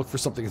to go look for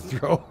something to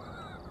throw.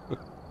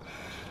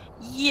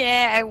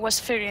 Yeah, I was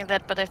figuring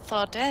that, but I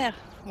thought,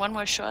 one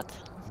more shot.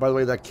 By the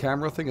way, that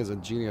camera thing is a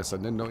genius. I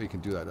didn't know you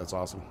can do that. That's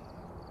awesome.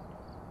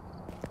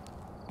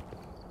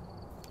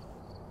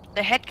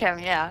 The head cam,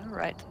 yeah,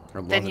 right.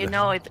 I'm Then loving you it.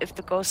 know if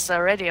the ghosts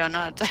are ready or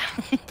not.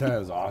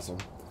 That is awesome.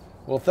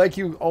 Well, thank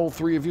you, all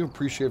three of you.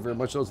 Appreciate it very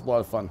much. That was a lot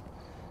of fun.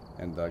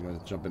 And I'm going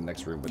to jump in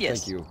next room. But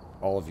Yes. thank you,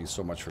 all of you,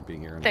 so much for being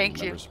here. And Thank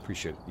the you. members.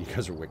 Appreciate it. You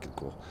guys are wicked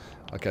cool.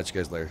 I'll catch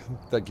you guys later.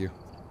 Thank you.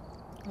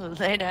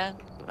 Later.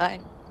 Bye.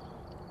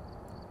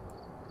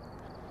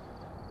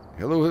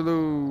 Hello,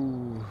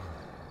 hello.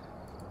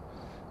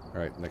 All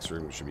right, next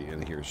room should be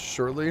in here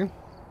shortly.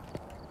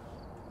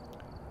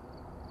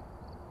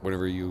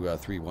 Whenever you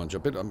three want to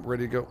jump in, I'm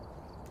ready to go.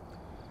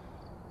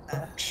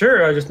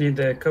 Sure, I just need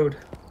the code.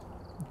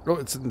 Oh,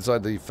 it's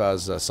inside the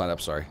Phas sign up,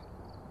 sorry.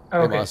 Oh,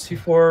 Hey, okay, boss.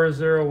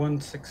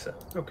 240167.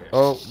 Okay.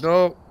 Oh,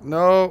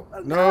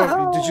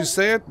 no. Did you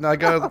say it? No, I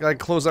gotta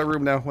close that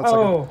room now. One second.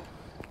 Oh,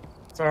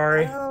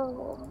 sorry.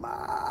 Oh,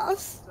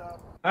 boss.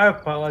 I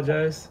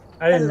apologize.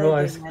 I didn't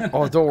realize.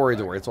 Oh, don't worry.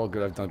 It's all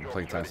good. I've done it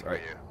plenty of times. All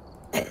right.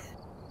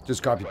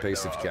 Just copy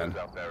paste if you can.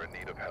 Out there in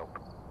need of help.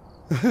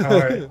 All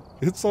right.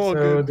 It's all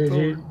So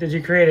good. did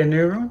you create a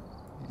new room?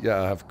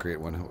 Yeah, I have to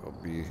create one. It'll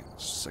be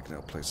just a second.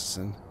 I'll place this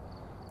in.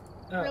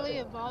 Oh. Really,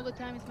 of all the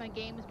times my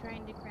game is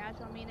trying to crash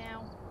on me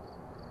now.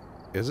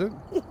 Is it?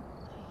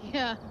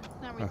 Yeah,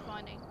 it's not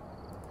responding.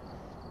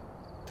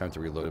 Time to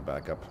reload it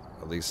back up.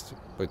 At least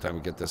by the time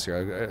we get this here.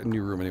 I got a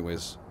new room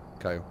anyways,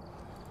 Kaio.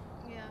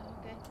 Yeah,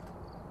 okay.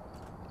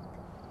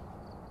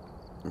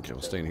 Okay,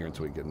 we'll stay in here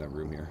until we get in that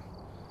room here.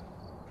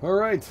 All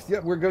right. Yeah,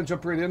 we're going to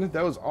jump right in.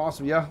 That was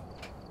awesome. Yeah.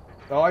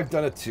 Oh, I've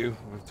done it too.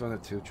 I've done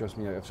it too. Trust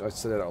me. I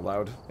said it out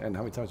loud. And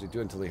how many times did you do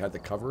it until they had the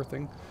cover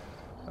thing?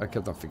 I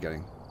kept on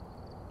forgetting.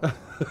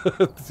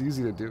 It's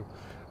easy to do.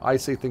 I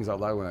say things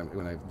out loud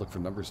when I look for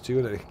numbers too,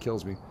 and it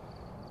kills me.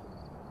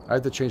 I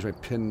had to change my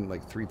PIN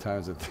like 3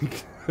 times, I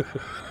think,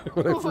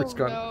 when I first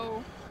got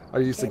No. I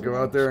used to go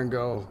out there and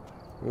go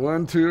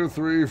 1, 2,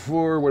 3,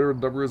 4, whatever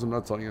the number is. I'm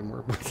not telling you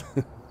anymore. But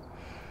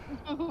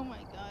Oh my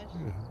gosh.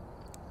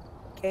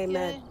 Okay, Yeah,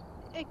 man.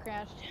 it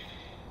crashed.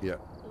 yeah.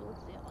 Let's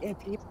see how long. If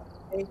you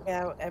take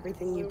out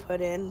everything you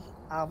put in,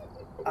 I'll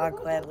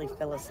gladly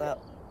fill us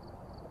up.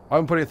 I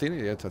haven't put anything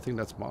in yet. I think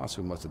that's Moss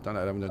who must have done it.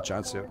 I haven't had a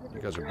chance yet.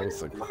 You guys are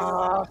both like...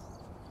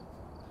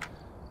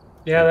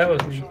 Yeah, that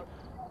was me.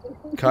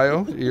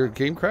 Kaio, your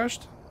game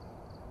crashed?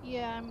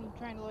 Yeah, I'm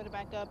trying to load it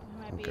back up. It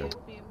might be Okay.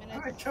 a few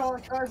minutes.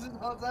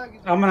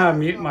 I'm gonna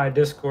mute my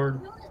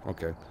Discord.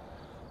 Okay.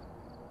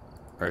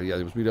 All right, yeah,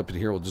 let's meet up in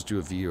here. We'll just do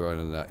a video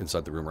on,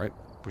 inside the room, right?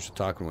 Push the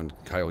talk when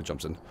Kaio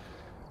jumps in.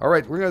 All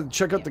right, we're going to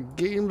check out the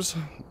games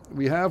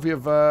we have. We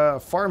have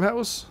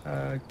Farmhouse.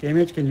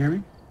 GameEdged, can you hear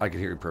me? I can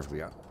hear you perfectly,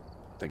 yeah.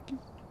 Thank you.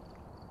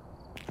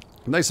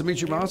 Nice to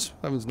meet you, Moss.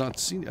 I was not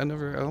seen. I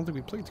don't think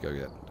we played together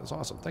yet. That's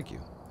awesome. Thank you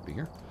for being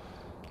here.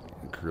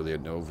 And Curly I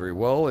know very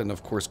well, and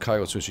of course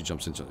Kaio. As soon as she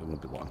jumps in, it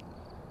won't be long.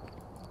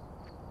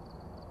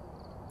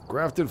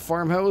 Grafton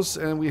Farmhouse,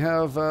 and we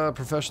have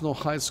Professional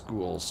High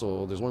School.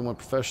 So there's only one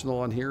professional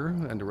on here,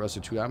 and the rest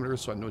are 2 amateurs.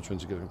 So I know which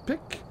ones you're gonna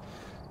pick.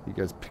 You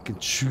guys pick and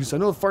choose. I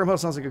know the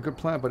Farmhouse sounds like a good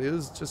plan, but it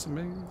is just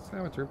an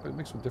amateur. But it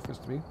makes no difference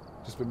to me.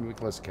 Just would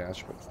make less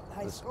cash. But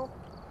High school?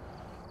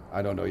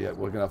 I don't know yet.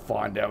 We're gonna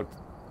find out.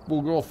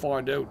 We'll go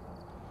find out.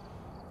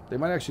 They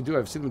might actually do.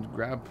 I've seen them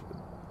grab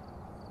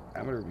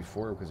amateur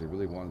before because they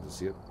really wanted to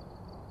see it.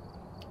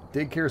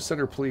 Daycare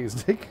center, please.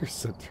 Daycare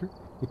center.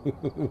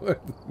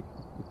 What?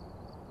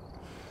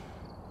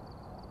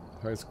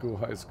 High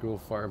school,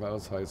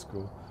 Farmhouse, high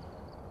school.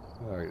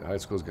 All right, high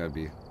school's gonna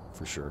be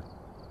for sure.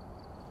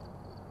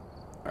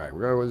 All right,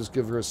 we're gonna just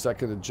give her a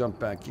second to jump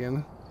back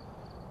in,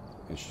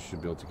 and she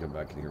should be able to come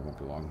back in here. It won't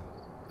be long.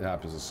 It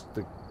happens.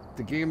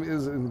 The game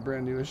is in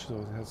brand newish, so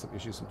it has some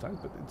issues sometimes,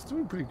 but it's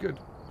doing pretty good.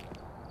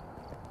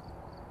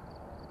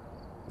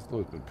 It's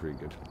always been pretty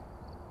good.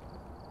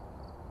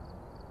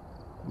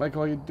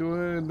 Michael, how you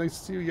doing? Nice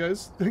to see you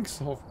guys.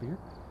 Thanks all for being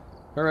here.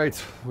 All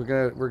right,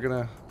 we're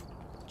gonna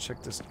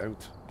check this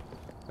out.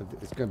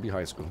 It's gonna be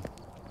high school.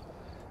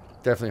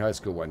 Definitely high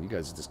school 1. You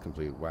guys just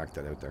completely whacked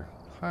that out there.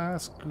 High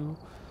school.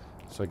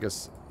 So I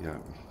guess, yeah,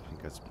 you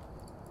guys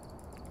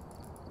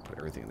put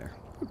everything in there.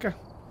 Okay.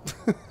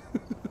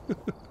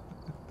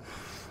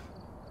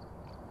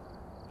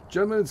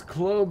 Gentlemen's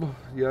Club.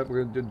 Yeah,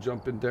 we're gonna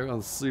jump in there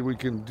and see what we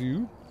can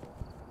do.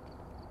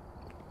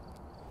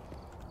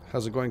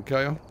 How's it going,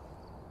 Kyle?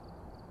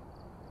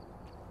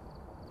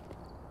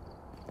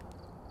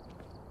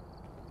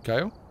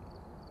 Kyle?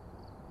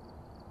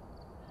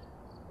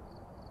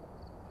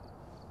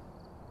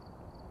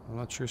 I'm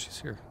not sure she's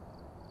here.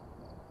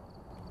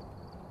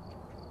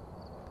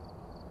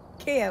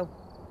 KO.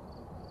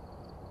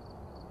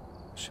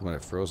 She might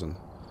have frozen.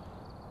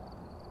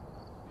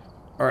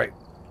 Alright.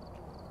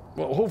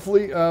 Well,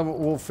 hopefully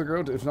we'll figure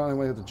out. If not, I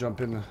might have to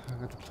jump in. I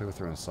have to play with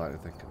her on the side, I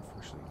think.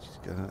 Unfortunately, she's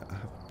gonna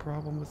have a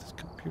problem with his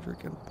computer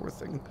again. Poor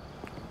thing.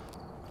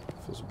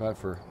 I feel so bad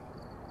for her.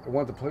 I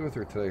wanted to play with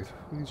her today.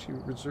 She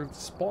reserved a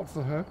spot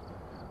for her.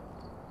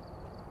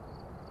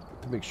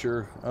 To make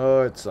sure.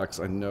 Oh, it sucks.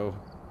 I know.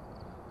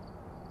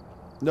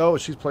 No,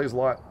 she plays a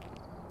lot.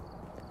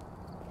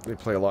 They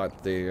play a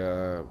lot. They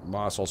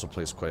Moss also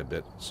plays quite a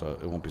bit, so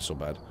it won't be so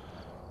bad.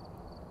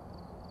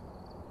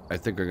 I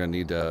think we're gonna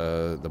need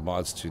the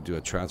mods to do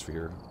a transfer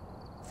here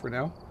for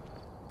now.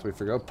 So we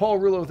figure out. Paul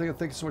Rillo,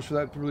 thank you so much for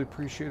that. Really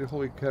appreciate it.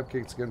 Holy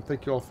cupcakes again.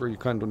 Thank you all for your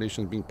kind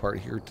donations being part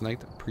here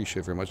tonight.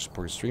 Appreciate it very much.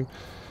 Support your stream,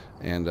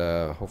 and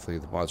hopefully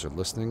the mods are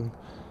listening,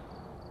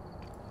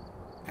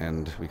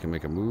 and we can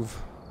make a move.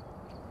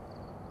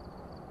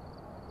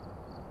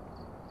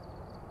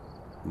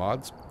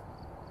 Mods.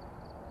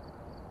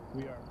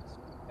 We are,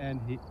 and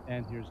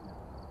here's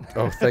now.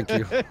 Oh, thank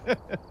you.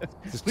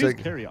 Just Please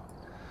carry on.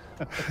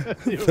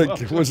 Thank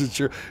you. Wasn't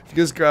sure. If you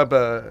just grab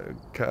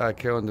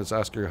Kayla and just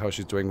ask her how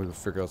she's doing, we'll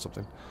figure out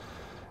something.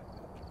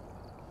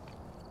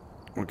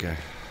 Okay.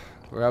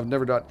 We have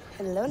Never Dot.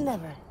 Hello,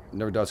 Never.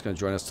 Never Dot's going to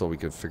join us till we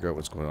can figure out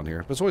what's going on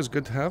here. But it's always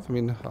good to have. I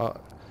mean,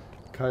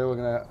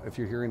 Kyle, if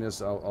you're hearing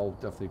this, I'll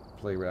definitely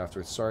play right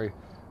after. Sorry,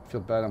 I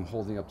feel bad. I'm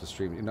holding up the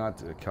stream. You're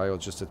not, Kyle.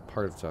 Just a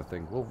part of the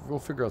thing. We'll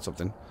figure out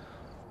something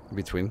in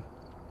between.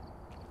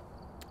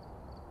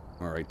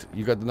 All right.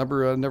 You got the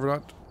number, Never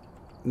Dot?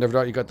 Never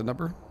Dot, you got the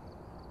number?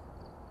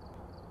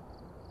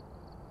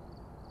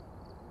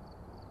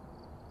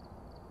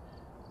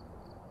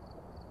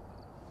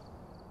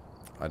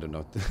 I don't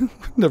know.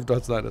 Never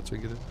Dot's not. That's what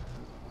you get it.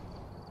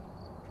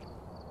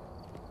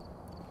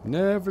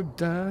 Never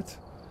Dot.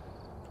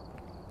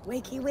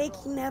 Wakey,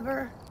 wakey,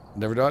 Never.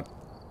 Never Dot.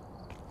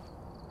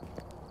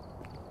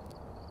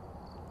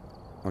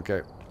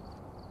 Okay.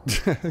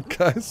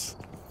 Guys.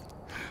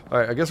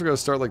 Alright, I guess we're going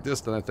to start like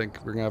this, then I think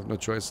we're going to have no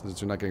choice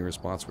since we're not getting a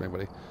response from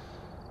anybody.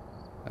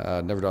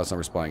 Never Dot's not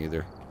responding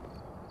either.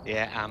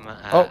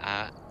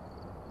 Yeah,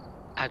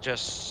 I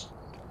just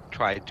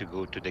tried to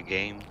go to the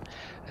game.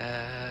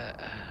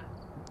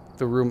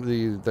 The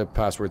room, the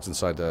password's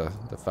inside the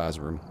Phas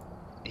room.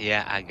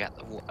 Yeah, I got.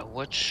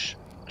 What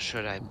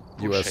should I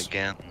push US.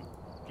 again?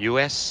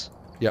 US?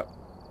 Yep.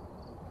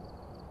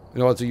 You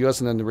know, it's a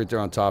US, and then right there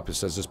on top it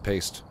says just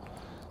paste.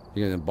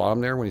 You get in the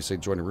bottom there when you say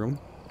join a room.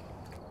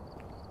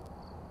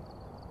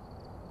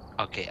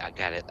 Okay, I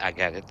got it. I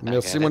got it.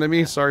 Merci, mon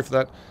ami. Sorry for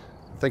that.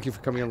 Thank you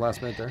for coming in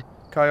last minute there.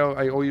 Kyle,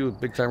 I owe you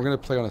big time. We're going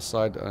to play on a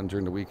side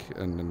during the week,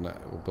 and then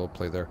we'll both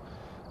play there.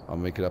 I'll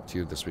make it up to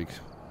you this week.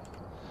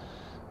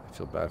 I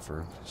feel bad for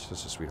her. She's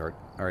just a sweetheart.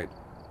 All right.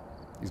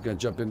 He's going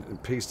to jump in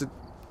and paste it.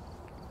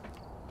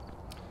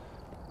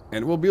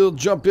 And we'll be able to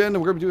jump in, and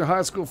we're going to be doing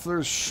high school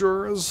for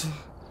sure.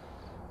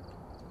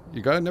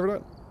 You got it? Never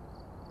done?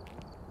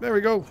 There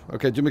we go.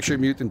 Okay, do make sure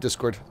you mute in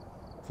Discord,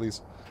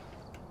 please.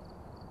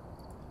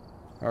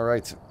 All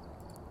right.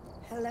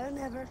 Hello,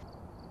 Never.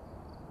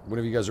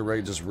 Whenever you guys are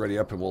ready, just ready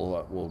up, and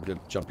we'll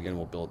get jumping in.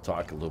 We'll be able to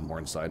talk a little more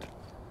inside.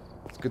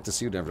 It's good to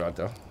see you, Never Dot,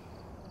 though.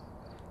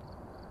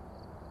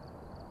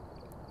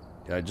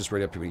 Yeah, just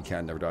ready up when you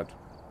can, Never Dot.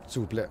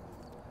 S'il vous plaît.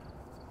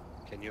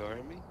 Can you hear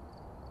me?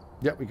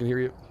 Yeah, we can hear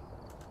you.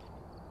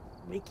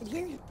 We can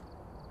hear you.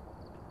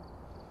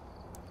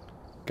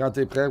 Quand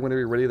t'es prêt, whenever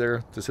you're ready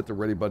there, just hit the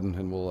ready button,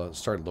 and we'll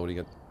start loading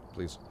it,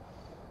 please.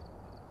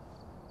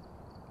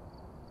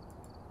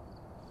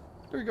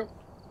 There you go.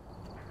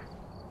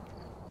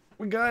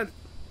 We got it.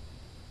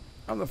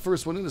 I'm the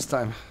first one in this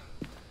time.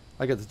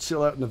 I got to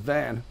chill out in the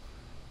van.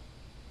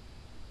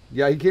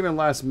 Yeah, he came in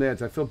last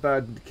minute. I feel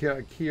bad.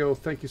 Keo,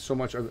 thank you so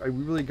much. I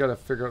really got to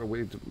figure out a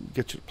way to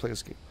get you to play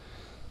this game.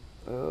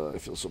 I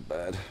feel so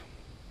bad.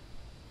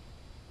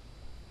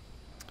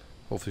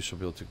 Hopefully she'll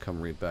be able to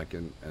come right back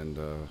in and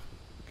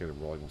get it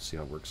rolling. We'll see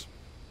how it works.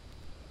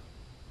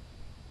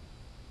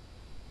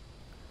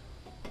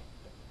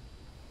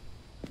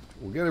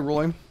 We'll get it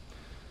rolling.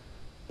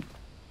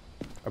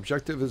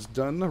 Objective is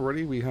done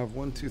already. We have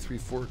 1, 2, 3,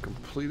 4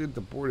 completed. The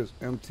board is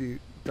empty.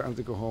 Time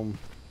to go home.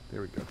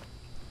 There we go.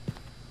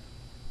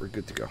 We're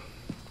good to go.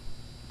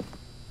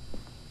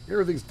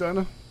 Everything's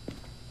done.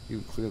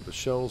 You cleaned up the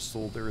shelves,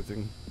 sold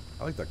everything.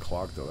 I like that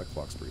clock though. That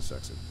clock's pretty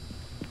sexy.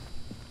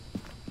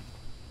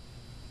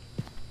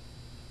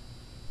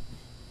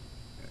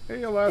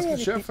 Hey, Alaska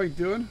Chef, how you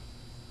doing?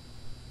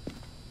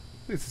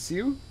 Nice to see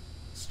you.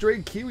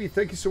 Stray Kiwi,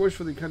 thank you so much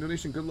for the kind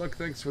donation. Good luck.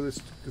 Thanks for this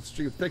good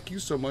stream. Thank you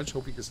so much.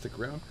 Hope you can stick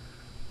around.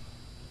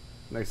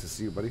 Nice to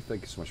see you, buddy.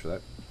 Thank you so much for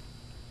that.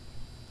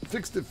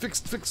 Fixed it.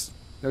 Fixed.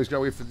 Now he's got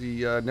to wait for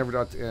the Never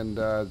Dot and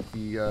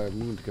the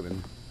moon to come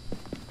in.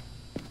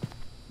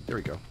 There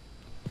we go.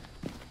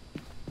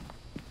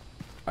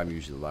 I'm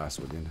usually the last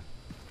one in.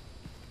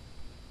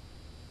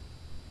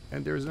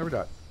 And there's Never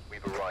Dot.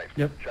 We've arrived.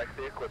 Yep. Check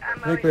the equipment.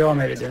 I think we all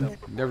made it in.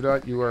 Never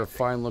Dot, you are a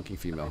fine-looking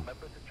female.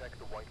 Remember to check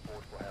the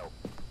whiteboard for help.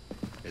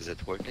 Is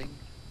it working?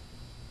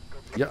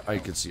 Yeah, I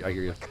can see. I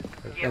hear you.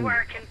 You're And,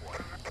 working.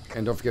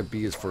 and don't forget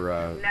B is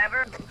for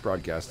Never.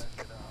 broadcast.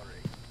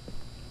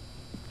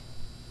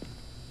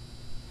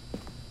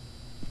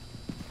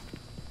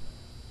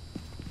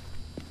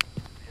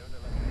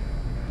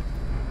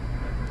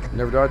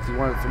 Never Dot, do you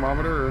want a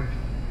thermometer or?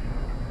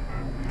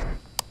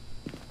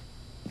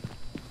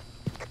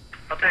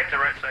 I'll take the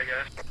right side,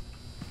 guys.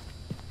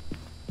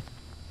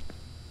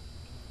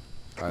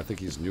 I think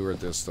he's newer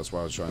at this. That's why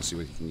I was trying to see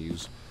what he can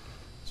use,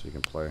 so he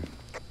can play.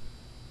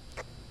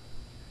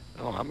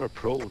 Oh, I'm a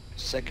pro.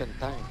 Second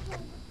time.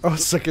 Oh,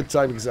 second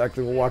time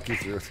exactly. We'll walk you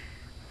through it.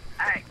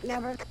 Alright,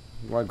 never.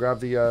 You want to grab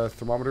the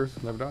thermometer,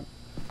 Never Dot?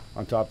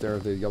 On top there,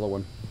 the yellow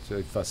one. So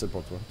if I said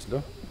both of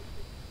them. No?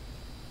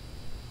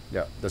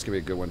 Yeah, that's gonna be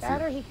a good one for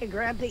That or you. he could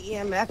grab the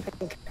EMF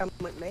and come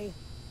with me.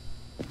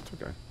 It's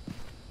okay.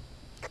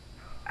 Oh,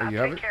 I'll you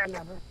have take it? care of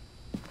never.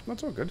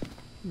 That's all good.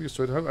 I'm used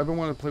to it. I've been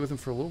wanting to play with him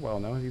for a little while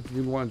now. He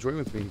didn't want to join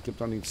with me. He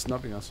kept on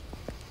snubbing us.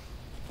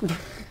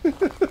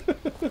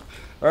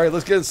 Alright,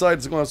 let's get inside.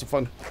 Let's go have some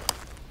fun.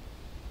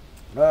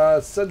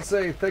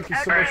 Sensei, thank you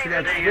so much for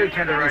that very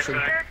kind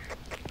donation.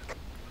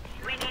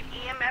 We need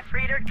EMF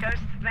reader, ghost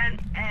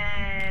vent,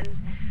 and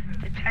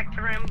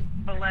detector room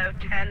below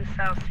 10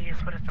 Celsius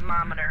with a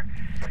thermometer.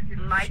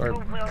 Michael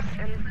Sorry.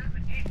 Wilson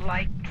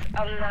likes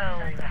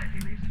alone.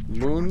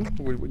 Moon,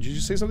 did you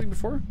say something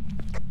before?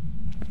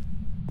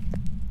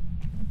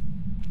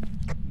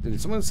 Did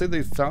someone say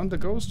they found the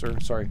ghost? Or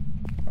sorry,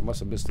 I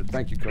must have missed it.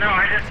 Thank you, Cody. No,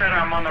 I just said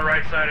I'm on the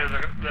right side of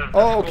the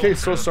Oh, okay.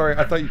 So sorry.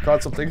 I thought you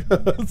caught something.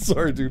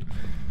 Sorry, dude.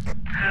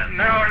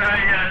 No, not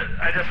yet.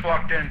 I just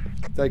walked in.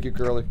 Thank you,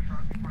 Curly.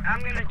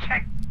 I'm gonna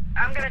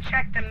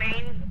check the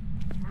main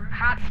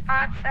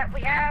hotspots that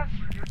we have.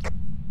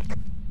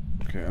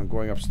 Okay, I'm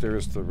going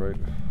upstairs to the right.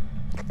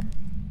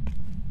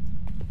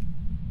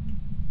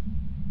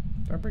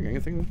 Did I bring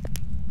anything?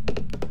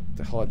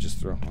 The hell I just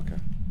threw? Okay.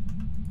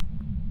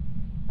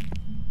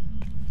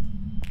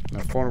 Now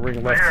phone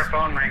ringing I hear a left.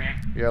 phone ringing.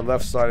 Yeah,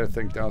 left side. I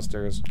think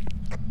downstairs.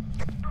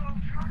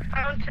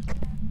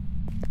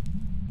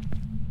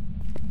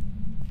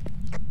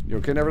 You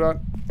okay, Never Dot?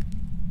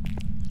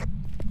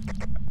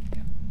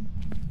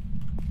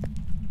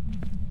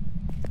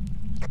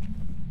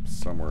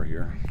 Somewhere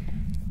here.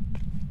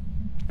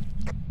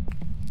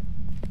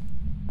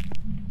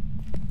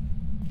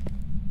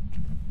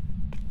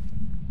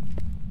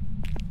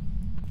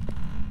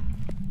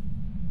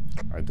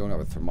 I don't have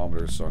a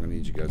thermometer, so I'm gonna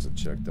need you guys to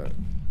check that.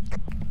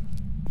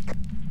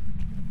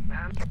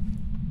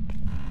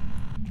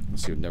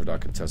 Let's see if Never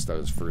Dot can test out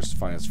his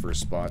find his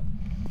first spot.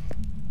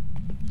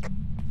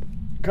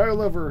 Kyle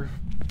Lever,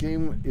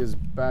 game is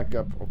back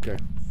up. Okay,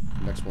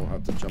 next one we'll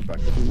have to jump back.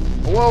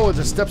 Whoa,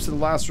 there's steps in the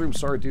last room.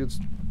 Sorry, dudes.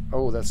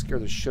 Oh, that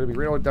scared the shit out of me.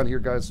 Right on down here,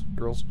 guys,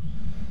 girls.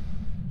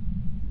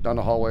 Down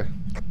the hallway.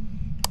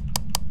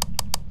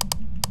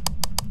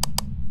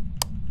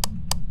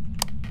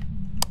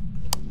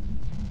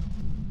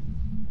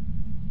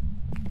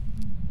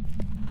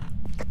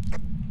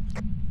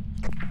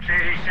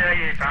 Did he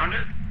say you found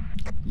it?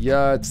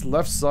 Yeah, it's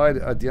left side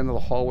at the end of the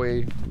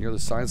hallway near the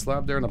science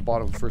lab there on the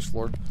bottom of the first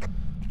floor.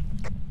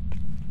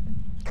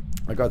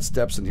 I got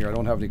steps in here. I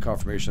don't have any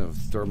confirmation of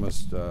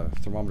thermometer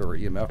or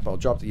EMF, but I'll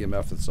drop the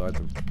EMF inside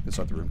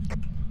the room.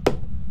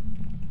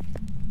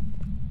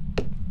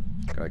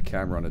 Got a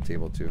camera on the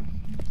table too.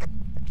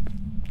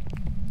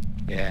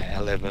 Yeah,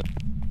 11.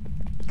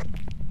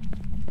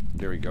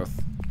 There we go.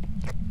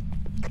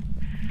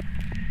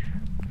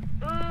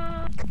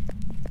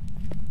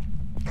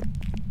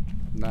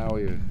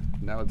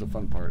 Now it's the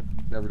fun part.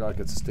 Never Dot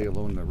gets to stay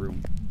alone in the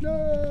room.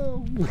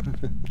 No.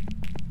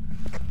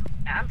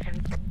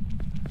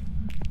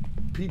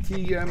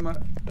 PTM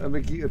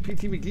McGee,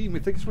 PT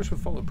McGee, thank you so much for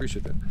the follow.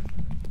 Appreciate that.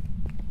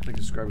 Thank you for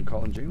subscribing,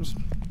 Colin James.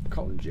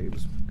 Colin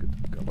James, good.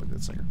 God, like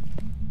that singer.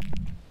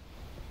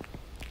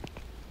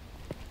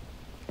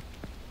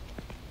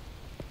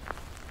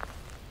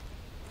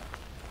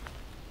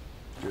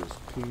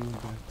 Just came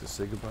back to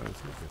say goodbye.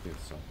 Let's look at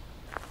this song.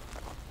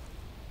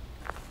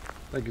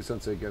 Thank you,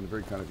 Sensei, again.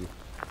 Very kind of you.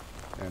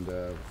 And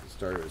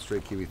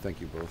Straight Kiwi,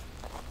 thank you both.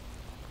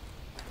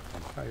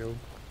 And Kyo.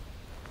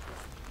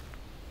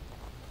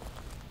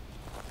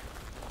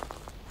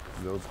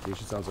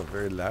 Notification sounds are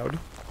very loud.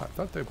 I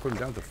thought they put them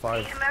down to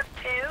 5. EMF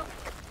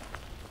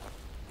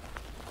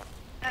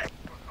 2.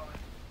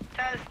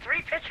 Does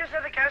 3 pictures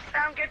of the ghost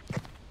sound good?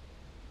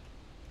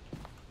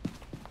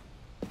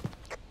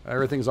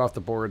 Everything's off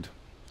the board.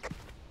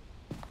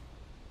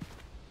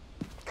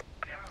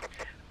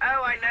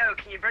 Oh, I know.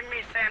 Can you bring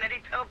me a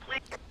sanity pill,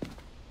 please?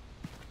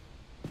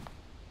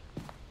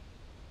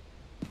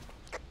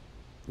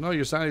 No,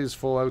 your sanity is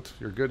full out.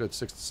 You're good at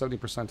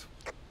 70%.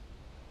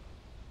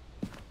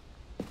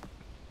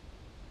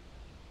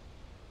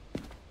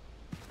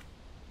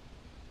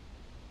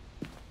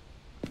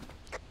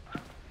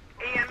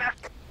 EMF.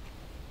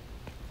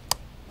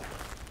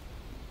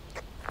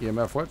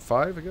 EMF what?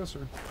 5, I guess,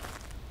 or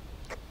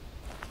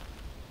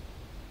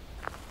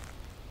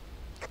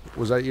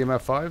was that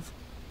EMF 5?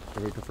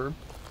 Can we confirm?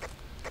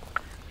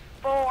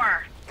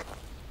 4.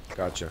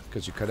 Gotcha.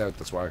 Because you cut out.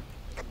 That's why.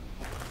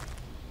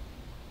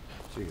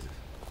 Jesus.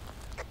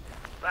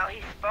 Well,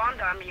 he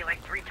spawned on me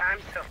like 3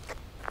 times, so.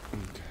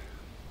 Okay.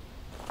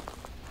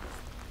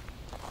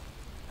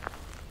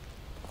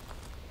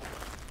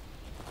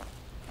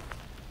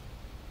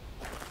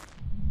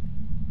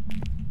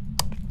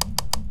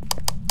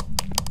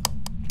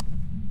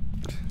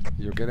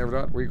 You okay,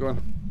 Neverdot? Where you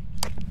going?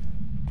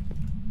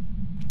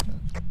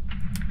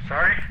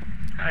 Sorry?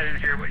 I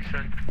didn't hear what you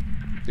said.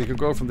 You can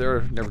go from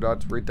there,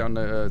 Neverdot, right down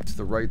to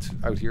the right,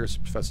 out here,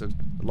 Professor.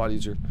 A lot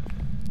easier.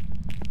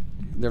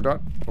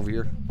 Neverdot, over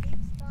here.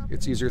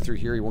 It's easier through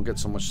here. You won't get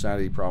so much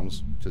sanity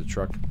problems to the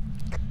truck.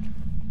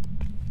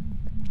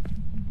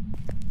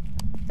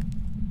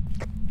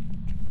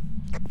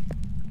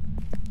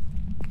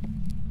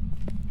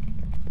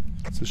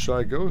 It's a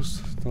shy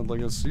ghost. Not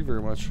letting us see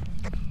very much.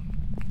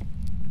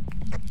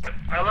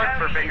 I looked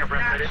for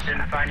fingerprints, I just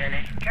didn't find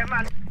any. Come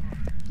on.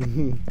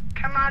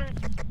 Come on.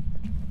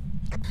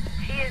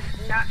 He is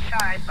not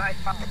shy by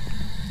far.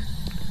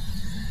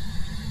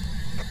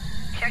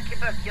 Check your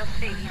book, you'll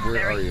see. He's Where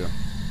very... are you?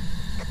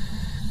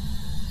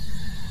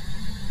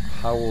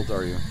 How old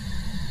are you?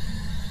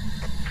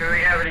 Do we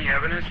have any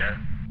evidence yet?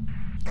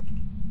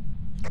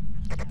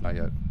 Not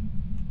yet.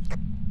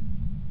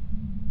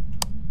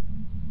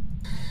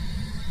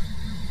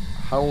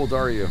 How old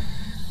are you?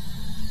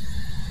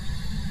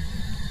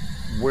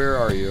 Where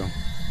are you?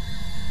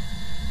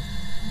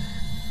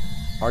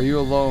 Are you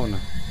alone?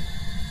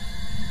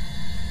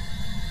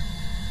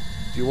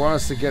 Do you want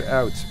us to get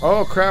out?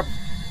 Oh, crap.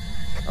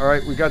 All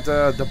right, we got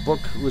the book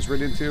it was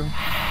written into.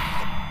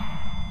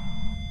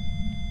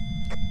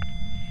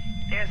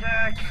 There's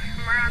a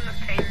camera on the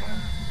table.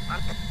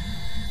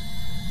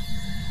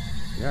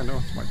 Yeah, no,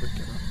 it's my good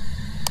camera.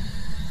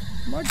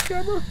 My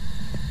camera.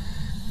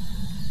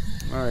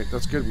 All right,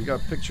 that's good. We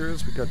got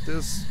pictures. We got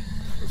this.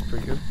 That's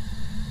pretty good.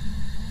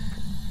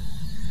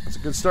 That's a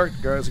good start,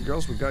 guys and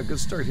girls. We've got a good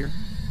start here.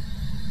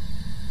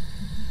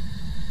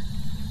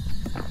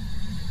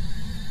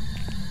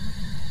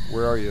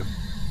 Where are you?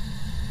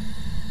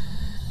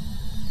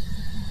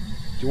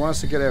 Do you want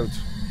us to get out?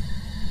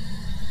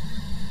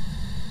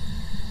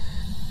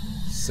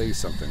 Say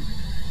something.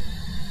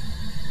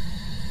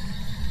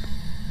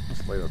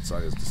 This light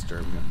outside is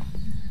disturbing me.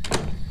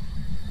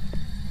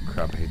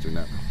 Crap, I hate doing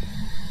that.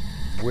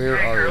 Where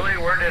Hey, are Curly,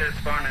 you? where did it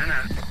spawn in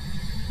at?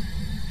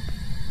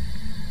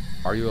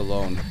 Are you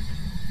alone?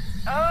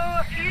 Oh,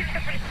 a few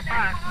different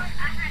spots.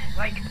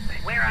 Like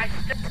where I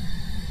stood.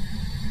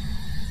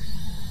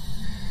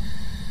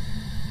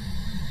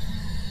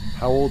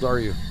 How old are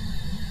you?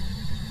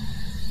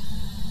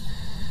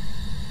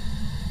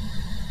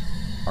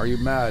 Are you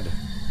mad?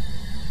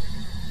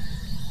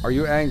 Are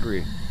you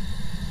angry?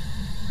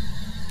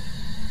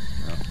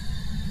 No.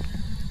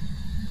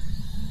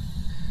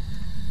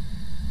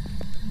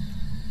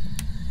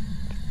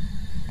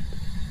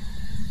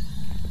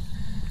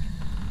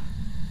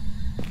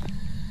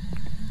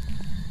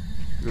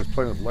 He was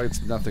playing with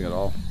lights, nothing at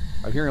all.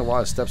 I'm hearing a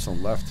lot of steps on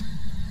the left.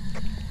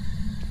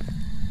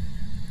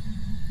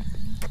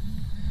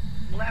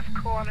 Left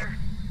corner.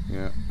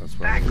 Yeah, that's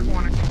what Back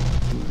corner.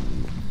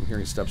 I'm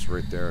hearing steps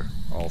right there,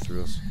 all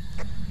through us.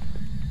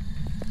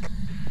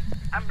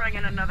 I'm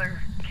bringing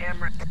another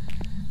camera.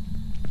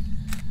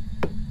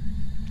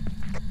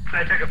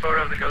 I took a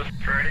photo of the ghost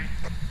already.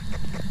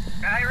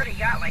 I already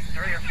got like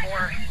 3 or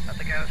 4 of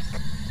the ghosts.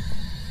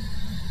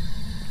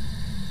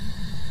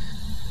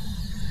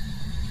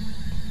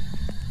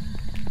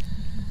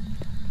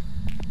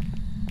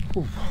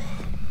 Whew.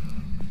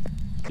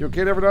 You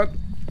okay, Neverdot?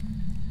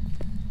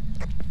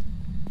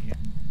 Yeah.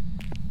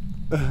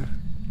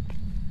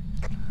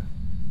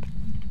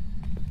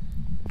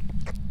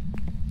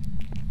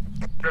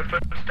 Put a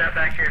footstep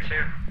back here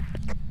too.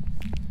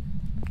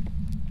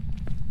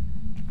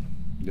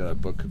 Yeah,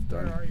 that book is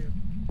done. Where are you?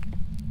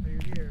 Are you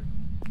here?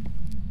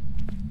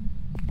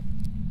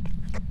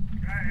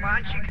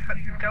 Why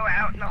don't you go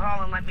out in the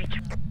hall and let me...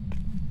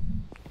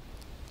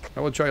 I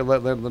will try to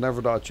let the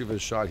Neverdot shoot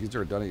his shot. He's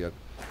never done it yet.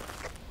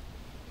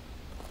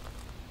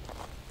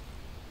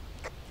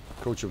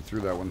 Coach him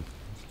through that one,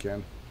 if you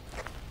can.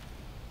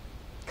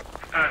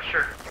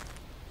 Sure.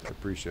 I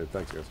appreciate it.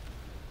 Thanks, guys.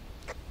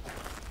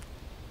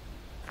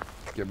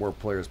 Get more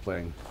players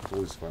playing. It's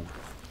always fun.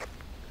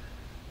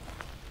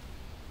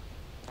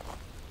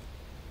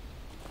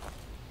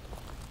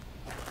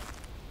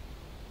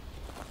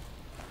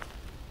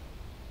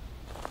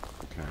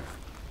 Okay.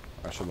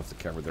 I should have left the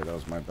camera there. That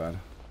was my bad.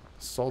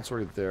 Salt's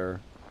right there.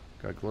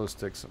 Got glow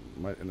sticks.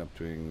 Might end up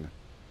doing...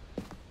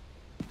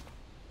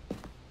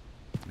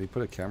 Did he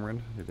put a camera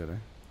in? He did, eh?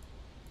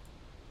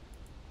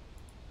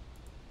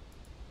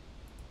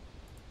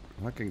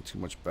 I'm not getting too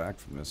much back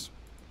from this.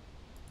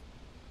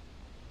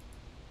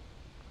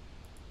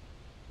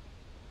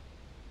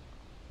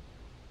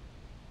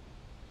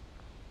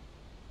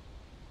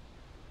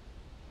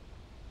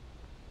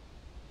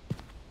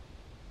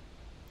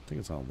 think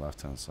it's on the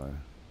left-hand side.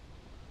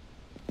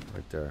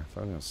 Right there. If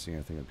I don't see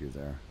anything, it'd be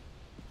there.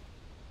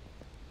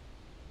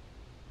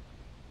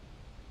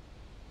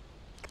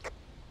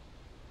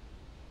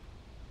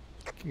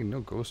 Okay, no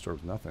ghost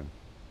orbs, nothing.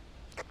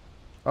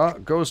 Ah,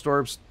 ghost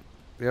orbs.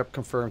 Yep,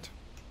 confirmed.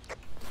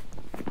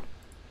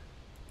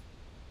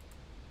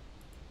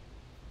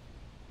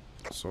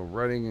 So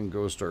writing and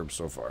ghost orbs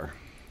so far.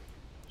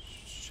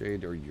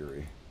 Shade or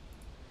Yuri.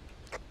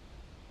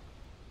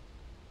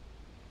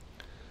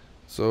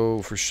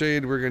 So for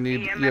Shade, we're gonna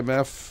need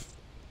EMF,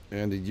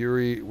 and the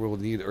Yuri will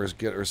need or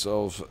get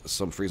ourselves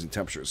some freezing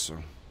temperatures. So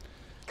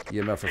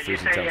EMF for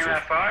freezing temperatures.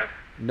 EMF 5?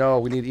 No,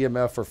 we need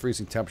EMF for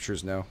freezing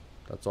temperatures now.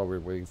 That's all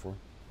we're waiting for.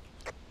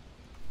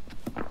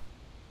 Do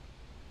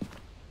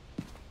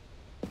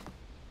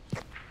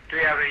we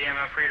have an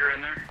EMF reader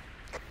in there?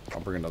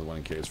 I'll bring another one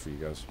in case for you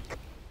guys.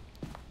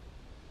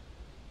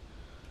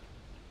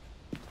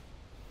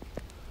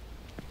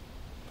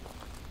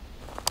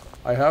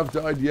 I have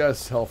died,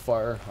 yes,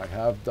 Hellfire. I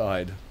have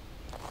died.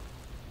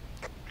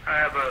 I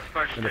have a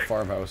smudge In the stick.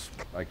 farmhouse.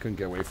 I couldn't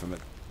get away from it.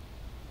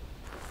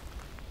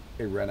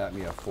 It ran at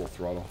me at full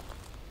throttle.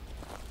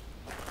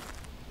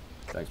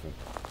 Thanks, man.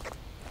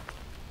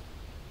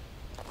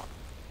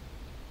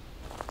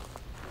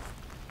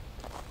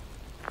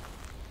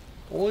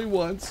 Only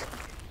once.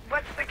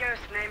 What's the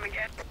ghost name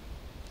again?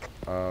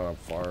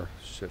 Far.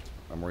 Shit.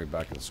 I'm already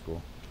back in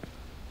school.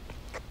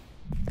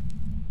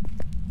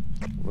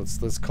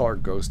 Let's call her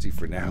Ghosty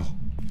for now.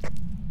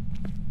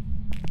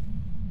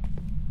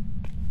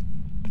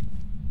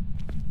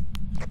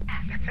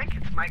 I think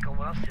it's Michael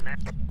Wilson.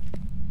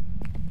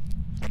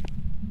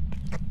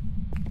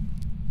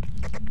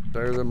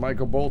 Better than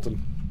Michael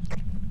Bolton.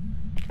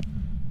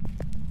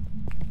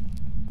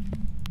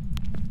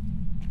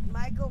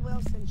 Michael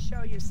Wilson,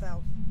 show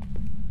yourself.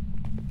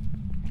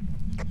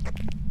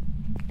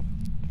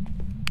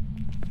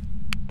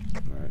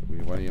 Alright, we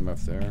want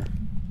EMF there.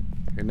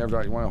 Okay,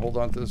 never. You want to hold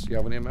on to this? You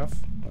have an EMF?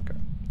 Okay.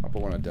 I'll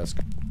put one on a desk.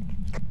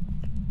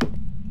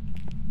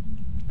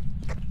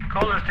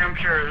 Coldest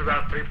temperature is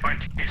about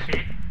 3.2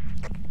 C.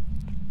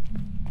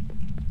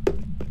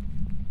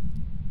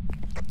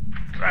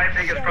 So I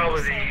think it's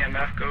probably the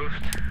EMF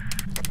ghost.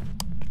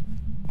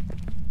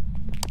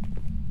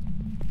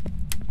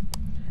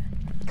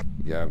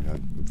 Yeah,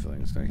 I'm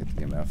feeling it's going to hit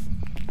the EMF.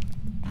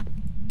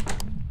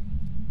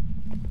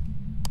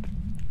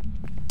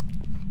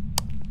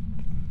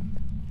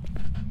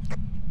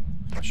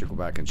 I should go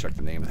back and check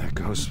the name of that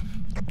ghost.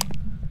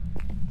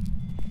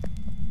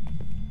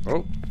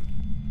 Oh.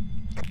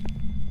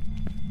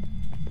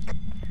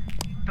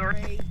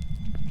 3.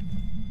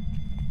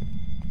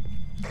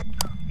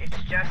 It's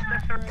just a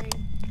 3.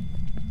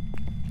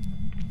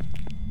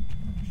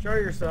 Show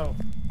yourself.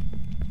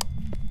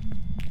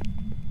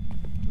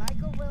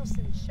 Michael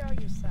Wilson, show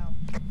yourself.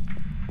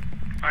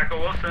 Michael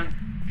Wilson,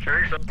 show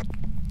yourself.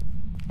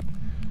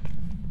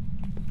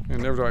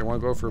 And never do I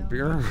want to go for a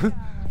beer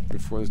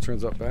before this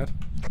turns out bad.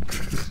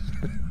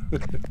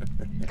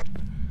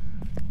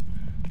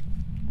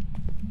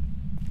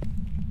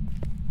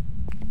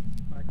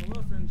 Michael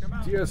Wilson, come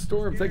out. Yeah,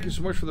 Storm, thank you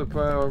so much for the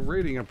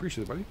rating. I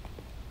appreciate it, buddy.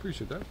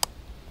 Appreciate that.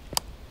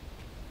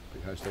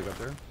 Big hashtag up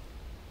there.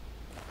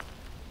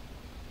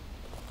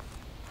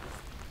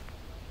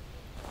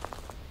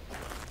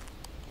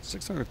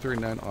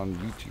 $639 on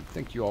YouTube.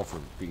 Thank you all for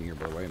being here,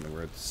 by the way. I mean,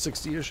 we're at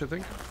 60-ish, I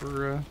think,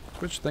 for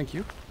Twitch. Thank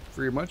you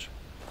very much.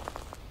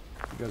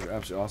 You guys are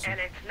absolutely awesome.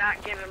 And it's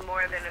not given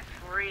more than a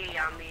 3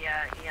 on the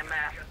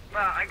EMF.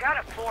 Well, I got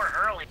a 4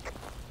 early.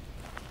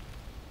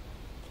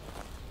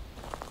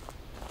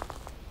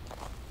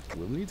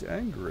 We'll need to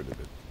anger it a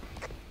bit.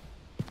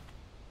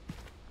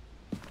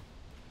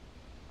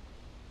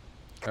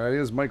 It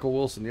is Michael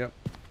Wilson, yep.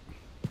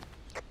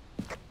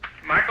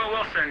 Michael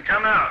Wilson,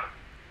 come out.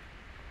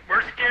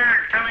 We're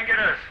scared. Come and get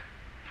us.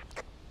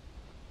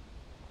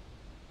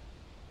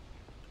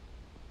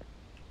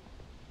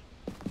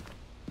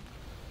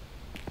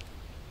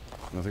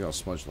 I think I'll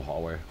smudge the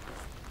hallway.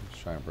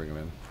 Just try and bring him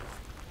in.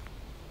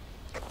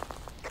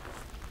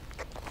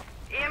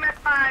 EMF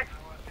 5.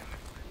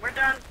 We're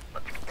done.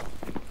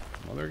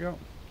 Well, there you go.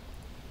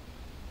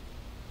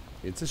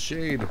 It's a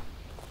shade.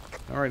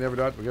 Alright,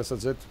 Everdot, I guess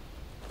that's it.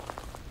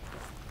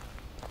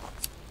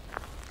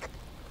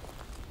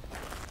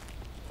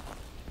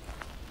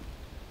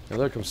 Hey,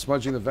 look, I'm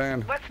smudging the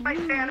van. What's my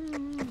status?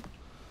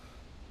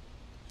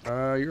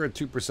 You're at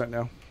 2%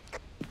 now.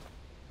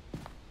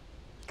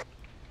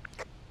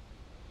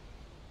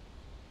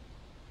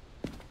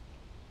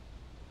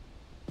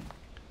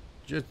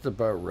 Just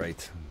about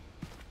right.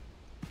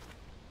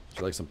 Would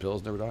you like some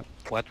pills, Neverdot?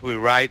 What we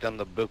write on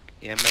the book,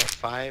 EMF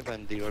 5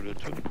 and the other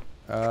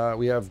two?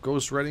 We have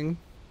Ghost Reading,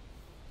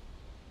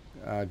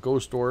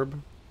 Ghost Orb,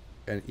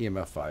 and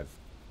EMF 5.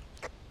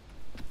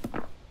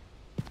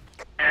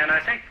 And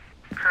I think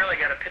Curly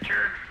got a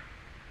picture.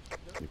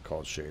 You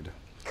call it shade.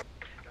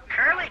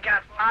 Curly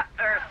got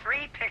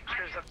 3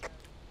 pictures of.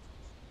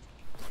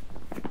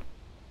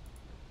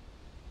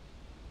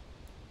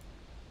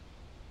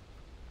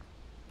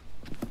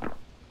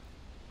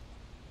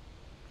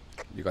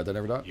 You got that,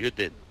 Everdot? You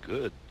did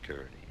good,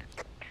 Curdy.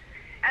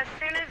 As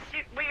soon as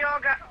we all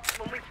got,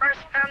 when we first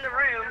found the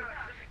room,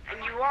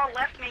 and you all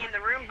left me in the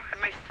room by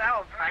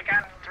myself, I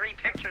got 3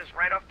 pictures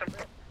right off the...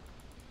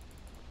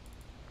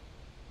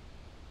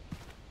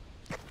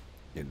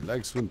 It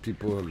likes when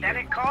people are Then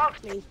it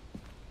called me.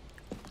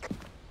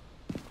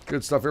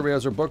 Good stuff. Everybody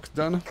has their book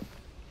done?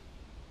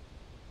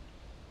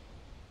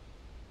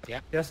 Yeah.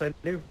 Yes, I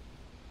do.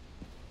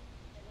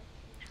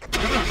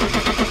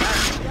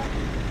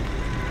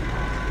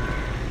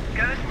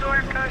 Ghost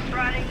door, ghost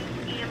running,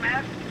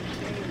 EMF.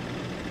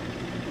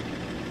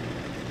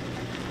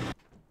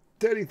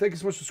 Daddy, thank you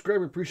so much for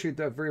subscribing. Appreciate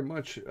that very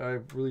much. I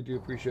really do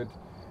appreciate it.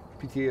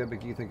 PTA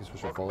McGee, thank you so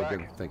much for following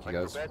again. Thank you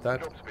guys for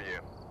that.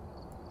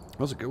 That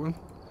was a good one.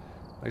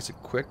 Nice and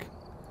quick.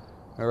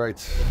 All right.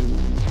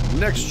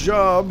 Next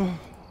job.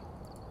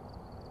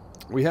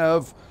 We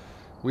have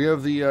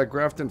the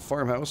Grafton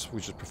Farmhouse,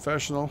 which is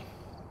professional.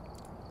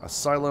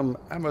 Asylum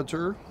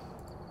amateur.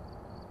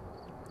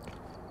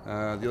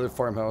 The other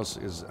farmhouse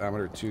is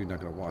amateur too. Not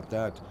going to want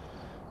that.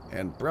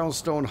 And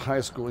Brownstone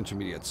High School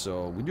Intermediate.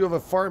 So we do have a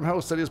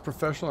farmhouse that is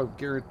professional. I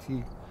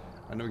guarantee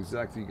I know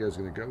exactly you guys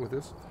are going to go with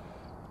this.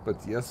 But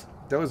yes,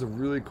 that was a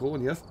really cool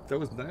one. Yes, that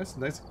was nice.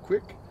 Nice and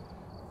quick.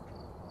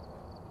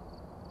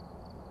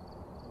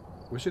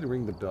 Wish I didn't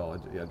ring the bell. I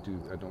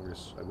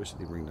wish I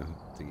didn't ring the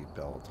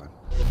bell all the time.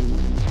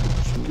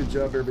 Good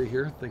job, everybody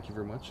here. Thank you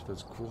very much.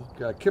 That's cool.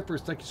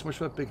 Kippers, thank you so much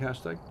for that big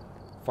hashtag.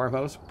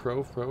 Farmhouse,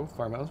 pro,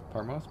 farmhouse,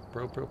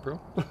 pro.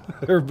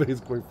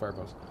 Everybody's going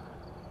farmhouse.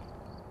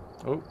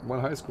 Oh,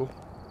 one high school.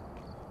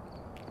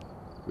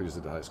 We just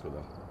did the high school,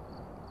 though.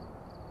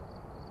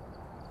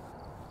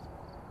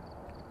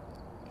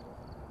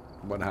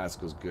 One high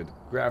school's good.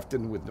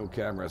 Grafton with no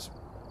cameras.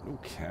 No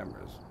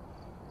cameras.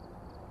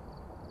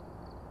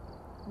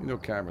 No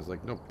cameras,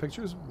 like no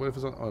pictures? What if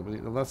it's on... Oh,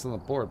 that's on the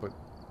board, but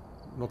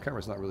no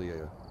camera's not really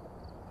a...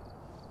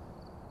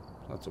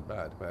 Not so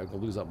bad, but I'm going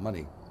to lose up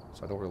money,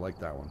 so I don't really like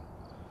that one.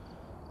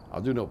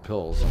 I'll do no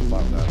pills. I'm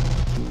fine with that.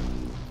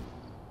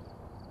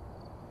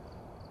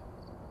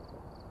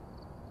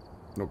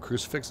 No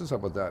crucifixes? How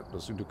about that?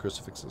 Let's do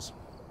crucifixes.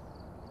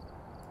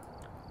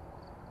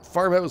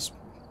 Farmhouse.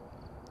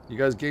 You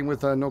guys game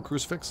with no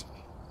crucifix?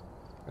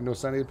 And no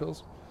sanity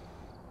pills?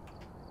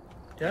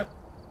 Yep.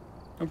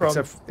 No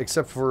problem.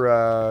 Except for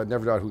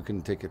Neverdot, who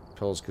can take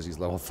pills because he's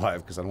level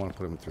 5, because I don't want to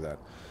put him through that.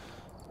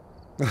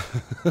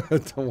 I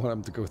don't want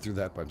him to go through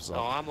that by himself.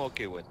 No, I'm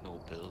okay with no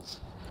pills.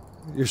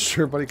 You're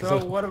sure, buddy?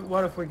 So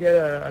what if we get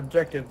an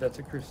objective that's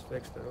a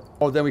crucifix, though?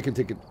 Oh, then we can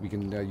take it. We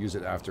can use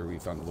it after we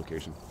found the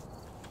location.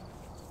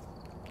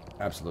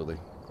 Absolutely.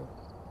 Cool.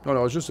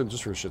 No, it's just for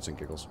shits and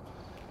giggles.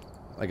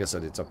 Like I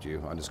said, it's up to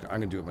you. I'm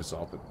gonna do it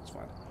myself, but it's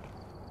fine.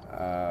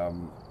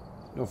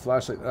 No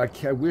flashlight.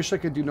 I wish I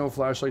could do no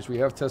flashlights. We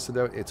have tested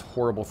out. It's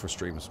horrible for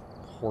streams.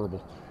 Horrible.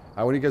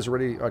 When you guys are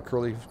ready,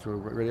 Curly,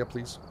 ready up,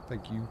 please.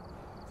 Thank you.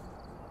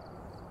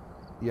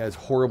 Yeah, it's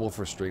horrible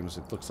for streams.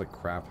 It looks like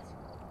crap.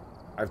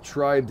 I've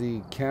tried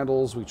the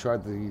candles. We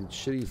tried the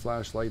shitty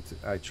flashlight.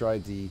 I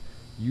tried the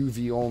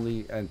UV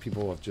only, and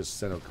people have just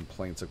sent out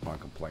complaints upon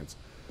complaints.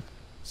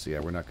 So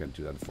yeah, we're not going to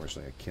do that,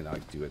 unfortunately. I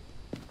cannot do it.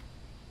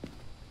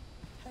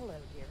 Hello,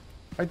 dear.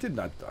 I did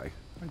not die.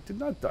 I did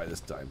not die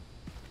this time.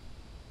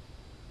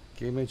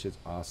 GameEdged is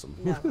awesome.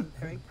 No, I'm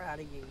very proud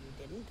of you. You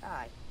didn't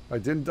die. I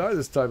didn't die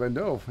this time, I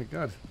know. My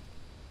God.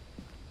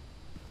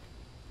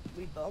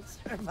 We both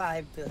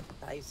survived the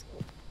high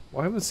school.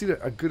 Well, I haven't seen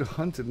a good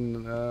hunt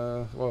in,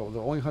 well, the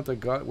only hunt I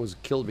got was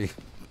killed me.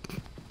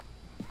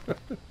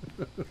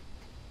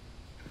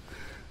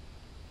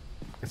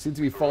 I seem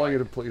to be falling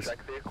into place.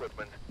 Check the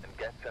equipment and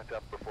get set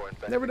up before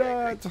investigating. Never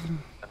died.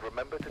 And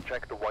remember to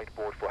check the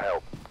whiteboard for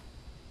help.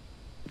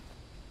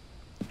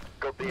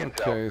 Got the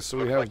intel. Okay, so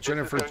we Looks have like this is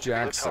Jennifer going to be the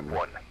Jackson. top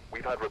one.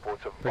 We've had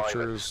reports of Pictures.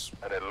 violence,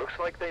 and it looks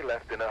like they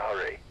left in a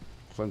hurry.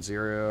 Cleanse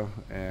area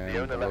The and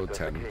owner below left us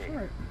 10. a key.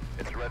 Alright.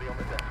 It's ready on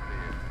the desk for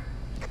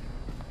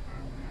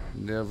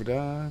you. Never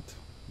died.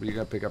 What are you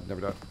gonna pick up, Never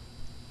died?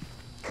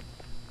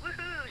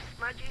 Woohoo!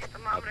 Smudgy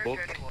thermometer book.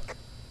 dirty one.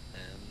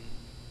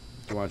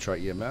 Do you want to try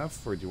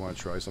EMF or do you want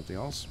to try something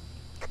else?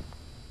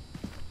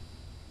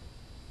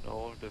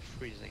 No, the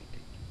freezing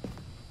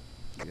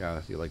thing.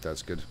 Yeah, you like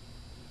that's good.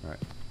 Alright.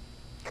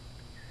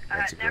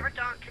 That's a good Never one.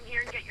 don't come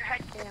here and get your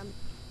head cam.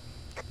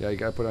 Yeah, you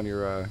gotta put on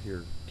your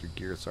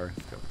gear, sorry.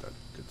 Forgot that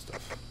good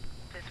stuff.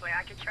 This way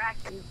I can track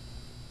you.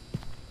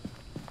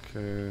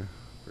 Okay.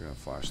 We're gonna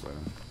flashlight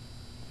on.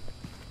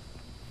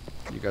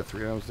 You got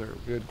 3 items there.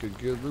 Good, good,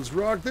 good. Let's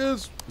rock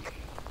this!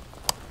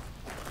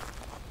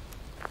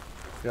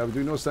 Yeah, we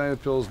do no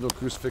cyanide pills, no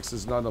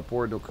crucifixes, not on the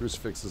board, no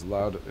crucifixes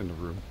allowed in the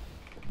room.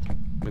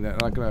 I mean, I'm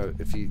not gonna,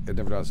 if he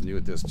never does new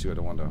at this too, I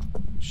don't want to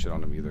shit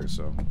on him either,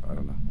 so I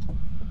don't know.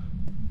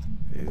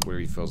 Whatever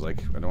he feels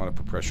like. I don't want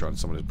to put pressure on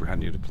someone who's brand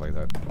new to play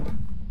that.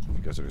 If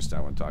you guys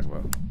understand what I'm talking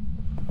about.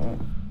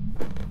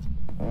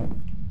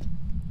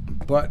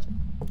 But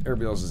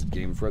everybody else is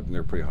game for it, and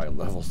they're pretty high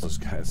levels, those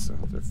guys, so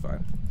they're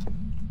fine.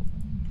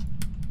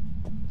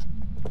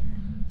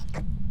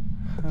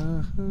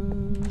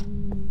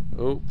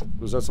 Oh,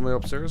 was that somebody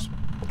upstairs?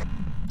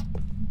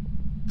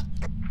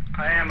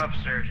 I am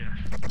upstairs, yes.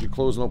 You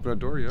close and open a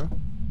door, yeah?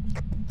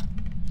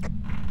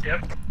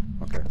 Yep.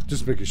 Okay,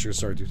 just making sure.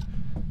 Sorry, dude.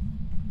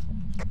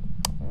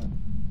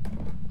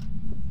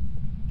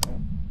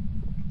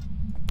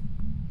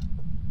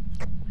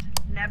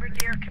 Never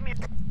dear, come here.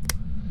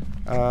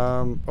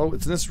 Oh,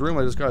 it's in this room.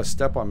 I just got a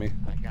step on me.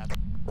 I got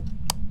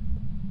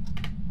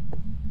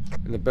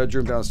In the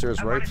bedroom downstairs,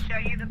 I right? want to show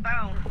you the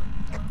bone.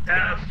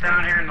 That's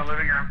down here in the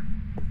living room.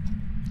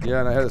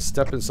 Yeah, and I had a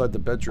step inside the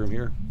bedroom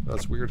here.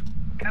 That's weird.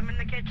 Come in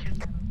the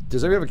kitchen.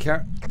 Does anybody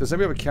have a Does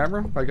anybody have a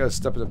camera? I got a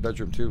step in the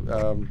bedroom too.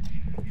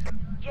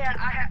 Yeah,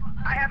 I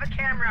have a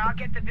camera. I'll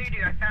get the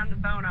video. I found the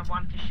bone. I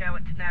wanted to show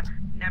it to Never.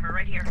 Never,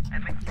 right here.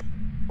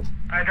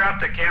 I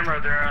dropped the camera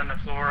there on the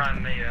floor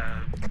on the.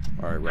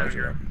 All right,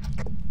 roger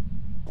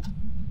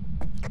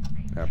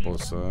that. At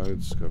both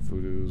sides, got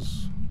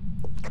voodoos.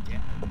 Yeah.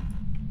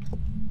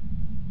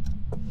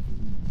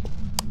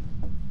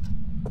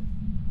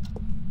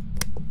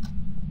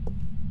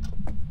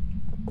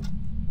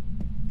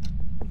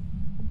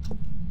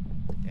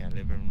 Yeah,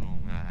 living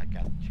room. I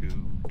got 2,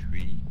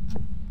 3.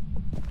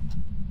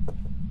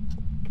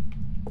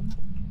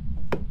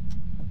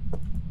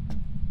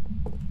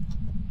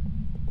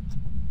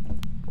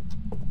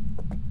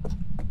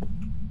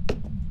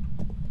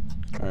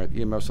 All right,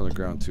 EMF's on the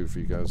ground too for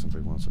you guys. If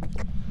anybody wants it. I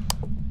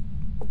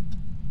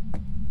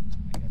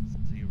got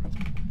 0.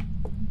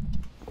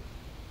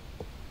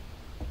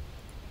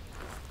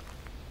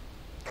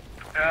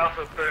 I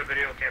also put a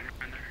video camera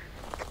in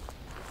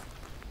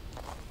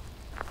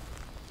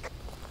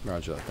there.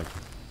 Roger that. Thank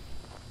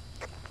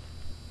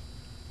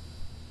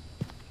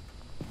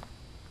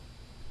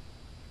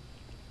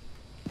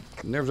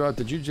you. Never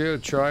did you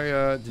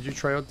try? Did you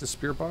try out the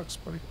spear box,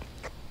 buddy?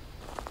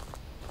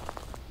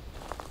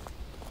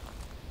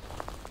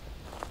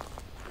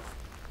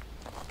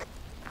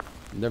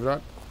 Never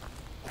done?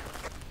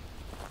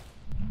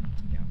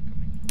 Yeah, I'm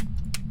coming.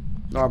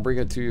 No, I'm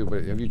bringing it to you,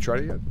 but have you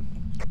tried it yet?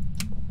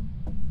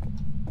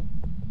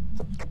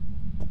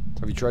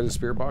 Have you tried the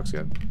spear box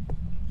yet?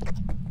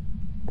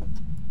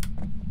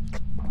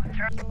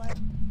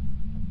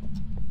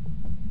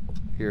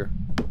 Here.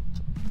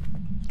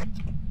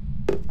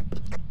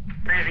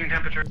 Freezing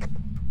temperature.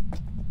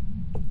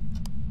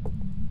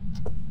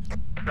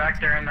 Back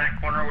there in that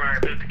corner where I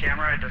put the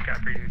camera, I just got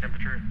freezing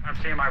temperature. I'm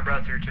seeing my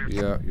breath here too.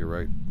 Yeah, you're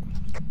right.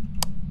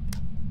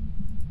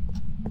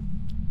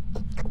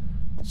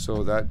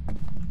 So that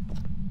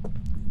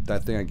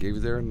thing I gave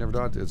you there,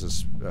 Neverdot,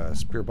 is a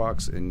spear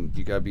box, and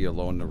you gotta be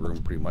alone in the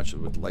room pretty much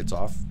with the lights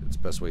off. It's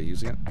the best way of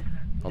using it.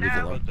 I'll leave it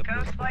No, alone.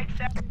 ghost lights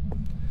out.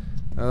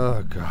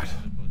 Oh god.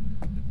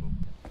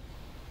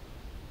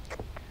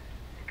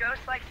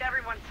 Ghost likes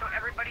everyone, so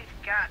everybody's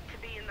got to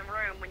be in the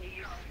room when you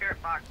use the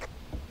spirit box.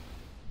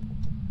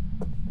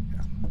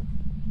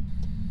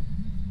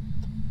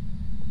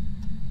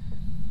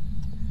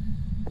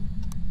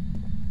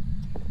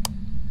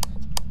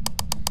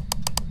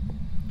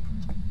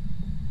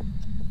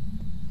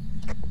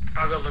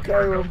 I'll go look for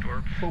Kyle, a ghost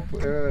orb. hope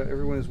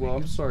everyone is well.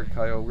 I'm sorry,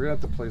 Kyle. We're gonna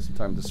have to play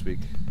sometime this week.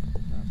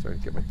 After I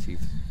get my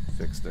teeth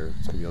fixed there.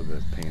 It's gonna be a little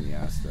bit of pain in the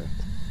ass there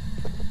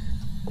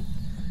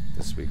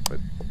this week, but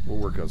we'll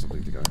work out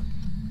something together.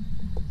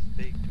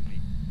 Speak to me.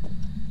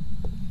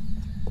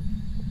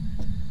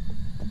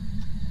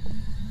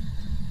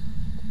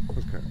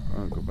 Okay,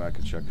 I'll go back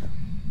and check.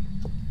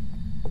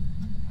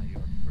 Are you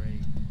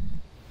afraid?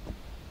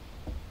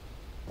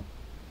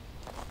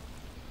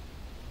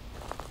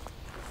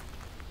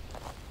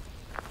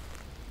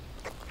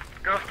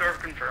 Ghost orb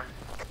confirmed.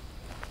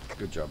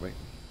 Good job, mate.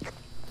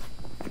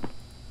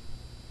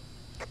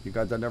 You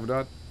got that,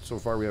 Neverdot? So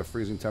far we have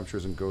freezing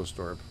temperatures and ghost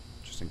orb,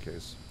 just in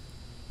case.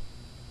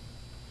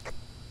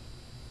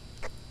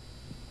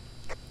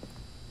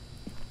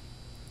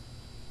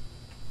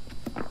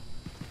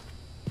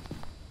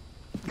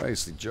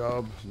 Nicely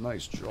job.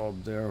 Nice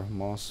job there,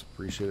 Moss.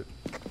 Appreciate it.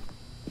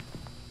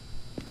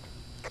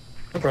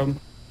 No problem.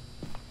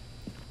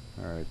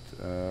 Alright,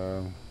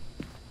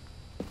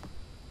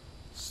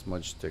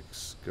 smudge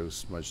sticks. Go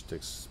smudge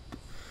sticks.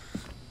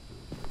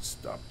 Let's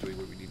stop doing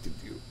what we need to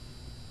do.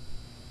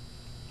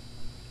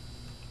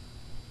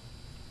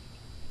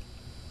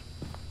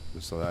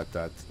 So that,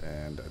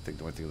 and I think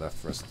the only thing left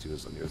for us to do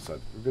is on the other side.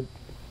 We're good.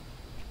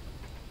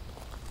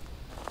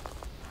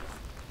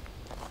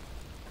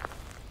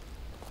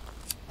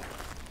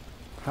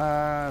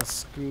 High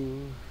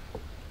school.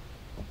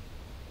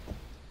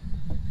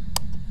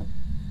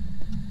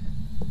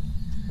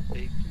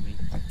 Speak to me.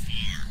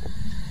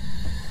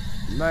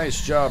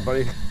 Nice job,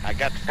 buddy. I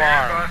got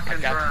far. I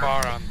got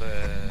far on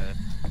the.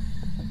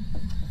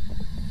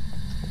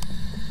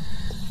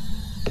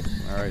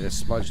 Alright, I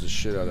smudged the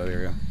shit out of that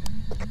area.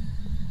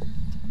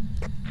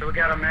 So we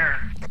got a mirror.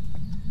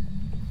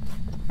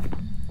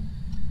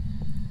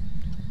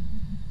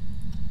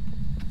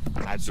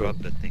 I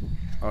dropped the thing.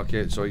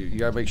 Okay, so you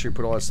gotta make sure you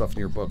put all that stuff in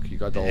your book. You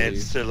got all the.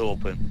 It's still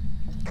open.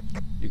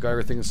 You got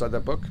everything inside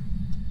that book?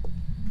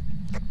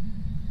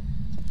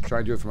 Try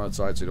and do it from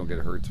outside so you don't get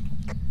hurt.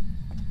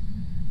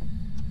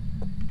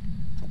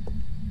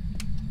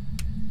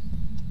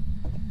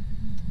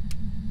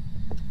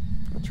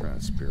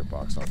 spirit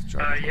box off the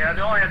chart. Yeah,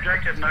 the only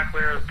objective not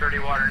clear is dirty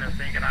water in the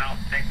sink, and I don't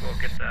think we'll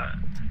get that.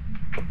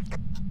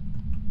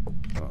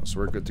 Oh, so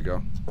we're good to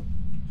go.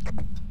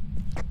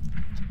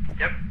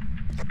 Yep,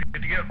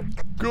 good to go.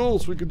 Cool,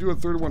 so we can do a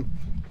third one.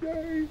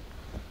 Yay!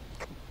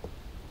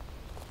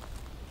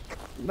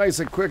 Nice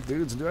and quick,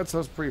 dudes. That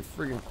sounds pretty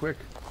friggin' quick.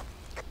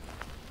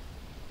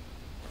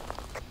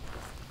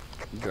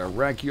 I'm gonna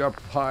rank you up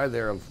high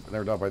there.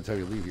 Never doubt by the time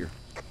you leave here.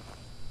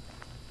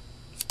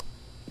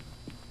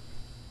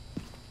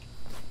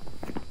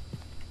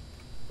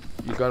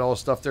 You got all the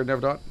stuff there,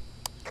 Never Dot?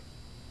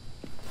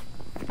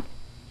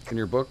 In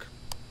your book?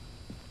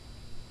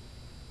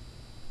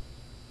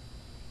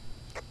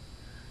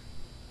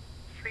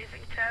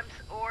 Freezing temps,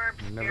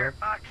 orbs, Never. spirit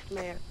box,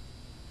 man.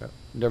 Yeah.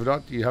 Never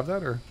Dot, do you have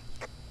that or?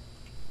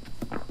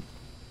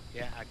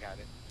 Yeah, I got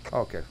it.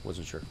 Oh, okay,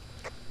 wasn't sure.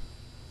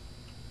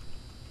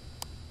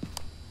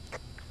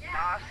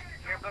 Boss,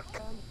 your book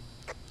done?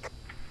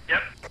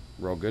 Yep.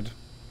 We're all good.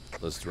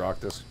 Let's rock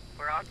this.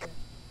 We're all good.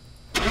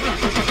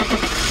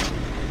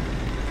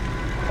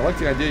 I like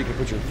the idea you can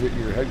put your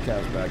head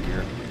cams back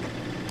here.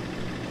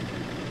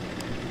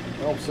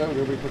 Helps out.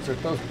 Everybody puts their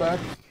thumbs back.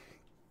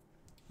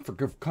 For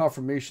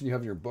confirmation you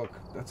have in your book.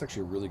 That's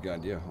actually a really good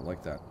idea. I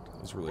like that.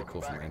 That's really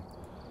cool for me.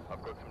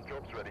 I've got some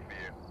jobs ready for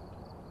you.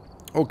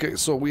 Okay,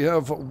 so we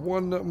have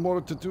one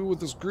more to do with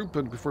this group,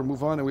 and before we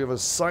move on, and we have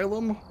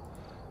Asylum,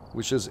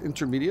 which is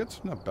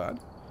intermediate. Not bad.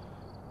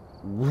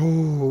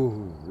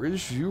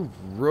 Ridgeview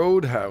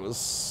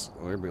Roadhouse.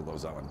 Oh, everybody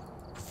loves that one.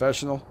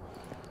 Professional.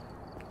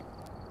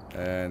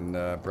 And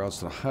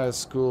Brownstone High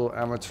School,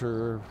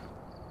 amateur.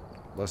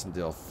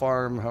 Lessondale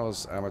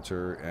Farmhouse,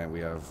 amateur. And we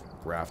have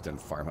Grafton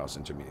Farmhouse,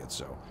 intermediate.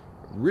 So,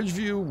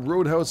 Ridgeview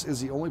Roadhouse is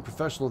the only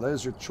professional. That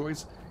is your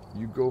choice.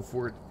 You go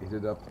for it, hit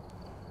it up,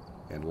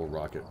 and we'll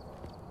rock it.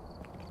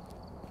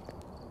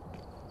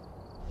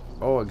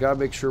 Oh, I gotta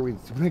make sure we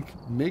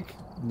make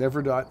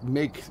Never Dot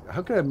make.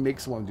 How can I make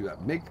someone do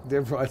that? Make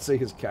Never Dot say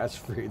his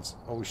catchphrase.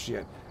 Oh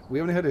shit, we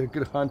haven't had a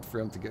good hunt for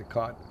him to get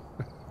caught.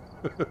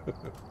 Do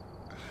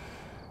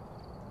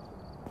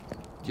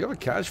you have a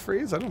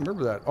catchphrase? I don't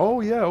remember that.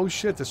 Oh yeah. Oh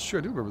shit, that's true.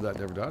 I do remember that,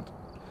 Never Dot.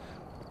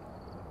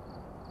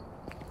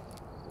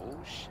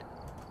 Oh shit.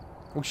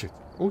 Oh shit.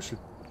 Oh shit.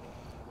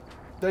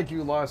 Thank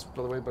you, Lost,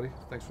 by the way, buddy.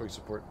 Thanks for your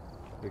support.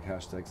 Big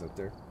hashtags out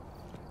there.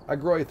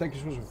 Agroy, thank you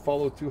so much for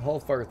follow too.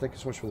 Hellfire, thank you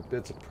so much for the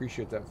bits.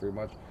 Appreciate that very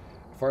much.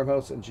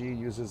 Farmhouse and G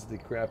uses the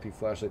crappy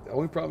flashlight. The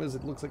only problem is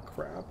it looks like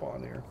crap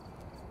on here.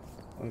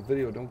 On the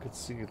video, I don't get to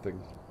see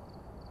anything.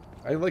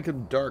 I like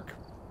it dark.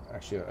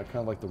 Actually, I kind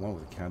of like the one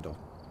with the candle.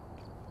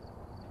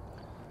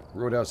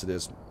 Roadhouse it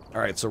is.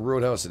 Alright, so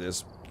Roadhouse it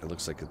is. It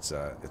looks like it's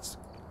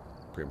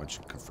pretty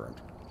much confirmed.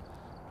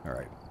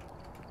 Alright.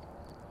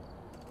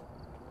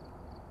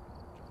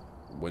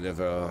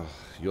 Whenever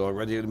you're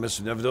ready,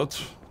 Mr.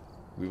 Nevedot,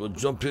 we will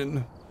jump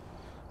in.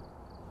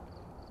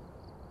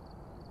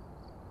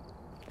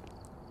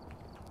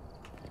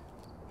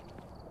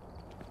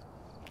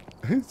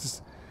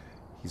 He's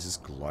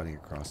just gliding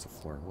across the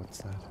floor. What's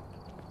that?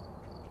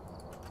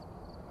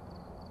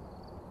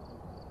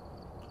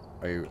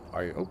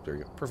 Oh, there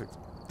you go. Perfect.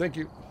 Thank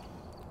you.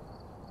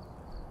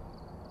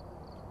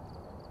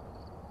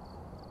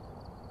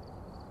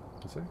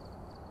 What's that?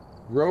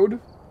 Road?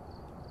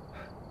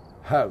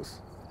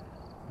 House.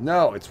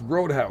 No, it's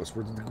Roadhouse.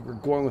 We're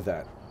going with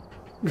that.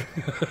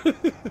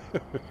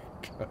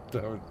 God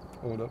damn it.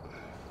 Oh no.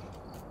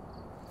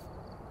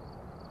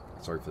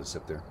 Sorry for the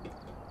sip there.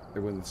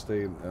 Everyone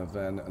stay in a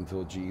van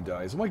until G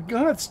dies. Oh my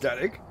god,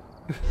 Static!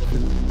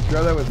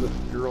 Try that with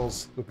the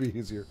girls. It'll be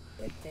easier.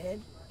 It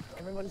did.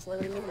 Everyone's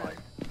living in life.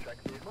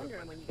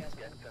 Wondering when you guys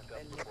are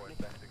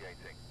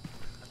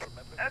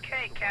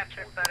Okay,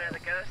 capture photo of the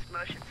ghost,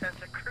 motion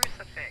sensor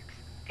crucifix.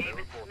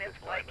 David Smith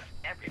likes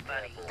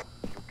everybody.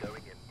 You're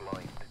going in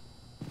blind.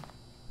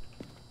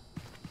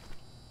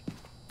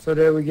 So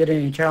did we get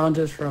any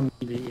challenges from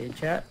the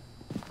chat?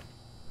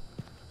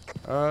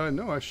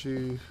 No,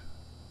 actually,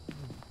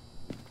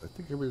 I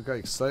think everybody got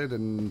excited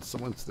and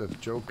someone said a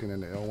joke and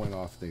then it all went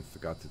off. They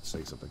forgot to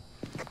say something.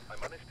 I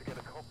managed to get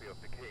a copy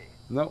of the key.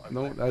 No,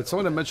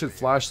 someone had mentioned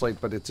flashlight,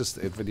 but it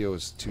video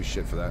is too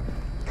shit for that.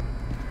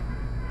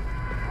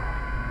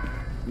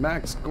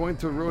 Max going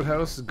to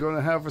Roadhouse is going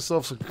to have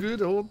ourselves a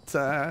good old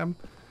time.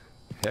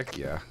 Heck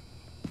yeah.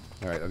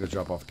 Alright, I'm going to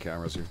drop off the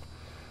cameras here.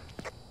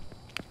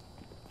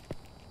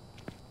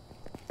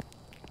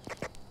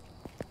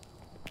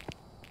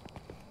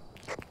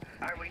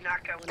 Are we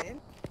not going in?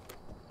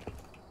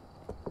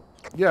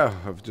 Yeah,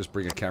 I'll just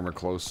bring a camera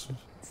close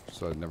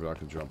so I never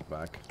can jump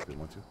back if they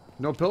want to.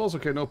 No pills?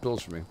 Okay, no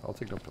pills for me. I'll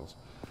take no pills.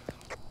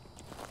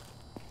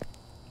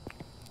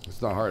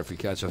 It's not hard if we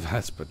catch a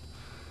vest, but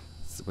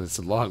it's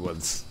the long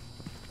ones.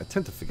 I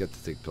tend to forget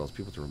to take pills.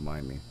 People to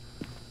remind me.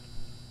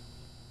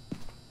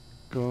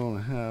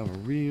 Gonna have a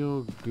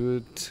real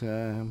good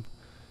time.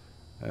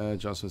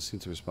 Johnson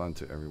seems to respond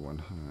to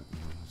everyone.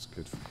 That's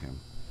good for him.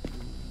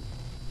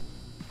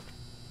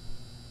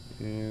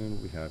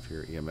 And we have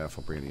here EMF.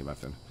 I'll bring an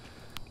EMF in.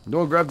 No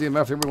one grab the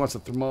EMF. Everyone wants the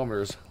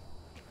thermometers.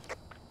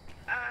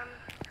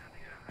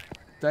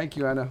 Thank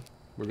you, Anna.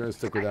 We're gonna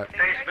stick with that.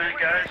 Basement,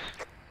 guys.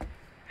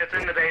 It's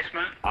in the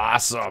basement.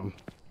 Awesome.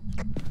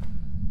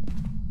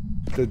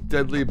 The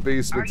deadly Are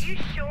basement. you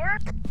sure?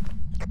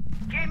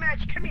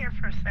 GameEdged, come here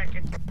for a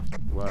second.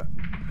 What?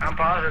 I'm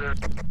positive.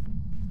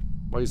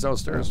 Well, he's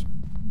downstairs.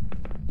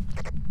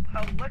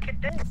 Oh, look at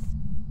this.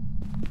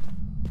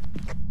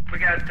 We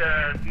got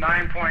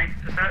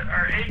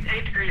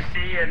 8 degrees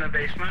C in the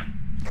basement.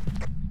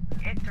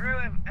 It threw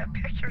a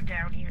picture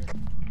down here.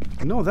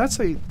 No, that's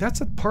a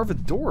part of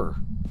a door.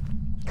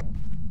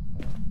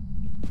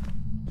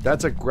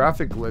 That's a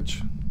graphic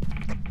glitch.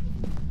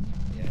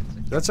 Yeah,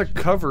 That's a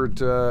covered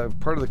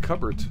part of the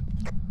cupboard.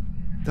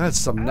 That's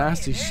some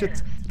nasty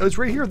shit. Oh, it's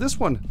right here. This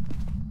one,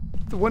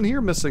 the one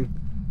here missing.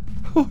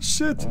 Oh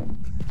shit!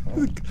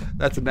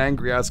 That's an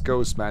angry ass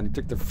ghost, man. He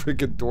took the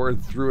freaking door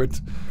and threw it.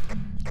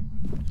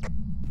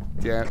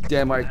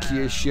 Damn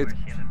IKEA shit.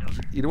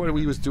 You know what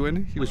he was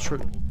doing? He was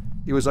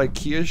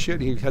IKEA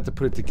shit. And he had to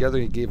put it together.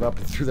 And he gave up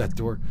and threw that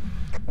door.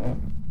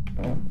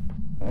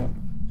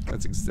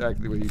 That's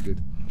exactly what he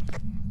did.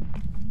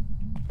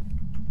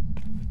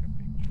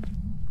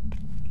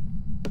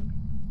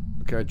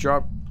 Okay, I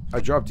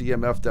dropped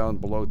EMF down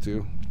below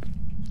too.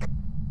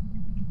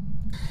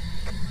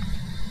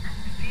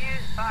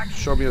 Fuse box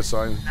Show me a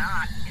sign.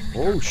 not in the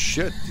Oh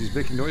shit, he's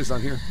making noise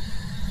down here.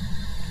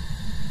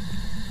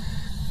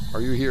 Are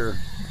you here?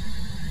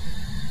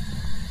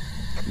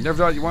 Never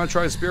thought you want to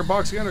try a spirit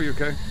box again, or are you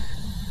okay?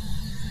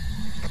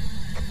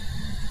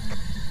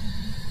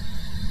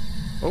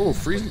 Oh,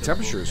 freezing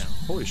temperatures.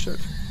 Holy shit.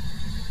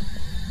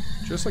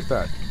 Just like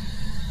that.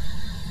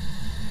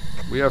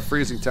 We have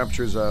freezing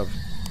temperatures of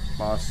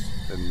Moss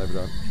and Never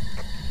Done.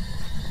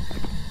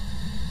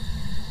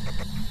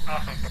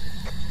 Awesome.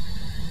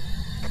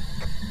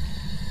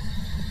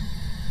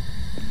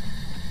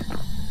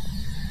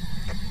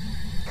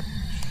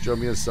 Show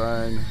me a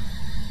sign.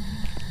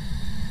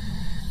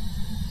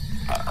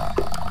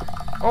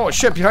 Oh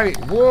shit, behind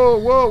me! Whoa,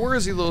 whoa, where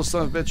is he, little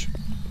son of a bitch?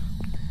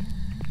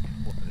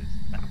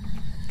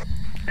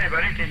 Hey,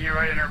 buddy, can you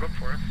write in our book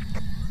for us?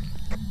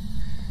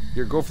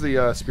 Here, go for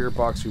the spirit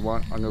box we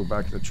want. I'm gonna go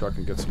back to the truck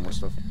and get some more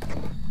stuff.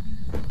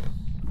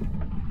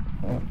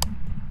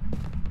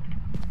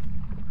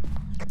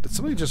 Did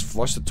somebody just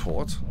flush the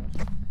toilet?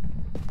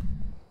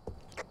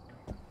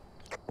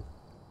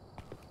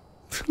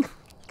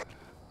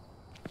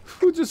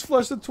 Who just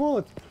flushed the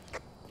toilet?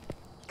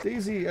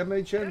 Daisy,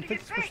 MHN,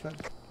 thanks for pushing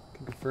that.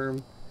 Can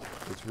confirm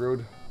it's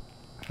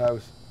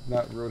Roadhouse,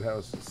 not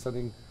Roadhouse.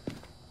 Setting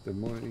the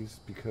monies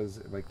because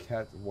my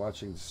cat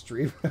watching the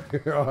stream.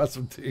 You're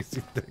awesome,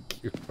 Daisy.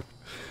 Thank you.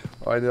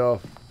 I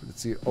know.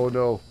 Let's see. Oh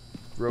no,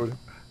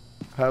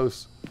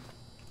 Roadhouse.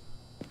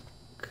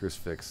 Curse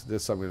fix.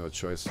 This I'm gonna have a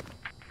choice.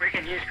 We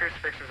can use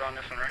crucifixes on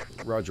this one,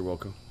 right? Roger,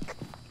 welcome.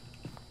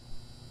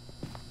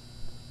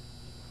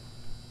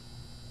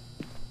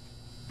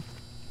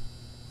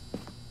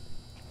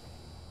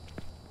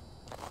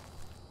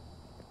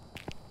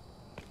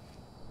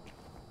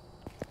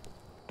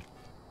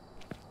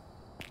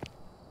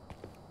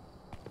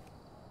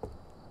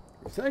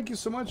 Thank you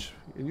so much.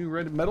 And you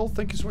red metal,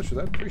 thank you so much for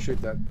that.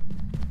 Appreciate that.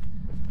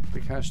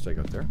 Big hashtag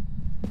out there.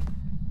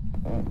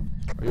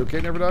 Are you okay,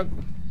 Never Done?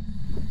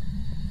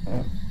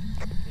 Yeah.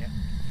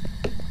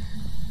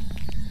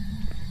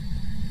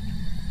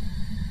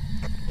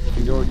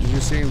 You know, did you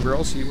see where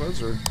else he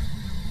was, or?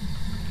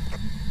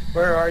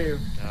 Where are you?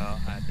 No,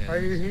 I didn't. Are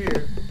you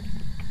here?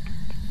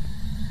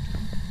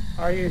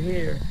 Are you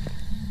here?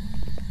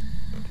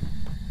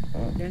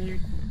 Can you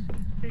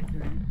speak to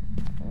me?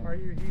 Are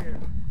you here?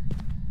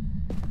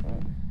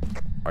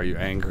 Are you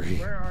angry?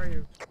 Where are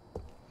you?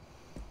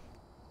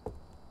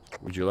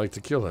 Would you like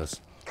to kill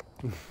us?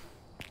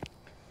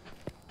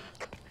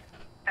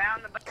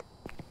 Found the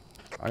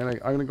I'm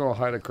gonna go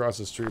hide across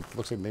the street.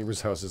 Looks like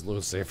neighbor's house is a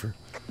little safer.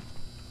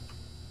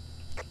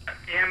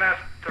 EMF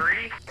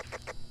 3.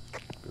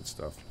 Good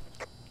stuff.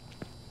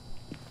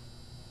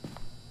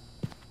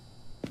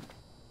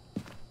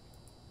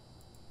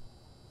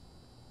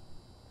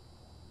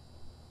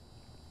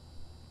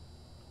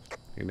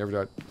 You never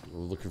got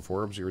looking for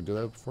orbs? You ever did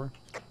that before?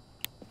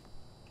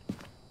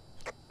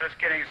 Just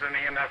getting some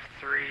EMF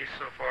 3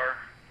 so far.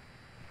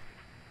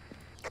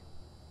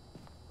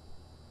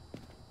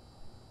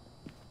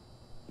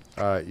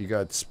 You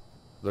got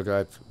look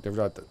at never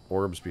got the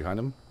orbs behind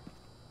him.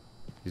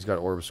 He's got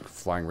orbs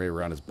flying right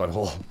around his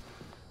butthole,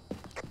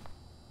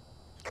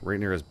 right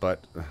near his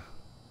butt.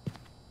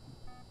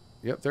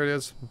 Yep, there it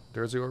is.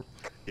 There's the orb.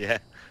 Yeah,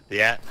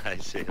 yeah, I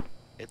see it.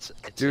 It's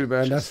Dude,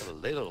 man, just that's a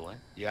little one.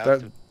 You have that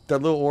to.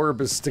 that little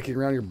orb is sticking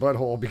around your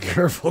butthole. Be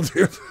careful,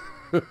 dude.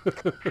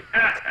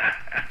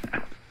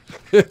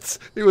 It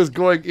was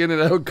going in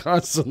and out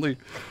constantly.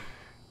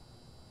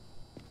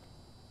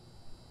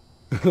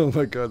 Oh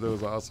my god, that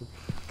was awesome.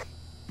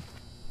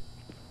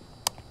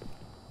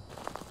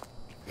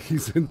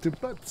 He's into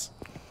butts.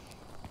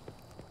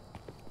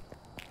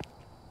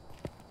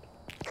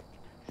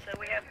 So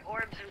we have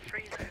orbs and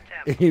freezing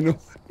temps. Anal.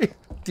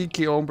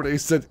 DK Hombre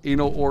said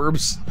anal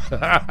orbs.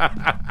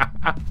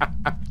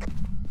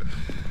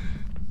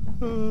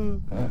 I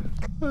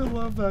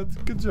love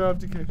that. Good job,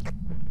 DK.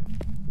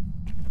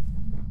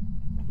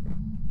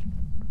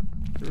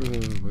 Oh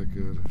my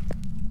god.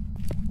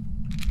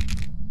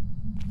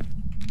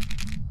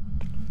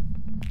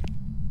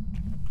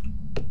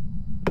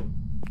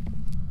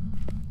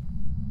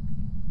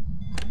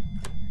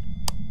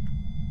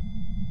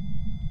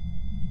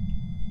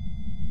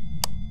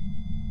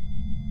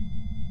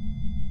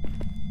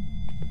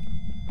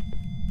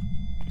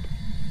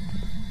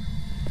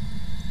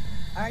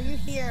 Are you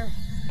here?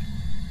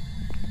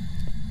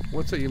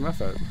 What's that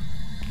EMF at?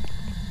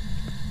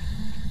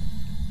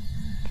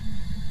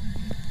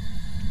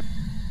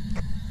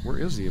 Where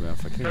is the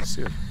EMF? I can't even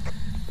see it.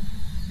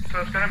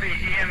 So it's gonna be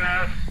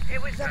EMF.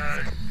 It was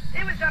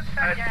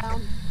upside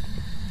down.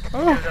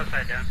 Oh. It was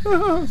upside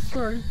down.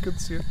 Sorry, couldn't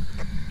see it.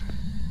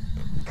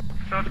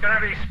 So it's gonna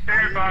be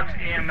spirit box,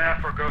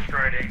 EMF, or ghost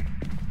riding.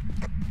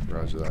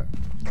 Roger that.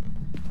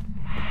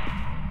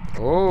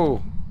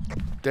 Oh,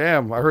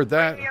 damn! I heard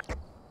that.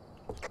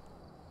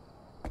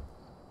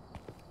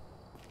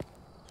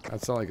 That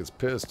sounds like it's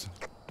pissed.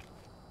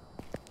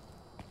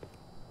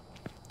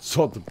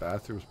 Salt the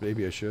bathrooms.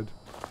 Maybe I should.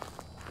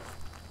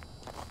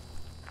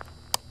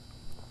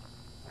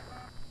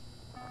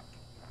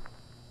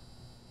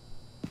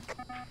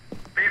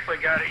 Briefly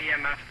got an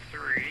EMF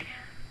 3.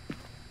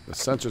 The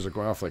sensors are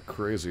going off like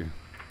crazy.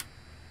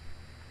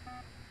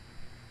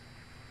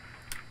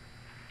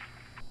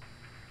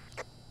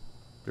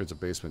 There's a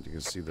basement. You can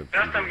see the.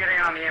 Best I'm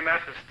getting on the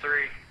EMF is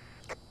 3.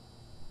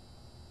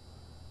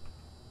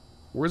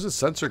 Where's the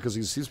sensor? Because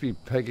he seems to be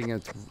pegging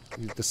it.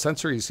 The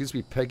sensor, he seems to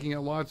be pegging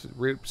a lot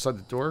right beside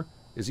the door.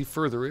 Is he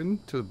further in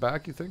to the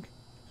back, you think?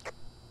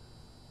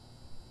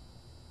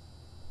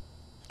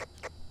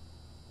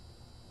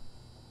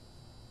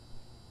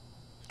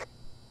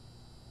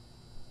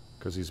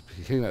 Because he's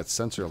hitting that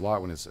sensor a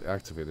lot when it's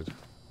activated.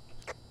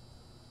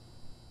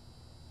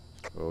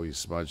 Oh, you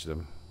smudged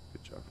him.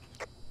 Good job.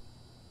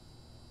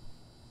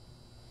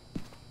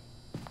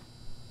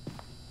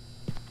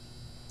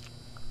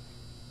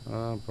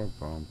 Bump,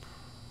 bump.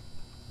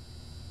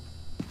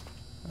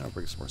 I'll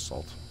bring some more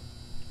salt.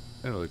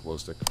 And another glow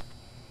stick.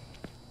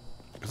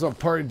 Because I'm a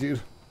party dude.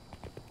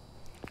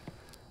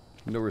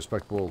 No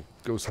respectable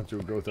ghost hunter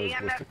would go without his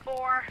glow stick.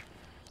 4.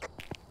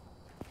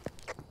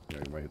 Yeah,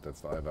 you might hit that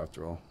 5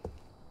 after all.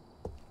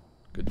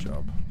 Good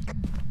job.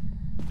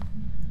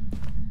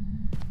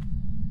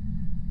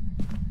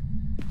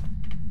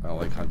 I don't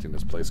like hunting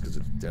this place because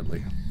it's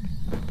deadly.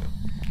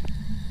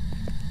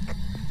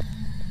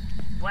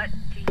 What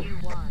do you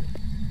want?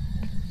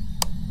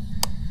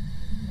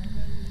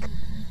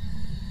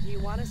 Do you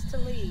want us to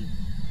leave?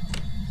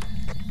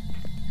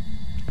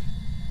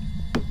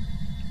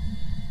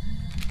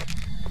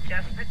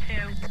 Just the 2.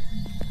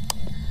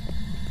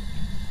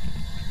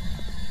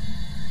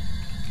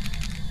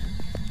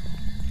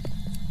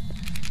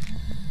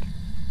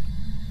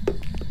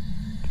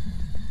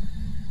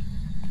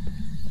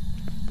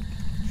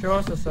 Show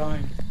us a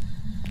sign.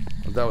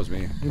 Oh, that was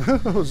me.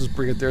 I was just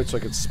bring it there so I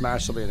could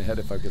smash somebody in the head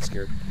if I get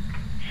scared.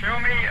 Show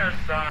me a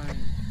sign.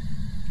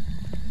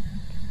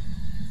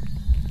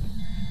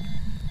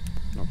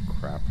 Oh,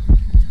 crap.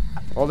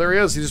 Oh, there he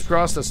is. He just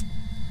crossed us.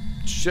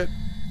 Shit.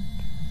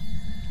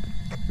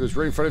 He was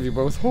right in front of you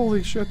both.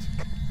 Holy shit.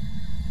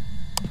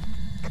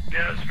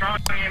 Yeah, strong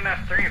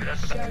EMF 3, but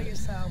that's about Show it.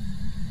 yourself.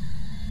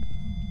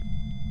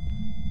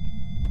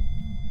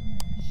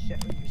 Show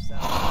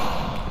yourself.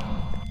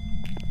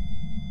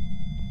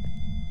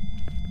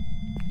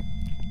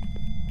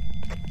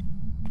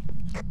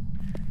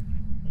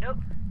 Nope.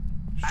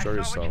 Show I saw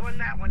yourself. which one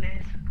that one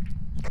is.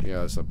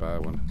 Yeah, that's a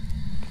bad one.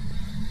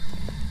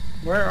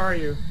 Where are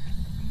you?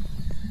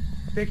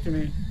 Speak to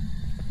me.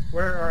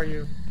 Where are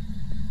you?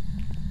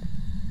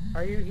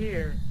 Are you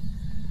here?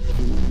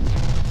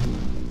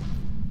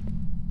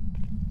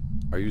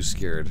 Are you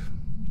scared?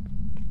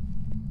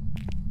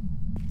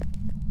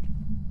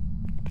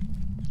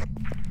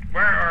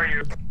 Where are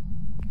you?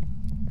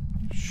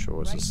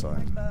 Show us a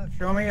sign.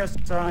 Show me a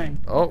sign.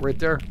 Oh, right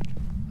there.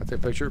 I take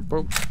a picture.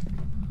 Boom.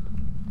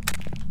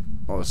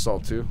 Oh, the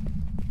salt too.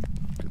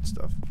 Good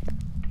stuff.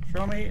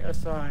 Show me a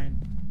sign.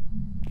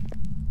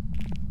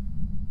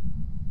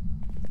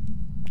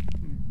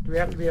 Do we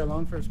have to be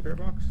alone for a spirit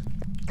box?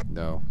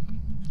 No.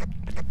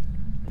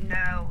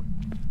 No.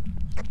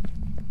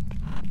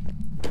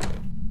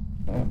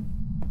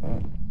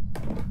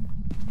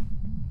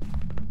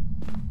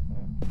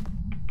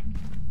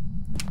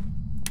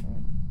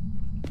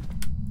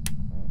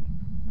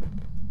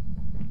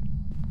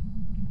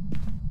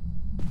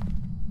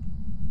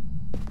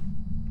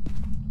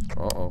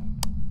 Uh-oh.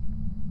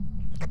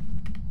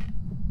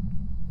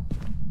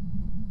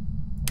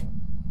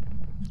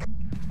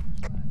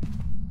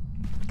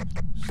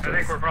 I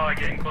think we're probably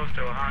getting close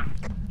to a hunt.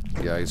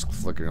 Yeah, he's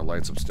flickering the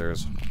lights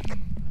upstairs.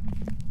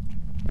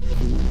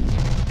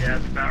 Yeah,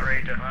 it's about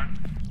ready to hunt.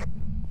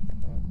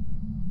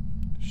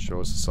 Show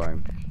us a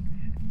sign.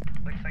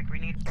 Looks like we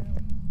need.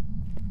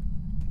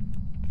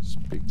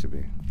 Speak to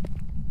me.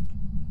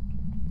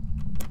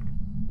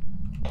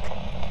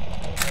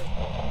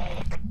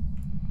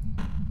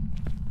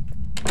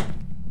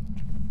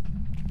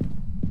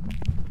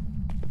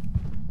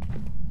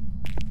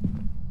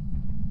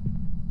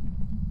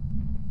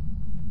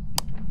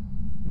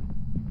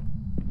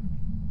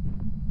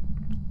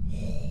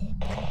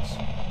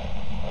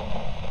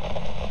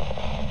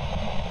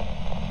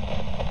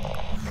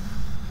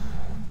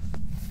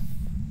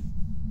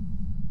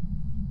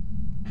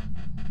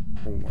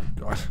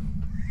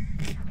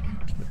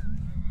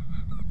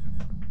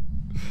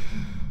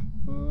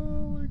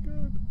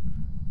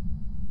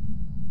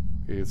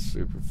 it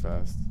super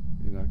fast.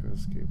 You're not gonna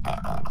escape.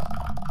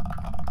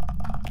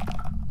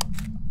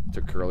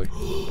 To Curly.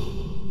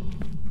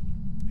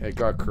 Hey,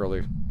 got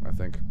Curly, I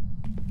think.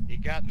 He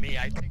got me.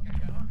 I think I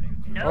got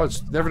him. No. Oh,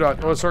 it's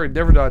Neverdot. Oh, sorry,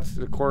 Neverdot.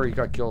 The Corey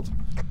got killed.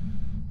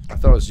 I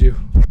thought it was you.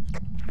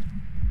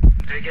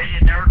 Did he get you,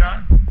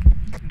 Neverdot?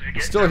 Did he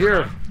get Still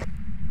here. Neverdot?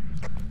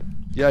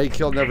 Yeah, he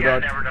killed He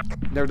got Neverdot.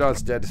 Neverdot.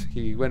 Neverdot's dead.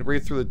 He went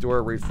right through the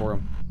door, right for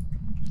him.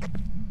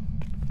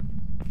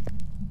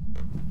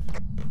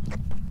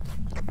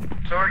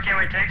 So can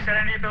we take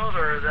sanity pills,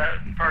 or is that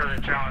part of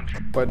the challenge?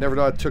 But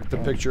Neverdot took the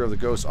picture of the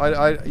ghost.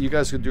 You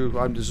guys can do.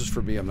 This is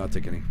for me. I'm not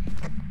taking any.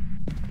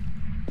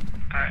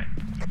 Alright.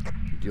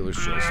 Dealer's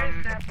choice.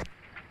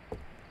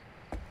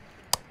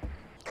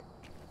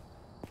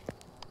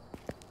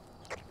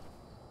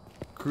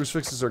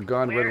 Crucifixes are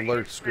gone. Red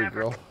alert, screw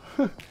girl.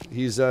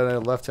 He's in the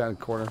left-hand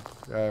corner.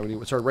 Right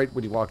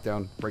when you walk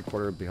down, right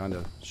corner behind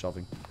the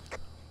shelving.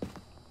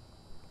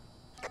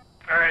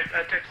 Alright,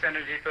 I took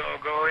sanity pill.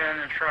 I'll go in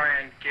and try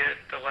and get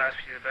the last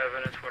piece of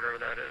evidence, whatever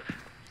that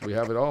is. We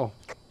have it all,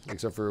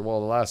 except for the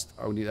last.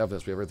 We need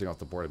evidence. We have everything off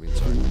the board. I mean,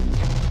 sorry.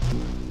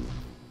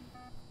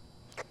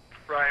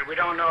 Right, we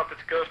don't know if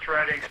it's ghost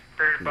writing,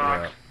 spirit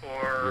box,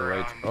 or... You're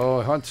right.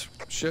 Oh, Hunt.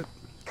 Shit.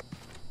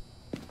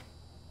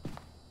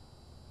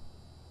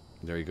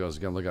 There he goes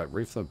again. Look at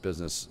right from the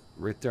business.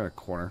 Right there in the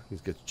corner. He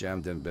gets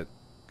jammed in a bit.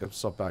 Gets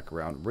himself back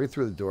around. Right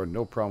through the door.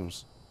 No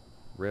problems.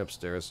 Right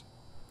upstairs.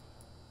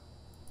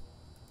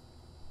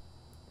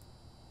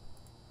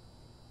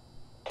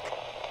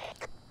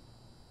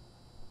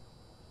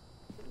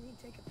 Didn't he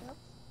take a pill?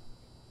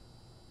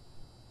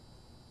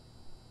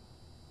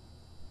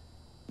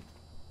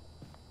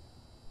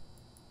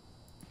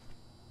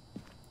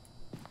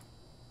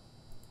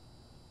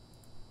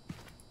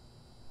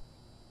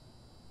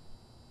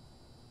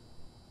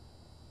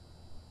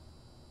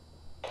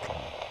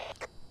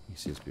 He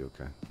seems to be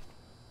okay.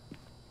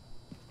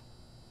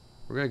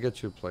 We're gonna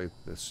get you to play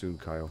this soon,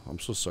 Kyle. I'm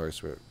so sorry,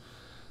 swear.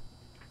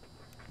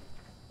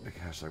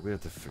 Gosh, like we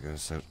have to figure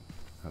this out.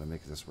 How to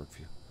make this work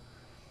for you.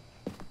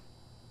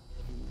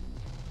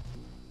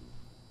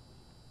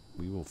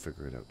 We will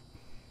figure it out.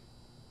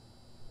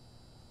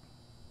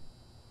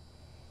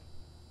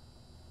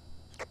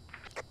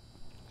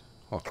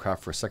 Oh crap,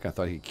 for a second I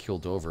thought he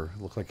keeled over.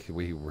 It looked like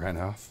he ran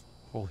off.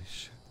 Holy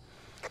shit.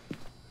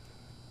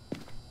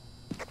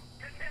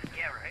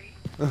 Yeah,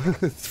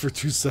 right. For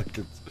 2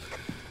 seconds.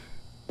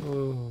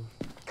 Oh.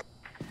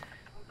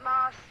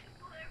 Moss,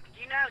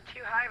 you know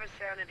too high of a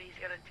sanity's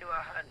gonna do a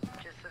hunt.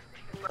 Just as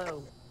too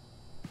low.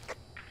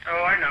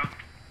 Oh, I know.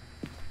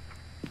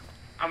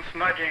 I'm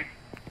smudging.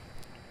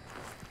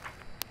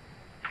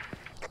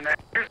 Now,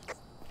 here's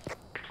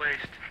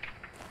placed.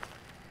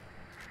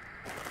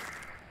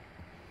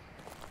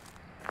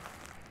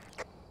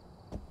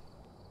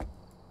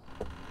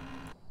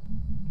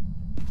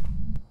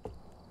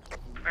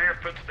 I hear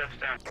footsteps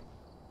down.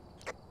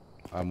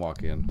 I'm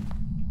walking in.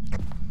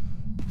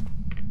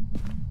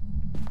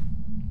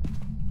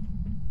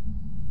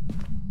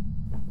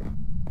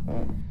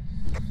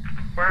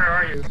 Where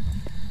are you?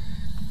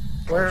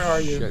 Where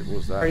are you? Shit, what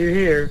was that? Are you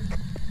here?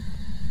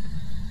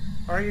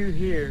 Are you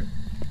here?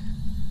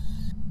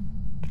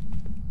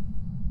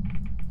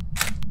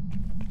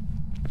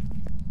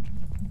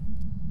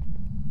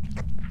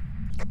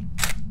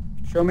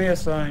 Show me a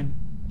sign.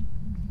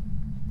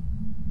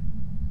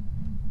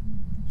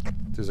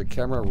 There's a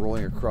camera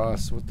rolling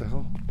across. What the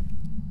hell?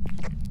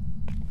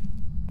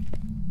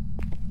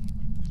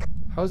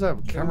 How's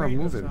that camera Show me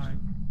a moving? sign.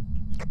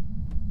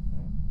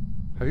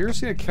 Have you ever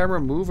seen a camera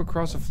move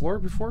across the floor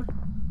before?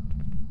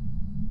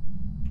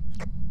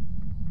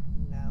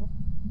 No.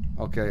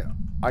 Okay,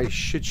 I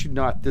shit you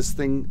not. This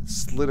thing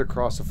slid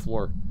across the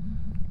floor.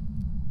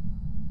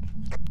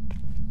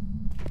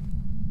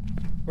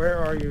 Where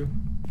are you?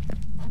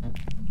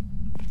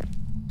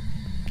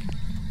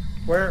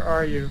 Where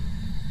are you?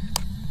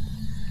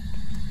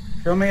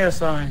 Show me a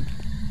sign.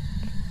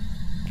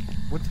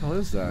 What the hell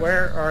is that?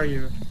 Where are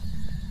you?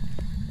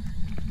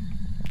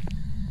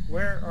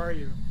 Where are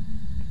you?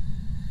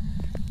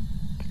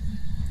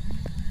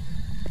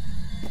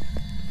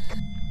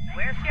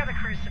 Where's the other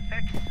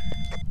crucifix?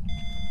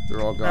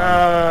 They're all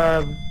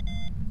gone.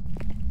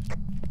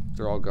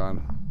 They're all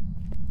gone.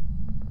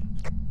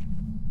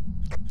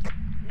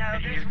 No, You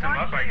there's used them one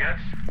up, I here. guess.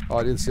 Oh,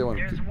 I didn't see one.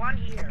 There's one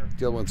here.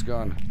 The other one's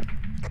gone.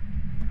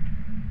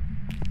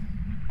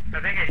 I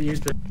think I it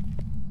used it.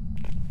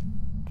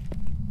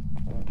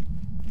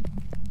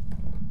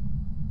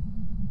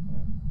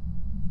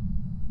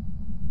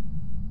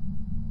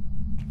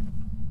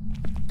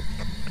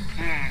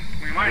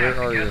 we might Where have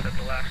are to guess you? at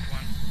the last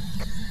one.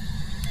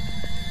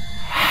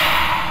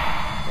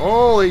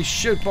 Holy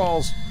shit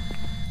balls!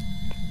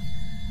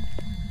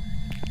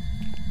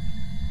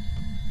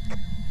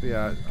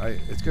 Yeah,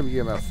 it's gonna be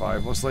EMF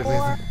 5 most likely.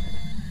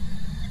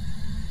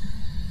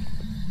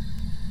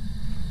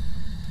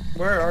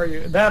 Where are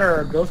you? That or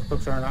our ghost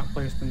books are not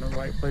placed in the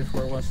right place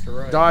where it wants to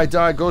write.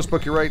 Die, ghost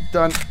book, you're right.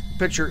 Done.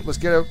 Picture, let's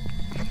get out.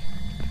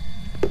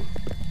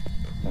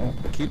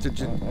 Keep the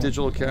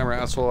digital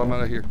camera, asshole. I'm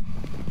out of here.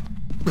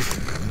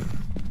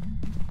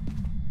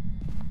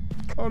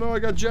 Oh no, I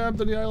got jammed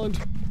on the island.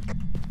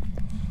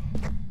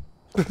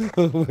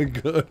 Oh my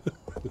god.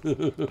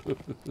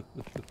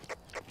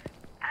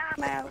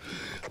 I'm out.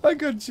 I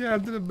got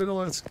jammed in the middle.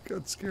 I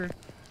got scared.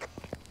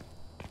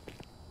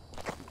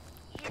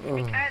 He's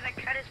the guy that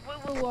cut his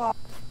woo-woo off.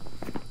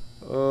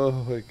 Oh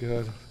my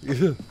god.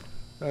 Yeah,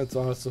 that's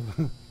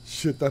awesome.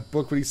 Shit, that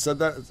book, when he said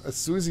that, as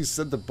soon as he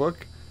said the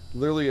book,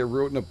 literally I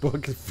wrote in a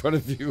book in front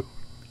of you.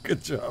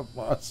 Good job,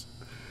 Moss.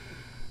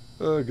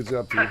 Oh, good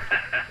job, dude.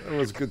 That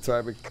was good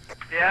timing.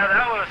 Yeah,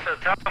 that was a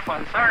tough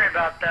one. Sorry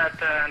about that,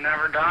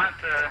 Never Dot.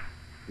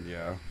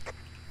 Yeah.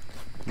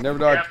 Never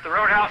Dot. Yeah, the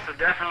Roadhouse is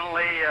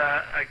definitely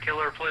a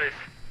killer place.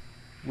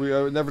 We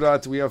Never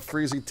Dot. We have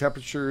freezing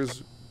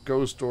temperatures,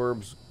 ghost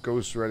orbs,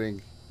 ghost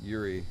running,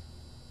 Yuri.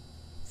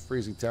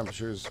 Freezing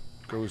temperatures,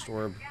 ghost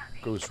orb,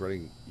 ghost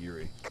running,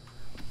 Yuri.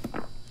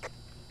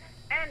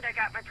 And I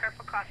got my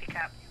purple coffee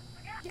cup.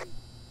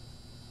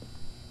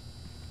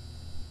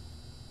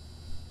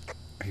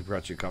 He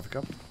brought you a coffee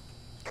cup?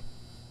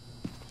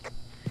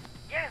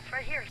 Yeah, it's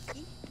right here.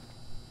 See?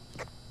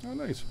 Oh,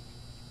 nice.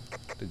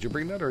 Did you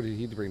bring that, or did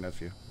he bring that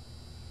for you?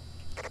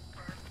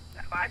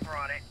 No, I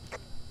brought it.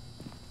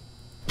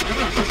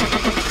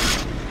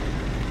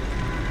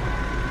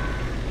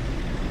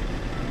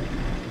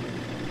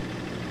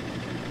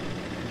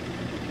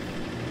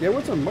 Yeah, it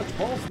wasn't much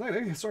balls tonight,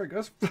 eh? Sorry,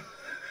 guys.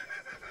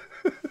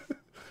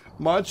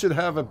 Mod should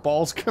have a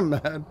balls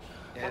command.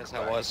 Yes,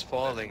 I was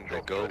following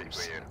the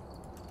ghost.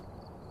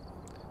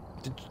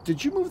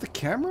 Did you move the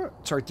camera?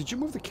 Sorry, did you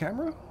move the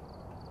camera?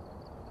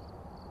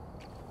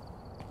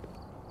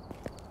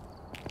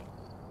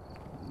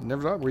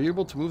 Never thought. Were you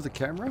able to move the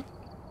camera?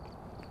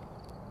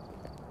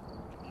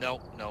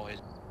 No,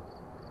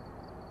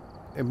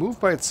 It moved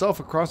by itself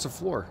across the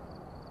floor.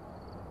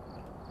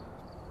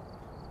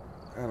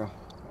 I don't know.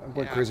 I'm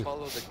going crazy.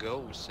 Follow the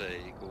ghost.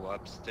 You go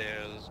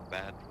upstairs,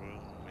 bathroom,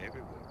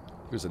 everywhere.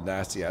 It was a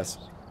nasty ass.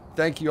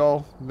 Thank you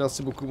all.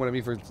 Merci beaucoup, mon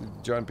ami, for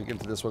jumping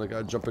into this one. I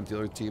gotta jump into the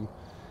other team.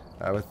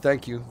 But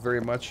thank you very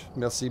much.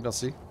 Merci,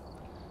 merci.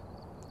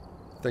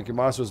 Thank you,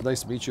 Moss. It was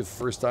nice to meet you for the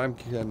first time.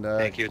 And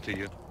thank you to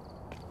you.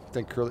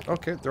 Thank you, Curly.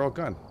 Okay, they're all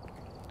gone.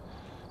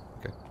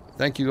 Okay.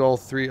 Thank you all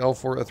three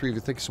of you.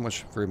 Thank you so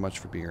much, very much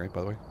for being here,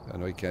 by the way. I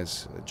know you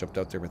guys jumped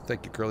out there, but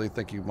thank you, Curly.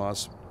 Thank you,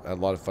 Moss. I had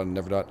a lot of fun.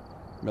 Never dot.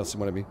 Merci,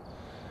 mon ami.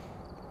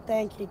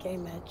 Thank you,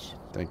 GameEdged.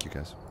 Thank you,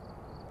 guys.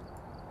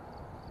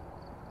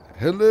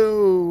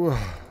 Hello.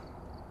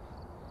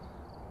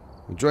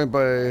 I'm joined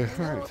by...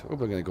 Alright. Oh, I'm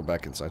going to go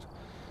back inside.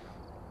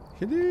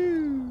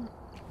 Hello.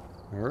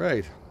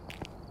 Alright.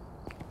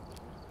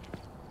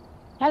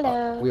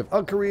 Hello. We have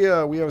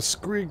Alcaria, we have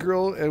Scree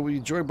Girl, and we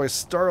joined by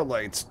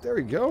Starlight. There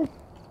we go.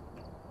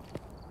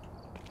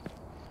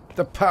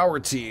 The power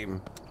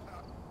team.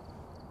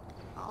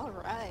 All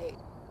right.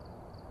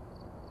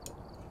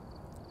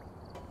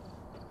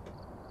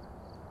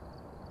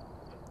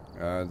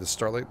 The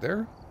Starlight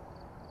there.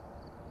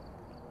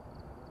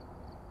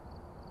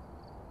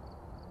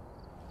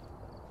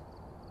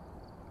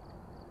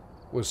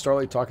 Was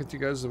Starlight talking to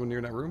you guys when you're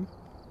in that room?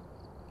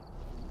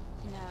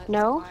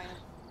 No.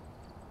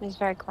 It was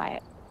very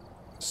quiet.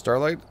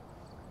 Starlight?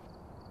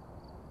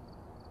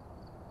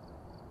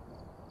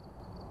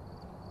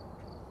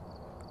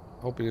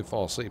 Hope you didn't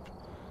fall asleep.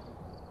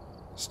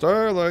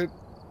 Starlight!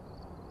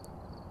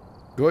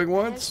 Going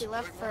once? She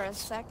left for a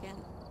second.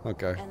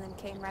 Okay. And then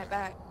came right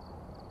back.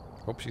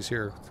 Hope she's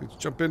here. Let's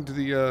jump into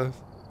the,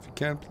 if you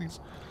can, please.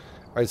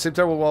 Alright, same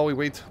time while we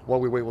wait,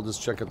 we'll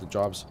just check out the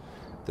jobs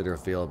that are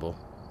available.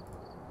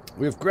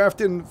 We have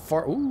Grafton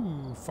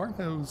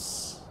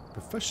Farmhouse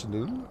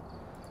Professional.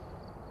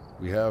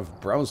 We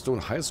have Brownstone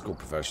High School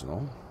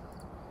Professional.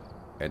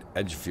 And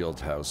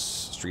Edgefield House,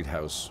 Street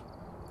House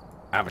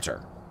Amateur.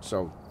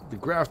 So, the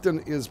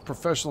Grafton is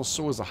professional,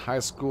 so is the high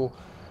school.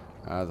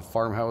 The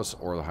farmhouse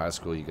or the high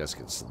school, you guys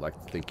can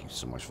select. Thank you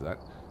so much for that.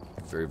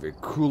 Very, very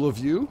cool of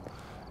you.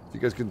 You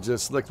guys can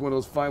just select one of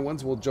those fine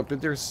ones. We'll jump in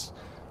there.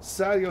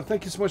 Sadio,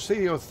 thank you so much.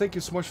 Sadio, thank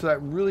you so much for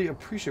that. Really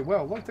appreciate it.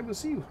 Wow, long time to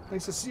see you.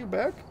 Nice to see you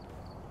back.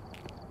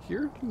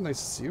 Here? Nice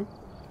to see you.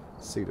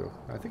 Sadio.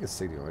 I think it's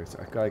Sadio.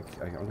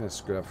 I'm going to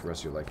screw it up for the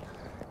rest of your life.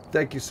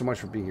 Thank you so much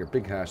for being here.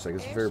 Big hashtag.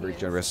 It's very, very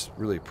generous.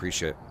 Really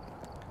appreciate it.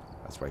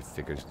 That's what I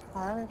figured.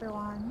 Hello,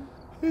 everyone.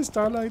 Hey,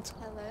 Starlight.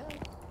 Hello.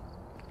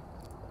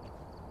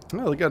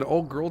 Oh, they got an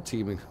all girl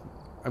team.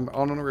 I'm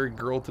honorary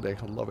girl today.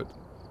 I love it.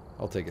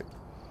 I'll take it.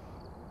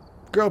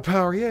 Girl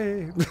power,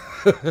 yay!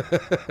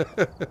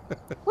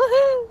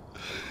 Woohoo!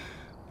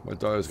 My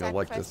daughter's gonna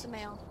like Sacrifice this. the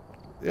male.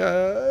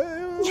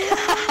 Yeah.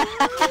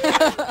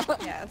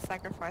 Yeah,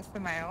 sacrifice the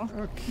male.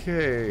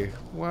 Okay.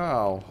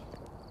 Wow.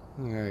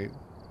 All right.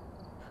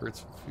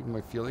 Hurts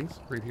my feelings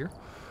right here.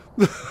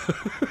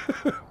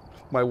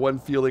 My one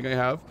feeling I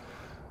have.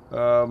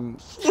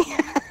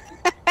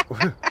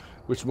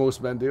 Which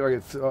most men do. I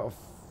get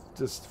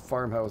just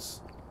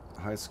farmhouse,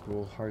 high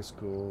school,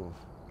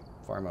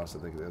 farmhouse. I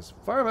think it is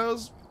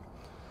farmhouse.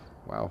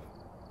 Wow.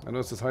 I know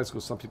it says high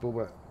school, some people,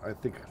 but I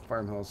think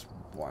Farmhouse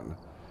won.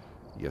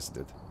 Yes, it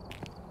did.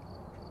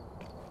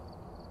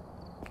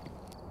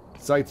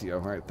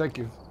 Saitio, alright, thank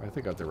you. I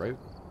think I got that right.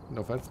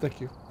 No offense,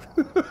 thank you.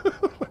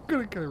 I'm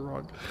gonna get it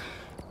wrong.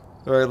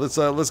 Alright,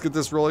 let's get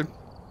this rolling.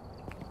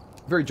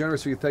 Very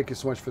generous of you. Thank you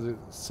so much for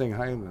saying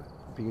hi and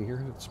being here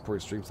and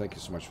supporting streams. Thank you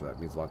so much for that. It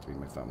means a lot to me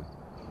and my family.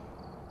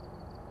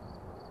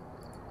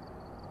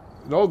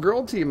 An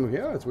all-girl team.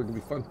 Yeah, it's going to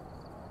be fun.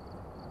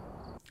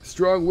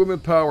 Strong women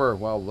power.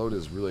 Wow, load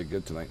is really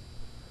good tonight.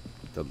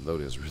 The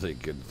load is really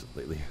good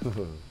lately.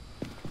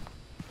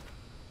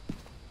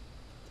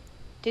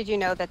 Did you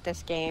know that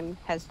this game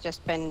has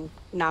just been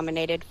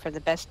nominated for the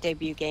best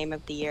debut game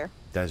of the year?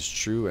 That's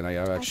true, and I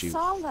actually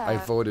saw that. I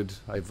voted.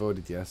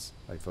 Yes,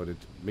 I voted.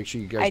 Make sure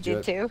you guys do it.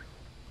 I did too.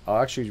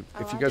 I'll actually,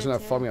 if you guys I are not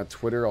did following me on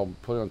Twitter, I'll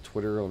put it on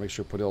Twitter. I'll make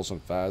sure to put it also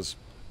on Phas.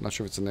 I'm not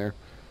sure if it's in there,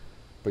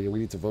 but yeah, we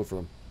need to vote for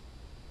them.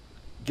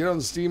 Get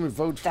on Steam and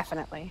vote.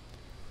 Definitely.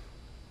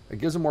 It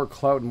gives them more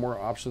clout and more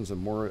options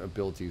and more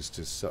abilities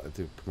to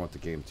promote the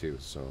game too.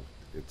 So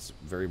it's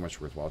very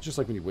much worthwhile. Just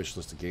like when you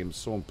wishlist a game, it's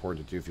so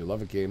important to do. If you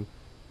love a game,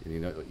 and you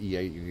know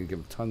EA, you can give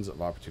them tons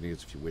of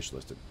opportunities if you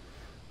wishlist it.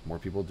 The more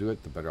people do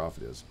it, the better off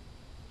it is.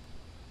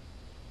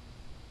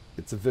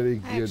 It's a very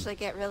good... I actually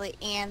get really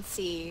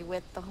antsy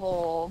with the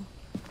whole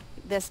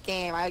this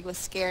game. I was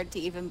scared to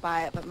even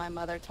buy it, but my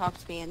mother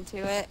talked me into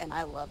it, and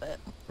I love it.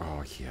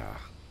 Oh, yeah.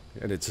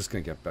 And it's just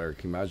going to get better.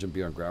 Can you imagine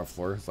being on ground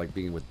floor? It's like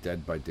being with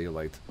Dead by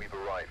Daylight. We've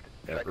arrived.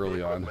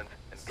 Early on.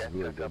 It's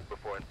really good.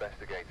 Before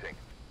investigating.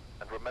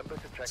 And remember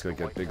to check it's going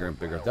to get bigger and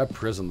bigger. That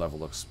prison level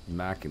looks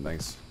macking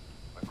nice.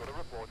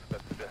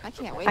 I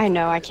can't wait. I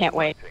know, I can't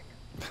wait.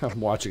 I'm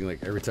watching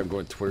like every time I go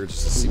on Twitter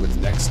just to see what's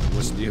next,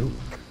 what's new.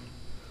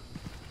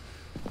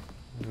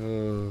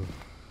 Is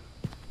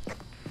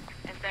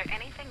there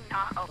anything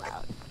not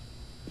allowed?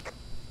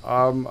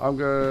 I'm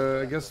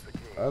gonna, I guess,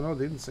 I don't know,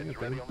 they didn't say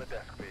anything.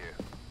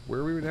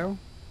 Where are we now?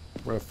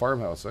 We're at a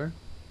farmhouse, eh?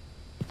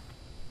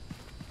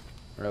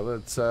 Alright,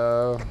 let's,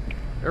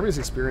 everybody's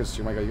experienced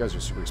too. My god, you guys are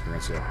super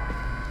experienced,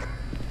 yeah.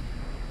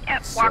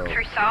 Yep, walk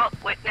through salt,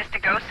 witnessed a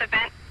ghost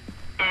event,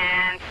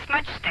 and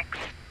smudge sticks.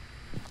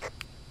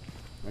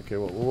 Okay,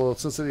 well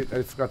since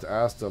I forgot to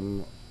ask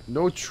them,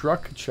 no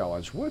truck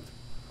challenge. What?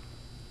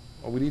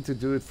 Oh, we need to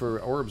do it for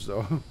orbs,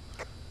 though.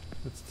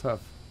 That's tough.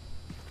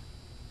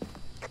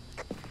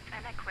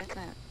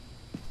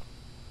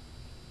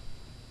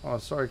 Oh,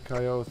 sorry,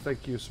 Kaio.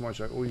 Thank you so much.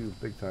 I owe you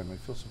big time. I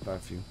feel so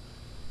bad for you.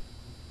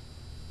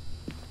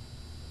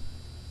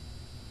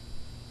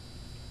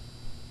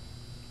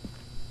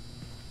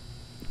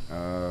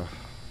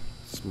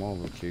 Small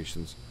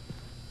locations.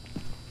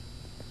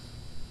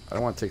 I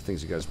don't want to take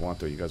things you guys want,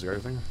 though. You guys got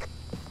everything?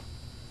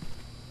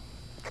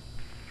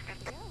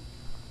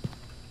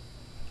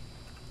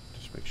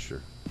 Just make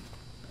sure.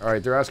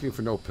 Alright, they're asking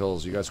for no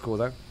pills. You guys cool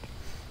with that?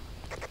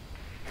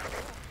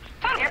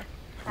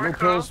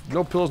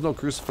 No pills, no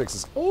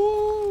crucifixes.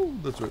 Oh,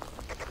 that's right.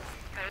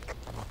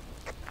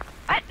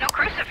 What? No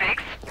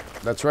crucifix?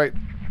 That's right.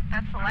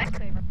 That's the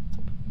lifesaver.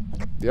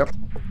 Yep.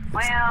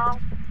 Well,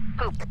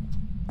 poop.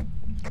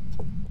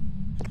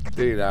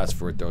 They didn't ask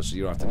for it, though, so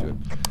you don't have to do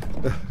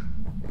it.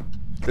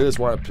 They just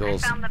wanted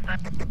pills. I found the book.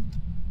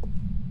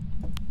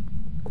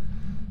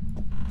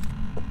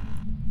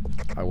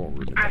 I won't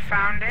ruin it. I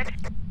found it.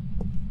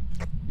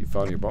 You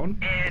found your bone?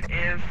 It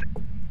is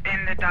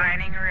in the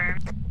dining room.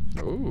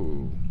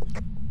 Ooh.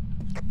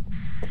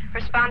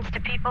 Responds to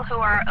people who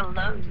are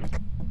alone.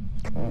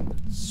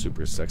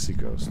 Super sexy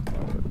ghost. A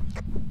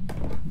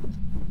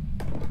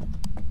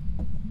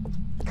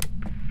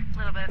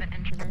little bit of an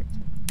introvert.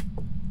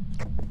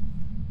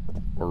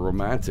 Or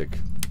romantic.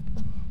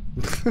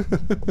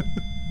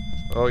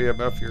 Oh yeah,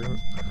 Meth here.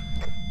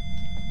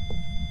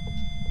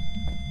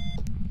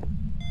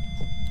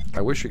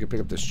 I wish you could pick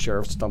up this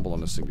chair, stumble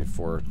on this thing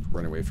before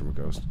running away from a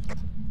ghost.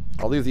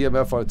 I'll leave the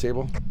EMF on the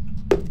table.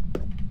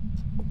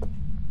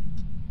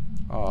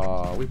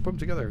 Aw, we put them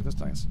together. That's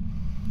nice.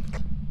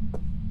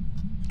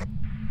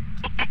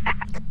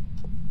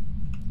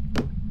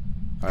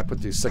 I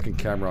put the second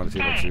camera on the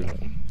table too.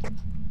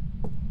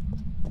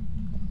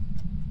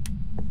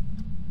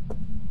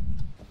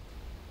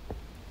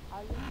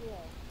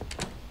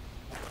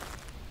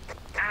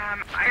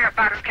 Spirit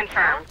box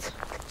confirmed.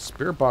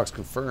 Spirit box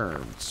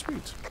confirmed.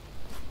 Sweet.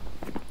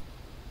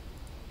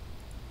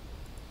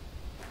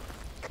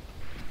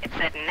 It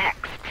said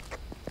next.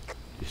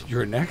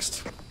 You're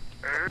next?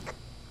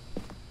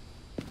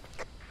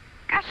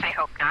 Gosh, I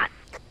hope not.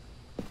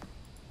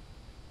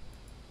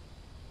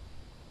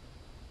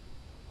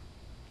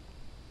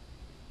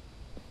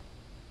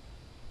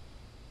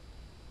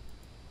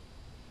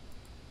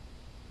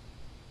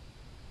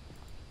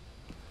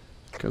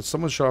 Can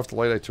someone shut off the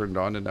light I turned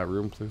on in that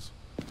room, please?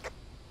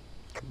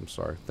 I'm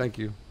sorry. Thank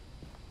you.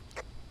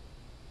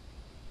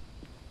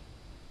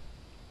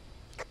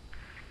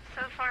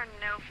 So far,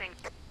 no thing.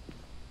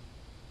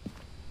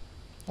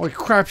 Holy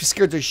crap, you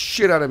scared the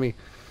shit out of me.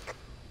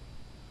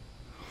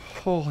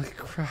 Holy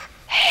crap.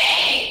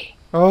 Hey!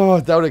 Oh,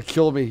 that would have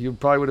killed me. You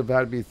probably would have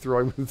had me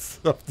throwing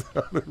stuff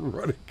down and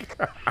running.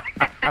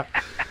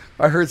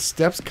 I heard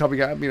steps coming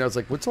at me, and I was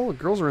like, what's all the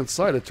girls are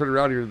inside? I turned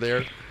around, you're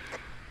there.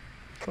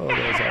 Oh,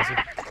 that was awesome.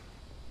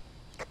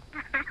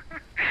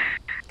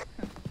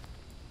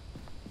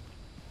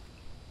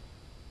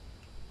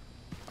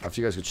 If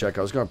you guys could check,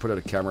 I was going to put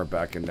a camera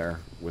back in there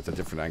with a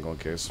different angle in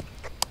case.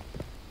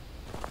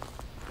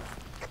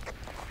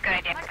 Good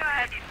idea. Go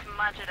ahead, you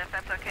smudge it if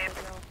that's okay.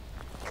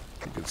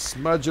 You can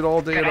smudge it all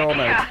day and all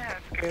night. Yeah,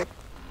 that's good.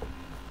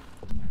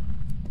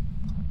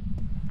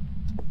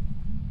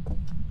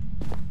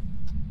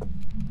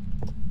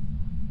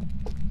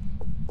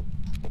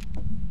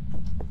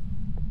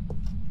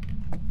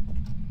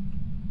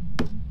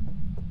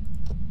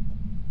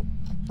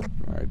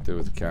 Alright, do it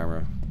with the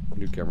camera.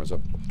 New camera's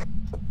up.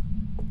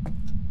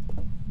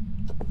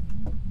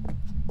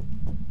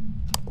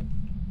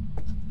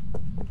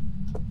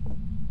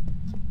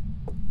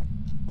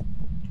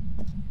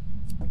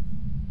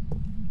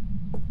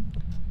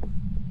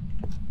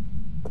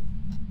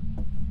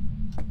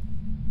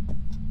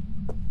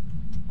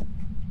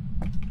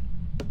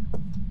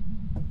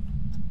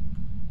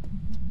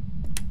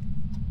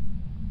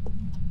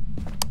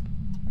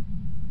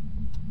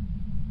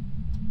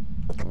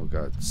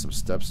 Got some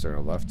steps there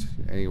on the left.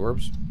 Any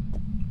orbs?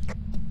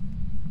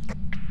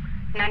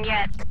 None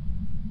yet.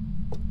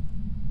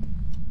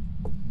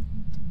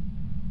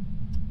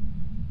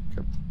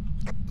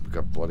 We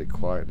got bloody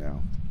quiet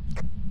now.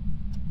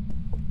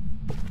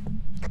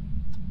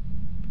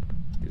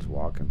 He's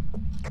walking.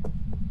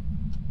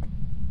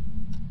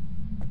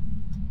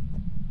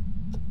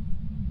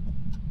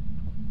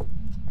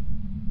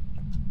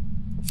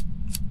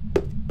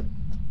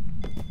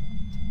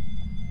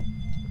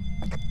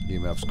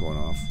 EMF's going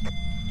off.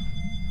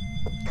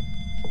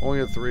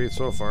 Only at 3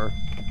 so far.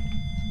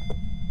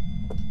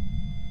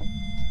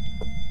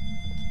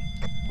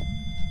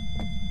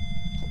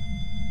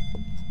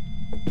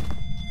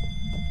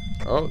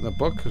 Oh, the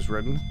book is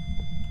written.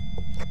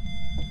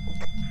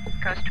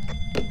 Ghost.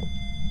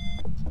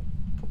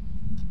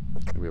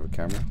 We have a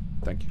camera.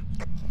 Thank you.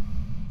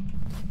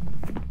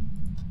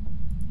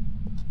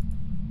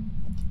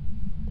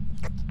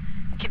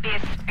 Could be a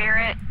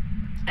spirit,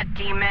 a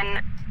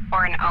demon,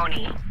 or an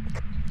Oni.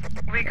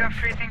 We got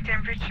freezing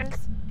temperatures.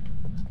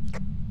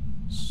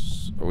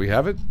 We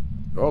have it?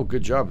 Oh,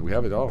 good job. We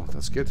have it all.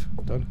 That's good.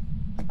 Done.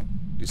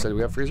 You said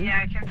we have freezing?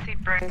 Yeah, I can see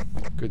burn.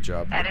 Good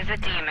job. That is a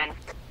demon.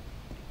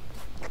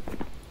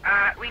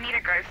 We need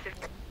a ghost.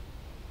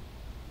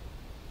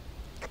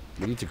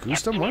 We need to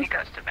goose them? We What? need a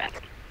ghost event.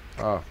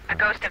 Oh. A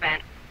ghost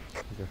event.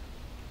 Okay.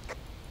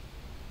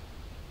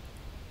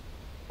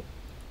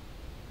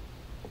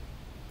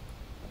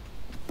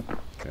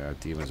 Yeah,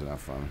 demons are not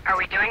fun. Are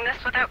we doing this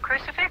without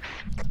crucifix?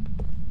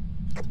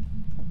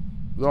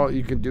 Well,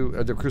 you can do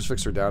the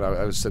crucifix are down.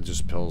 I said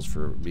just pills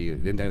for me.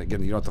 And then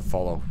again, you don't have to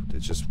follow.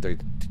 It's just they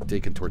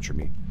can torture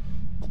me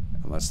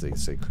unless they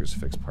say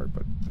crucifix part.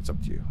 But it's up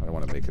to you. I don't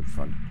want to make it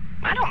fun.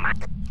 I don't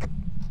mind.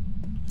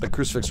 The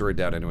crucifix are right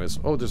down, anyways.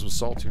 Oh, there's some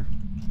salt here.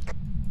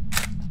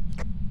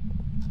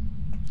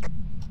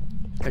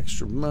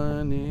 Extra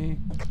money,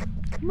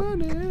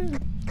 money.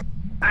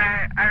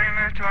 I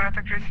removed one of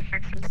the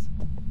crucifixes.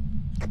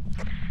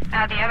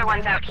 The other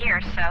one's out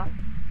here, so.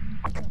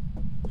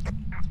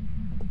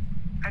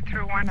 I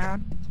threw one out.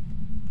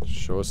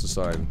 Show us the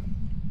sign.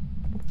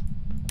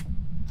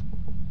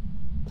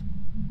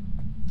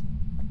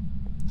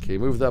 Okay,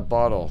 move that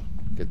bottle.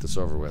 Get this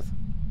over with.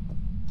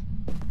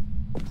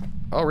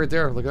 Oh, right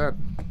there. Look at that.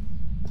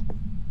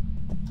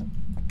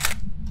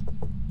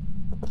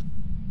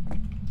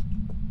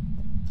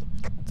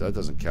 That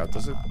doesn't count,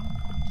 does it?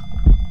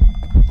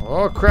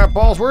 Oh, crap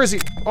balls. Where is he?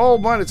 Oh,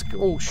 man. It's...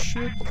 Oh,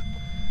 shit.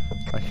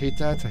 I hate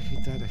that. I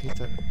hate that. I hate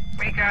that.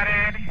 We got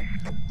it.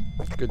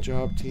 Good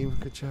job, team.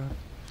 Good job.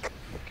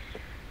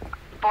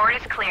 Board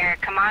is clear.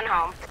 Come on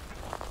home.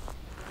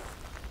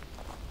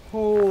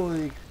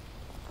 Holy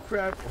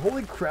crap.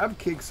 Holy crab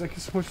cakes. Thank you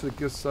so much for the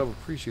gift sub.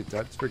 Appreciate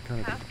that. It's very kind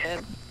of That's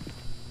good.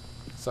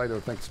 Side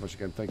note, thanks so much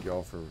again. Thank you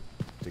all for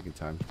taking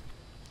time.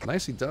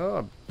 Nicely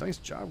done. Nice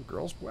job,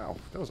 girls. Wow.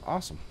 That was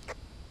awesome.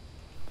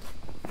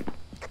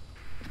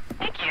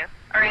 Thank you.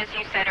 Or as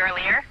you said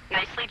earlier,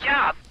 nicely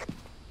job.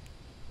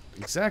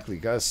 Exactly.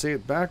 You gotta say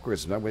it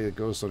backwards. That way it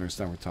goes to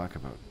understand what we're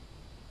talking about.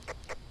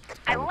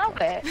 I love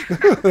it.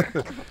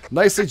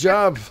 Nicely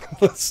job.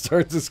 Let's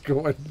start this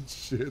going.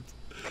 Shit.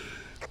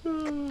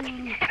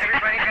 Everybody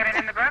got it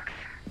in the box?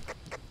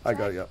 I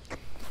got it, yep.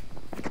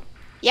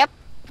 Yep.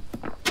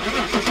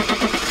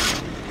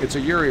 It's a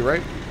Yuri,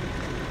 right?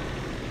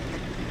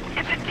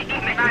 It's a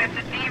demon. No, it's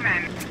a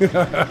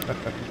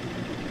demon.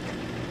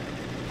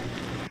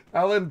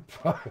 Alan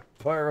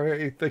Pyro,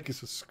 hey, thank you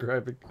for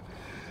subscribing.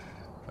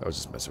 I was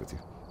just messing with you.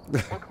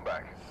 Welcome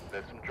back.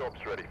 There's some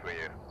jobs ready for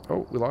you.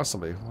 Oh, we lost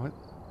somebody. What?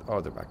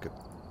 Oh, they're back. Good.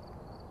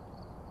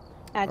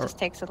 It just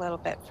takes a little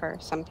bit for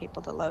some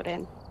people to load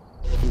in.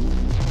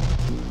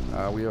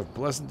 We have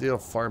Pleasantdale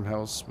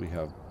Farmhouse. We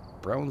have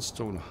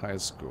Brownstone High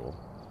School.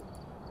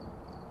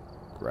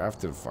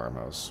 Grafton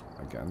Farmhouse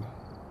again.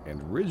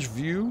 And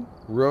Ridgeview,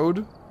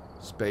 Road,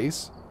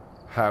 Space,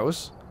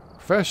 House,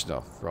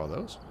 Professional for all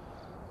those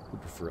who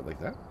prefer it like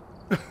that.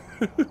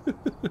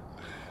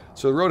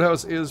 So the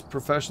Roadhouse is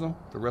professional.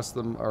 The rest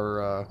of them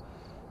are,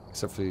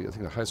 except for I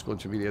think the high school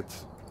intermediate,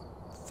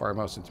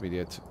 farmhouse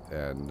intermediate,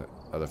 and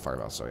other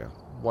farmhouse. So yeah,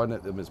 one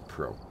of them is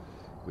pro,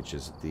 which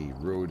is the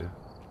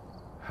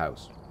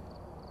Roadhouse,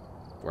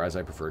 or as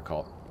I prefer to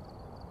call it,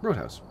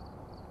 Roadhouse.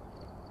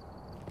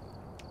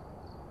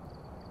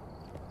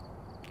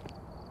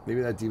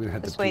 Maybe that demon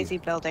had the the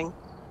Swayze building.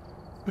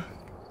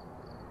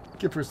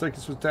 Gippers, thank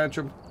you for the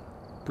tantrum.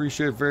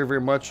 Appreciate it very, very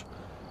much.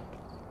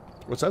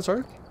 What's that,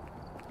 sorry?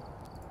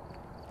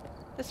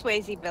 The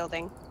Swayze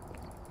building.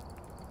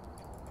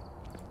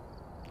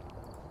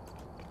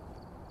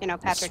 You know,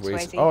 Patrick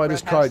Swayze. Oh, I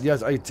just caught it.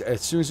 Yes,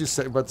 as soon as you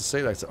said about to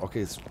say that, I said,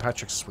 okay, it's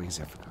Patrick Swayze.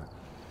 I forgot.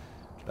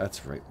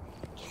 That's right.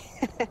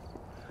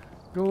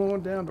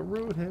 Going down the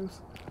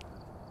Roadhouse.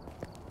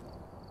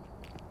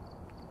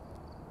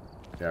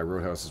 Yeah,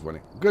 Roadhouse is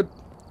winning. Good.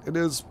 It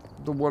is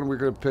the one we're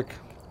going to pick.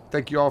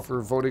 Thank you all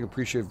for voting.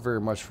 Appreciate it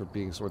very much for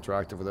being so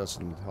interactive with us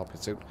and helping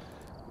us out.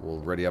 We'll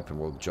ready up and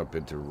we'll jump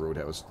into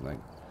Roadhouse tonight.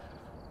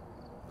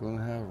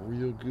 Gonna have a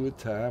real good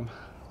time.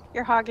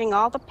 You're hogging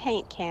all the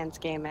paint cans,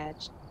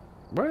 GameEdged.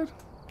 What?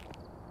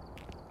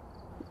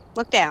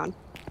 Look down.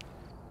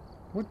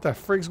 What the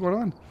frig's going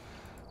on?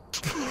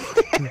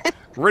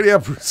 Ready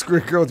up,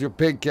 Squid Girl, with your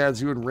paint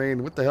cans, you and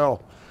Rain. What the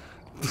hell?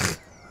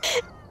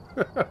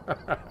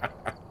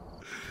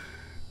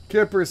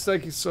 Kippers,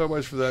 thank you so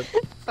much for that.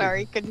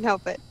 Sorry, couldn't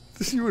help it.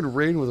 You and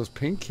Rain with those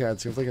paint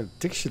cans. You have like an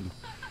addiction.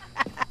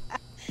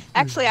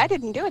 Actually, I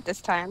didn't do it this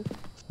time.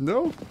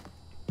 No?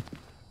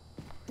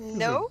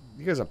 No?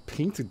 You guys have a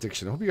paint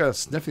addiction. I hope you guys are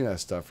sniffing that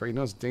stuff, right? You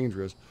know it's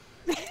dangerous.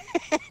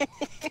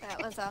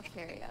 That was off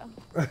Cario.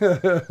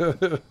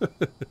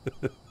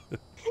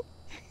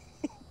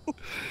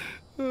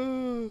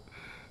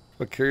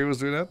 What, Carrie was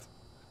doing that?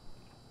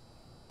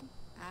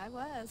 I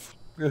was.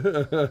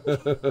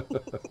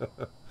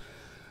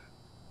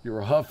 You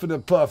were huffing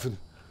and puffing.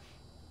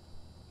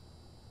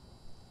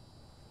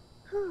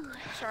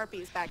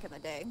 Sharpies back in the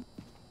day.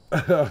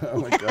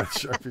 Oh my god,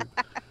 Sharpie.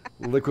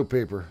 Liquid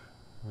paper.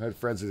 I had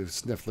friends who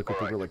sniffed liquid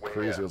paper like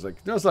crazy. I was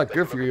like, no, it's not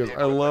good for you. He goes,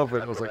 I love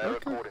it. I was like,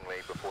 okay.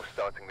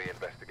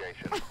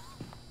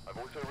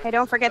 Hey,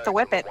 don't forget the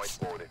whippets.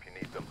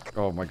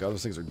 Oh my god,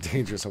 those things are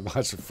dangerous. I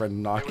watched a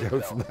friend knock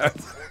out from that.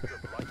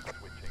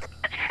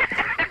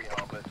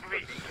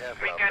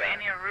 We got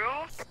any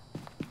rules?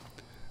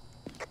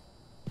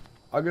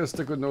 I'm going to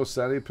stick with no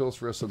sanity pills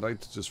for the rest of the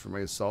night, just for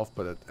myself.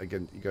 But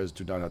again, you guys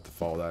do not have to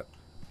follow that.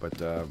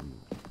 But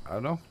I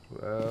don't know.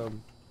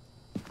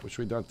 What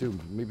should we not do?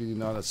 Maybe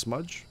not a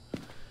smudge?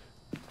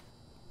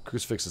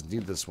 Crucifixes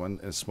need this one,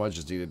 and smudge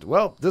is needed.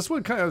 Well, this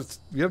one kind of,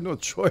 you have no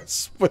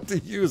choice but to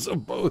use them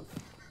both.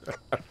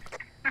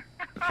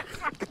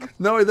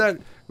 Not only that,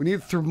 we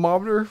need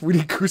thermometer, we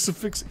need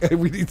crucifix, and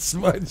we need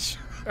smudge.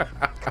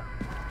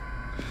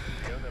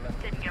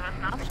 Didn't give us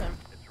an option.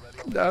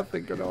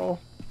 Nothing at all.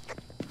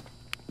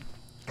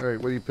 Alright,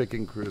 what are you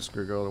picking,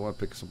 Cruiser Girl? I want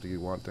to pick something you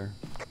want there.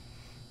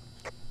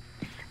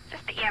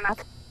 Just the EMF.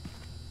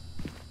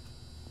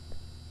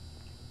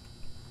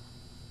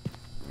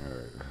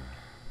 Alright.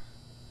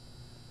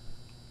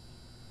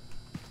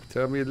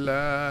 Tell me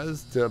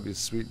lies, tell me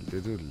sweet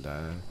little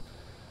lies.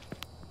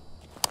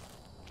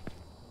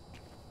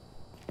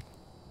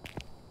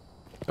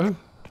 Oh,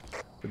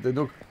 but they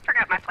no.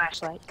 Forgot my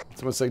flashlight.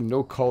 Someone saying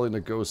no calling a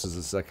ghost is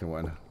the second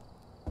one.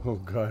 Oh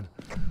god.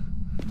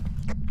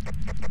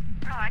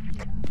 Oh, I can do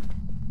that.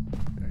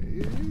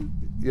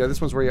 Yeah,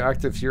 this one's very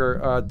active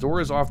here.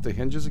 Door is off the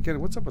hinges again.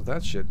 What's up with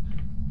that shit?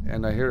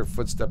 And I hear a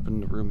footstep in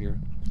the room here.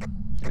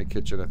 In the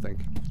kitchen, I think.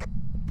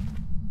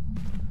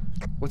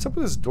 What's up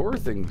with this door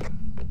thing?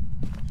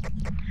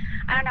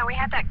 I don't know, we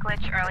had that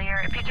glitch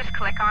earlier. If you just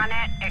click on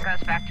it, it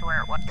goes back to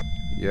where it was.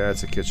 Yeah,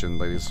 it's a kitchen,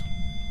 ladies.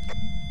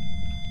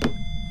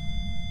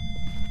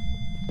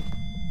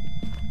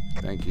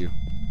 Thank you.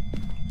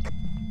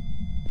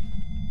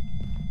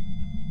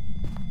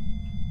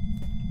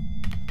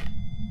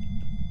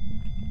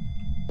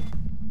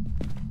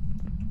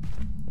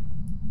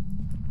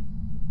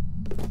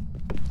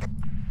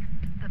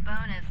 The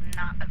bone is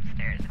not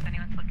upstairs if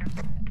anyone's looking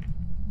for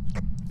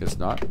it. It's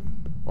not?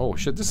 Oh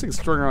shit, this thing's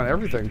throwing around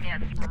everything. Yeah,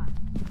 it's not.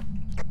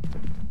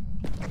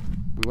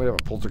 We might have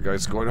a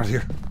poltergeist going on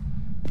here.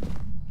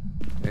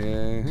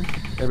 And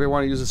anybody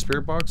want to use a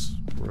spirit box?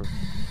 Or...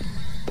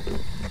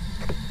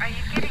 Are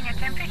you getting a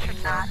temperature?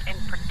 Not in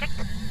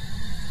particular.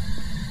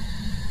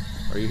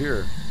 Are you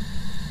here?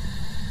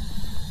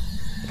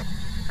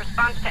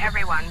 Responds to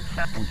everyone,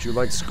 so. Would you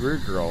like Screw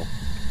Girl?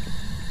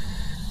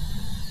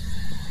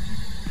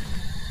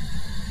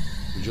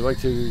 Would you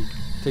like to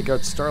take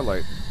out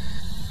Starlight?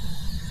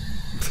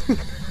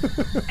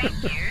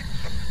 Thank you.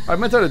 I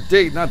meant on a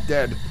date, not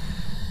dead.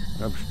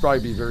 I'd probably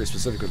be very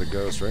specific with a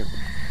ghost, right?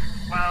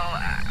 Well,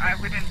 I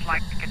wouldn't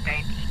like a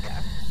date either.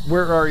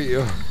 Where are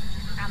you?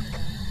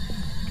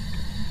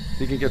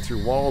 You can get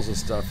through walls and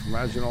stuff.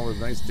 Imagine all the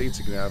nice dates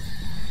you can have.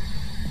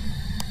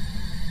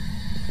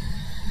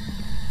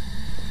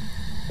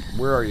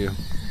 Where are you?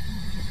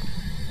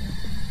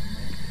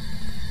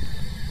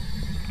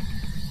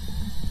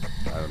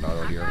 I don't know. I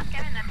don't hear I'm it. not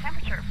getting a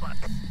temperature flux.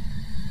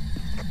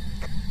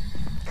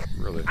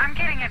 Really? I'm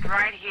getting it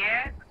right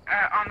here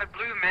on the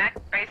blue map.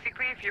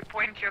 Basically, if you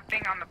point your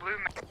thing on the blue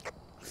map.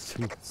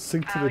 Sing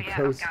to Oh, the yeah,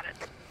 ghost. got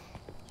it.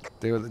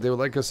 They would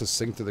like us to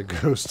sing to the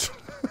ghost.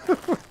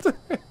 What the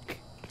heck?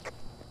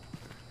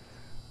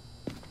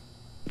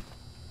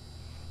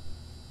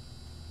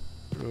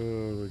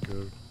 Oh my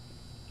god.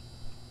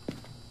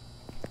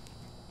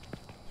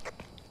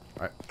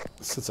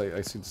 Since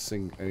I seem to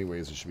sing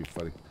anyways, it should be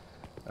funny.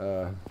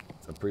 I'm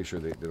pretty sure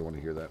they don't want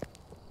to hear that.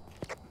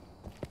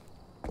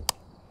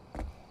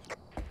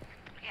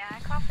 Yeah, I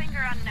call finger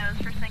on nose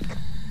for singing.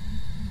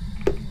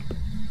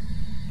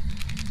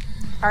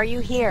 Are you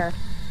here?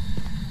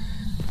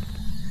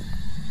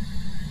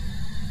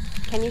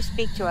 Can you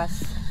speak to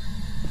us?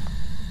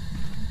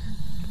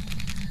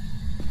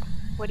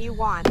 What do you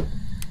want?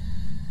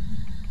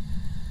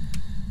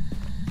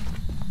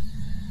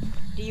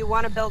 Do you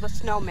want to build a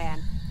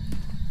snowman?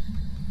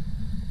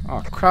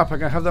 Oh crap, I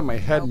gotta have that in my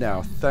head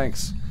now.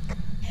 Thanks.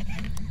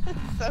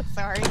 So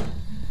sorry.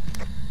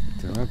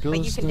 But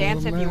you can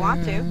dance if you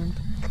want to.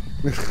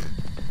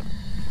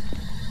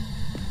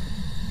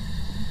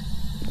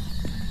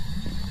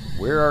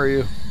 Where are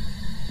you?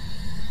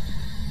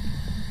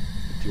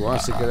 Do you want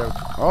us to get out?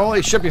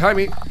 Holy shit, behind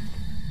me!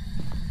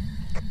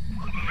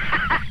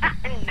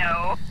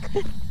 No.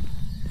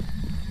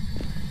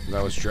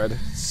 That was Dread.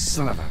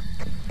 Son of a...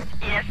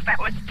 Yes, that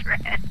was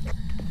Dread.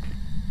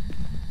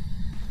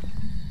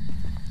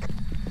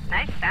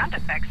 Nice sound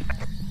effects.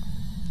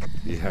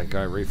 Yeah, I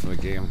got it right from the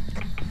game.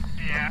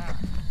 Yeah.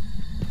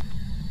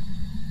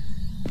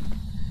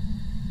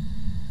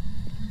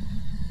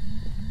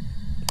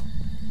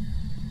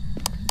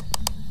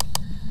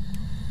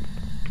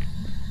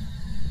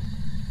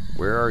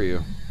 Where are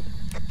you?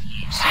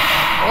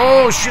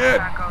 Oh shit!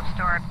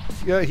 Ghost orb.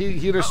 Yeah,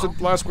 he understood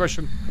the last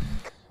question.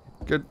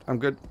 Good, I'm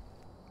good.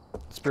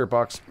 Spirit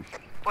box.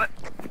 What?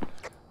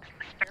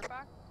 Spirit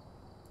box?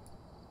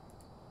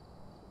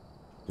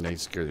 Yeah, he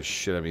scared the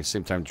shit out of me.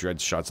 Same time Dread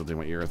shot something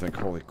in my ear, I think.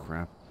 Holy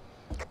crap.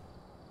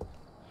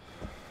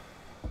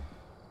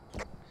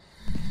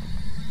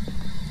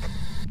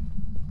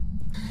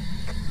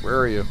 Where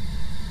are you?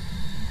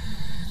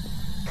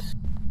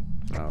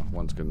 Oh,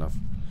 one's good enough.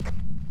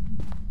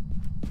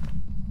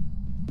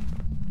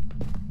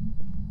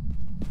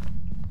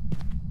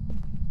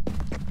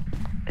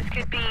 This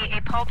could be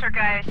a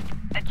poltergeist,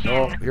 a djinn,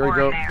 Oh, here we or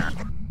go. an air.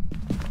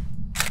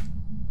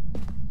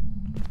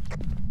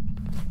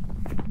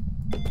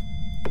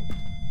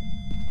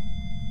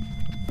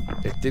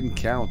 It didn't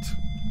count.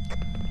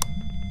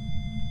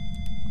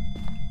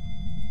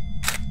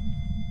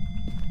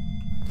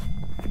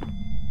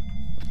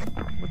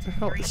 What the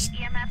hell? 3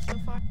 EMF so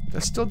far.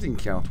 That still didn't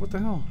count. What the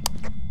hell?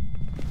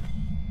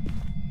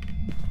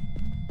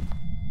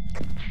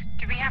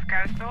 Do we have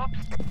ghost orbs?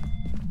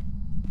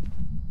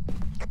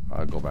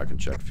 I'll go back and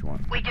check if you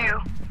want. We do.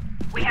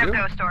 We You have do?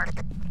 ghost orbs.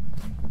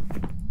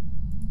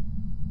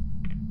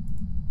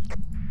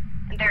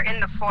 And they're in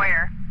the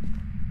foyer.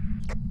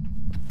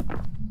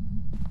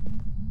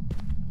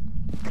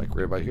 Like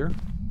right about here?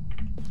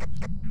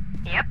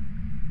 Yep.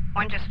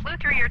 One just flew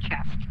through your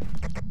chest.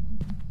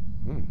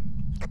 Hmm.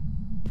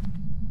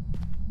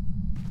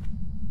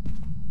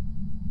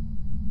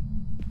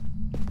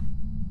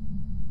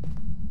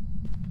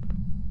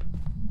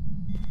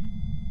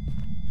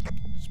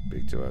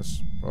 Speak to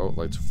us. Oh,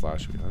 lights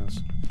flash behind us.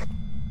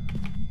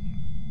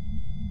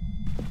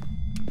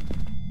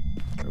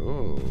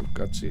 Oh,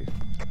 gutsy.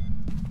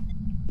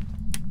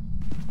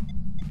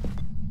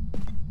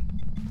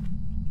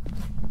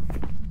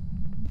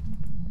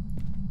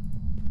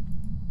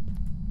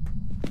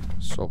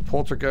 So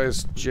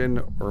poltergeist,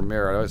 djinn, or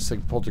mare. I was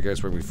thinking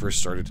poltergeist when we first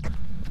started,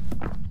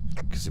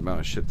 because the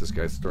amount of shit this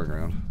guy's throwing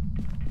around.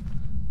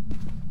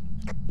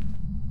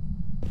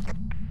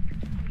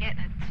 I'm getting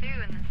a 2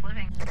 in this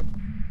living room.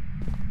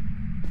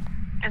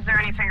 Is there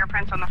any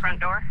fingerprints on the front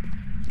door?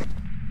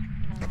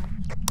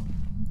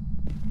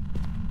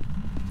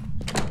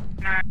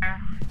 No,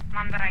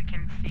 none that I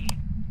can see.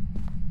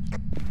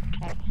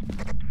 Okay.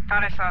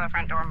 Thought I saw the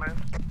front door move.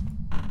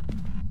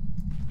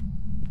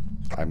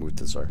 I moved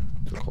this, sorry,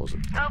 to close it.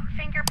 Oh,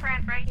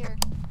 fingerprint right here.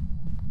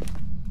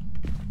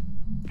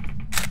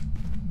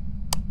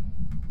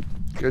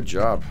 Good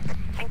job.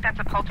 I think that's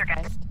a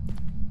poltergeist.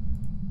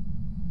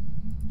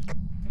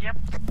 Yep.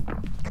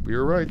 We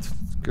were right.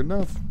 Good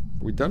enough. Are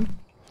we done?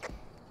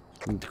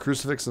 And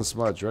crucifix and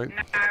smudge, right?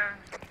 No.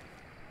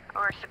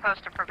 We're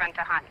supposed to prevent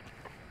a hunt.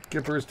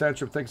 Gipper's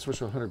Tantrum, thanks so much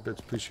for 100 bits.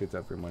 Appreciate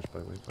that very much, by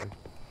the way, buddy.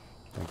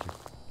 Thank you.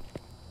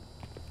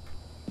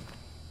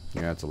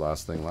 Yeah, it's the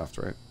last thing left,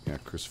 right? Yeah,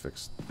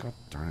 crucifix. God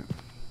darn it.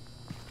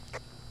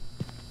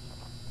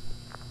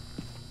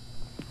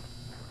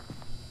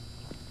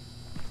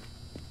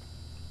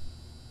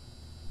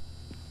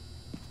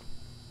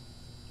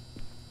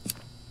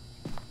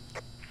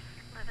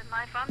 Living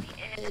life on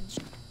the edge.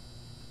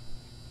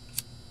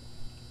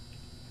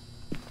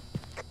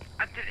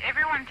 Did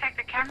everyone take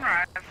the camera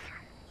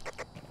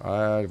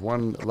I have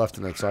one left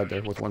and inside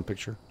there with one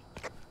picture.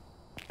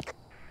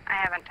 I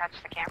haven't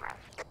touched the cameras.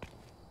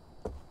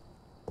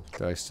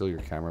 Did I steal your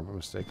camera by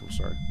mistake? I'm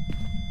sorry.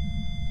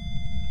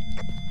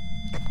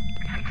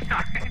 I'm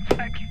sorry, it's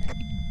okay.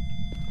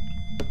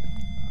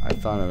 I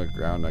found it on the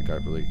ground. I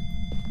got really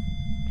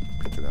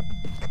picked it up.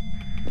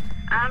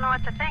 I don't know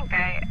what to think.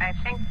 I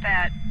think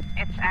that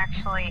it's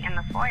actually in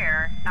the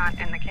foyer, not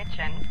in the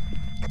kitchen.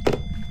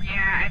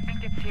 Yeah, I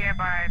think it's here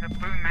by the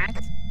blue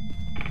mat.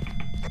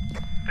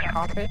 The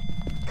carpet.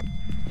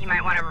 You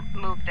might want to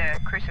move the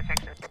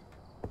crucifixes.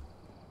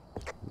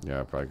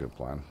 Yeah, probably a good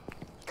plan.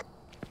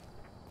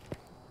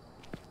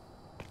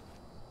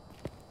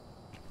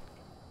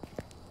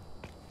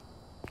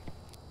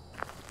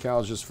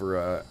 Cal's just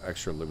for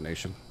extra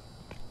illumination.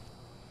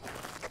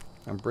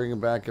 I'm bringing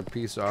back a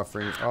peace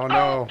offering. Oh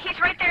no! He's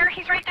right there.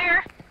 He's right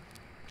there.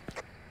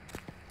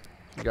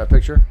 You got a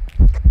picture?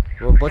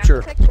 Well,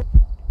 butcher.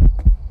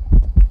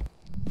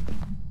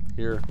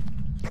 Here.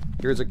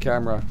 Here's a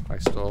camera I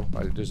stole.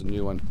 There's a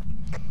new one.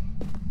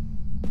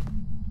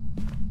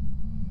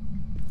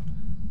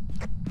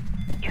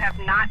 You have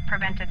not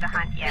prevented the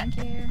hunt yet.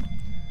 Thank you.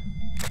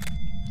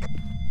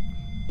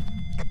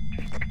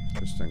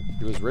 Interesting.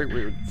 It was right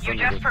where You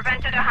just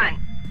prevented a hunt.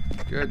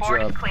 Good The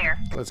board job. is clear.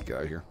 Let's get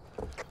out of here.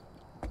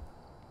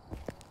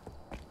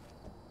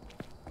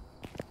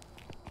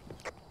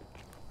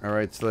 All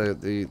right, so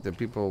the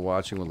people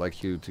watching would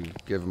like you to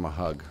give them a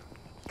hug.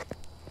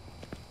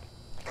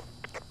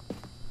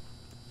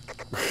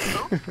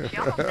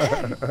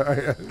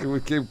 We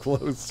came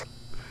close.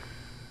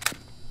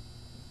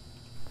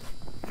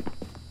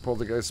 Pulled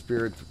the guy's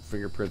spirit,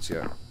 fingerprints,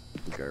 yeah.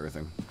 We got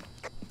everything.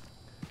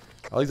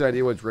 I like the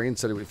idea what Rain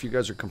said. If you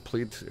guys are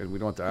complete and we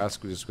don't have to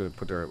ask, we're just going to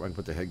put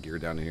the headgear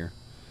down in here.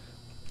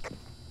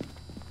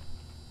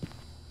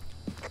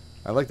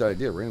 I like that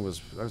idea. Rain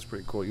that was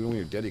pretty cool. Even when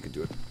you're dead, you could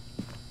do it.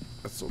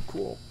 That's so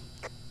cool.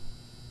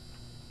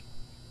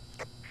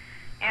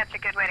 Yeah, it's a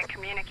good way to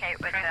communicate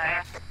with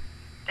the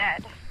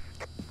dead.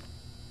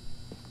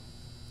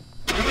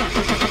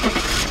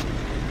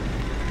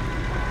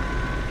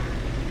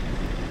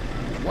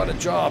 What a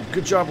job.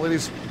 Good job,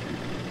 ladies.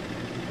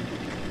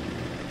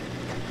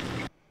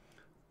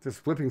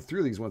 Just whipping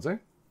through these ones, eh?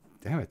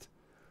 Damn it.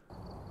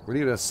 We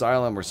need an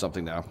asylum or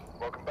something now.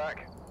 Welcome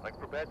back. I've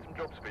prepared some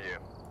jobs for you.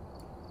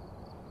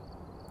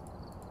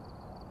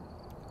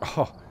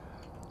 Oh,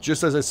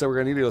 just as I said, we're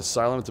gonna need an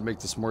asylum to make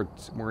this more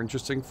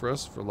interesting for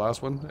us for the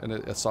last one, and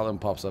an asylum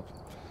pops up.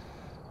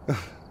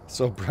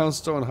 So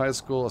Brownstone High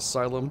School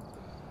asylum.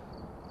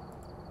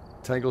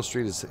 Tangle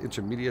Street is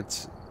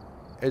intermediate.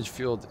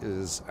 Edgefield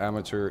is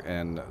amateur,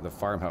 and the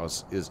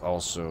farmhouse is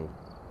also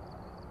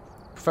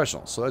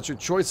professional. So that's your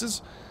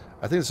choices.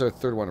 I think it's our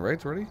third one,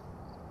 right? Already?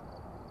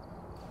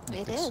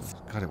 It is. So.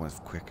 God, it went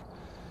quick.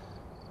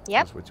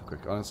 Yep. That's way too quick.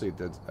 Honestly, it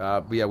did.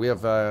 But yeah, we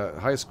have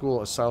high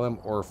school, asylum,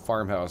 or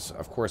farmhouse.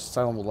 Of course,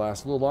 asylum will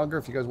last a little longer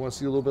if you guys want to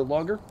see a little bit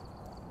longer.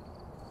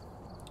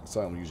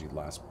 Asylum usually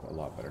lasts a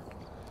lot better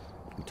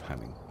in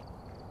timing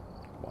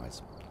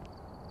wise.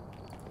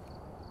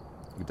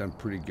 We've done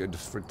pretty good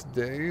for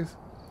today.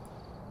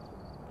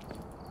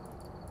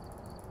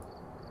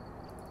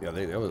 Yeah,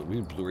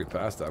 we blew right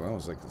past that. I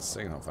was like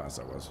insane how fast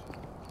that was.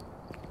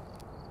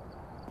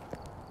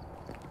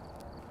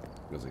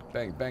 It was like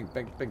bang, bang,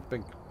 bang, bang,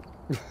 bang.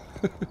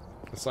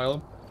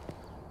 Asylum.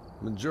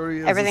 Majority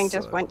is Everything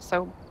just went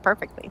so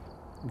perfectly.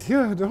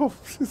 Yeah, no.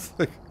 It's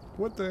like,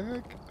 what the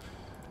heck?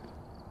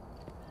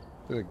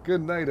 Been a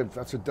good night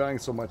after dying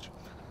so much.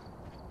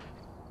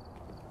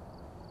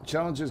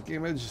 Challenges,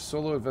 GameEdged,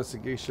 solo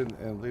investigation,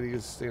 and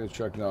ladies stay in a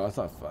truck. No, that's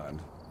not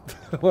fun.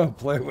 I want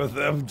to play with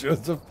them,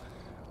 Joseph.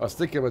 I was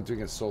thinking about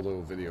doing a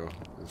solo video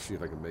and see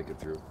if I can make it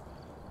through.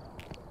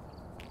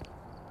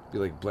 Be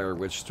like Blair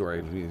Witch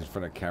story, be in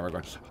front of camera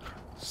going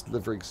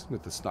slivering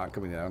with the snot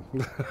coming down.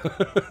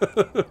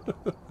 That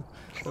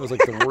was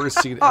like the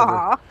worst scene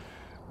ever.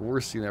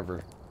 Worst scene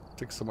ever.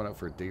 Took someone out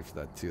for a date for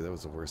that too. That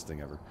was the worst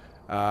thing ever.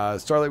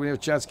 Starlight, when you have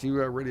a chance, can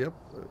you ready up,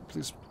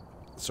 please?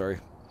 Sorry.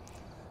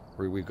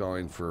 We're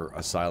going for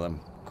asylum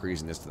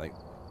craziness tonight.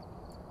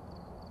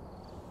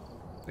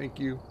 Thank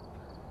you.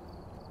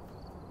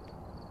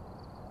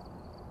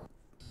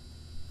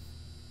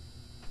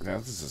 Yeah,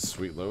 this is a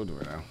sweet load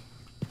right now.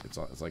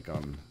 It's like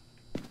on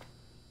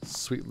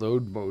sweet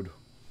load mode.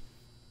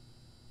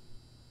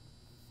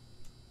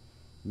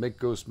 Make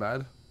ghost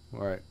mad. All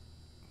right.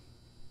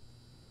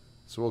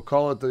 So we'll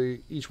call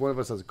it each one of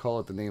us has to call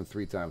it the name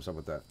 3 times. How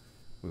about that?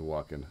 We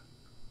walk in.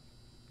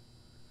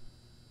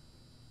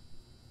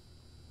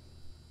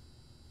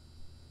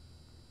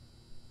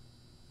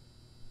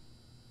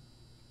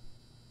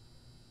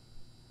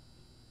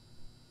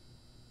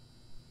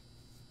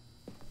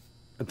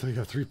 Until you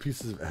have 3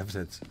 pieces of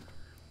evidence.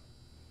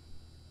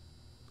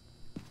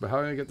 But how are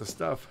you going to get the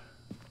stuff?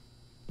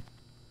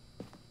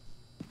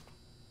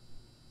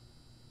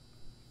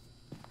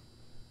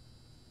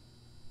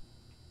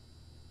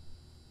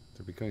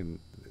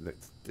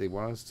 They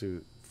want us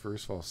to,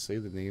 first of all, say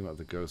the name of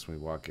the ghost when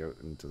we walk out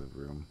into the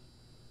room.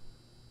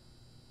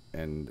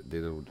 and they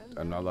don't.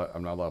 I'm not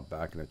allowed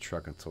back in the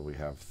truck until we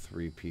have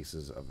 3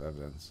 pieces of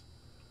evidence.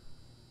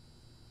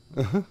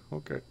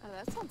 Okay. Oh,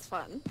 that sounds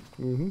fun.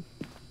 Mm-hmm.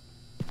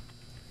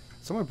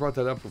 Someone brought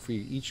that up. If we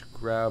each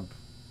grab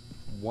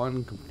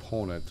one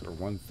component or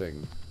one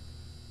thing,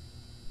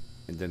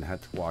 and then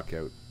had to walk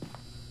out.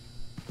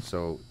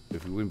 So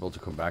if we wouldn't be able to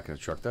come back in the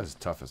truck, that's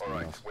tough as nails.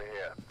 Alright, we're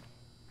here.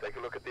 Take a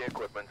look at the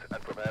equipment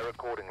and prepare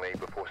accordingly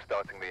before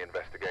starting the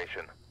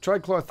investigation.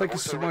 Triclaw, thank you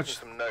so much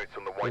some notes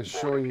on the for whiteboard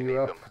showing if you you need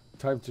up. them.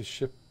 Time to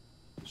shape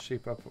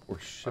up or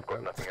ship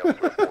out. Nothing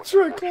else to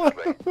report,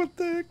 Triclaw, what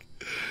the heck?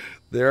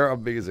 They're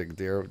amazing.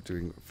 They're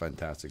doing a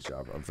fantastic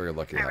job. I'm very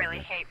lucky to I have really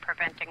them. hate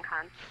preventing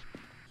hunts.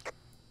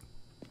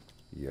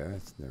 Yeah,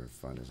 it's never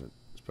fun, is it?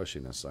 Especially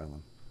in an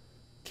asylum.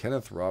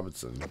 Kenneth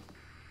Robinson.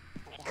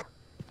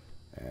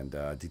 And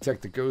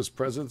detect the ghost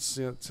presence,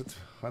 yeah, it's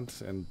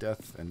hunt and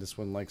death, and this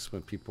one likes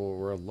when people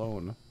were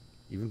alone.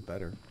 Even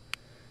better.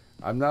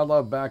 I'm not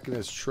allowed back in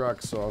his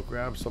truck, so I'll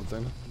grab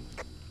something.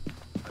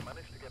 I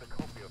managed to get a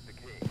copy of the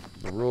key.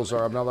 The rules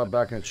are I'm not allowed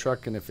back in the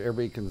truck, and if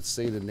everybody can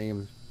say the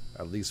name,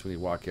 at least when you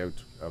walk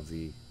out of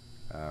the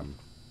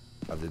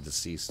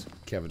deceased,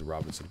 Kevin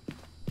Robinson.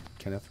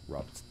 Kenneth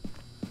Robinson.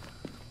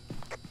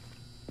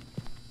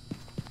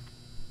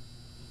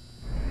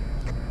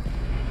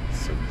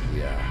 So,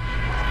 yeah.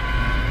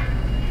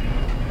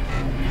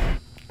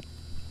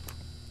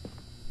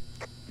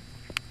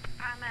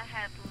 I'm gonna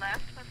head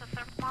left with a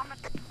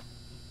thermometer.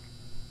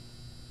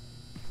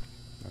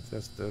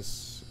 That's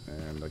this,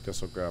 and I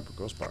guess I'll grab a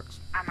ghost box.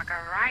 I'm gonna go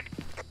right.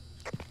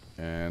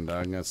 And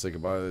I'm gonna say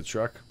goodbye to the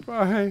truck.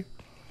 Bye.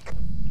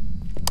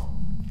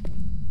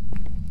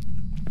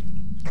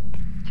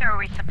 So are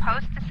we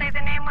supposed to say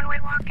the name when we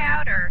walk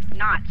out, or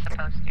not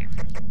supposed to?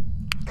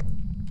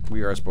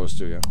 We are supposed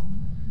to, yeah.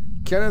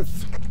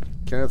 Kenneth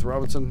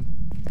Robinson.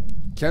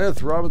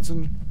 Kenneth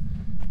Robinson.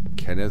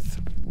 Kenneth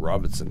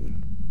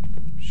Robinson.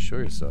 Show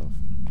yourself.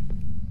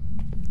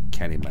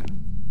 Candyman.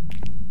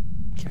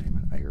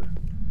 Candyman, I hear.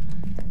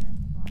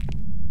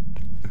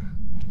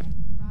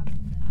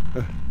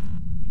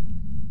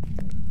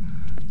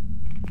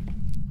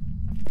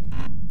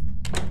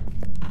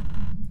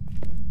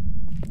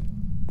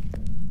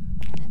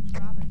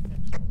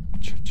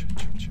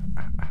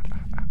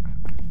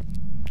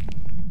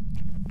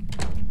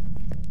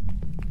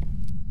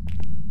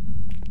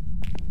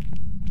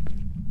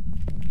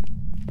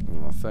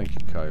 Thank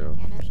you, Kyle.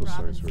 I'm so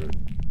sorry, sir.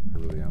 I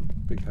really am.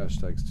 Big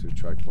hashtags to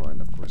Triclaw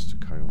and, of course, to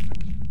Kyle.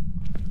 Thank you.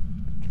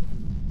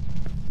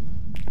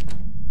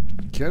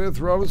 Kenneth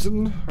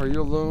Robinson, are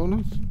you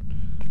alone?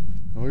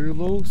 Are you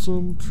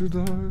lonesome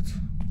tonight?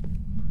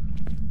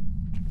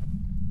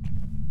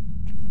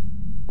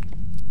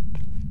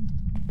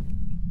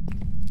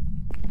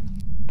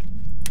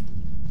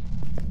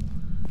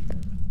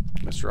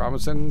 Mr.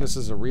 Robinson, this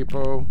is a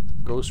repo,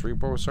 ghost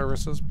repo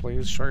services.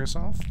 Please show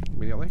yourself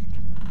immediately.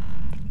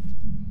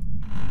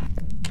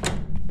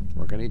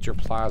 We're gonna need your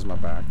plasma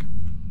back.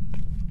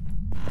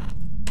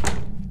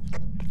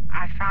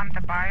 I found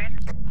the bone.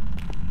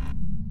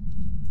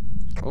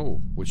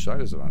 Oh, which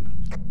side is it on?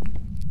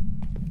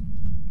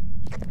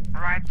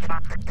 Right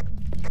side.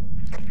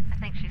 I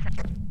think she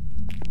said.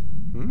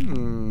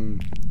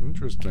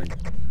 Interesting.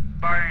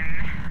 Bone.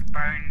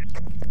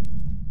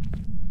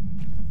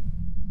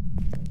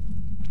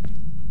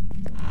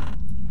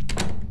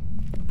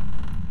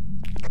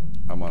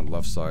 I'm on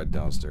left side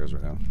downstairs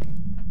right now.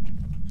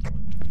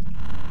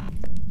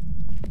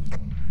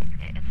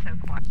 It's so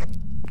quiet.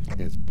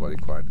 It's bloody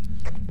quiet.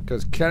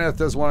 Because Kenneth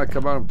doesn't want to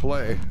come out and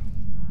play.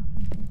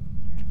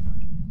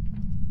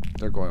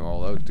 They're going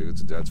all out,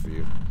 dudes. That's for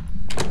you.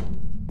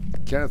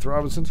 Kenneth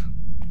Robinson?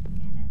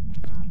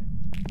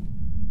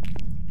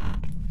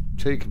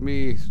 Take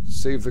me,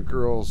 save the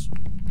girls.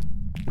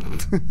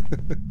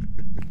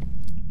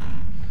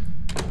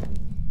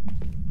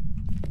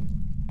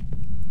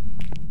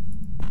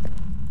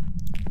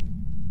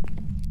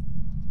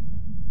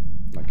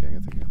 Not getting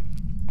anything here.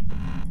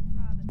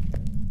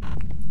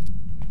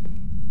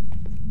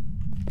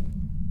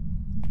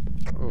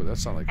 Oh, that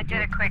sounds like I a did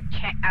door. a quick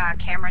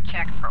camera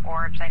check for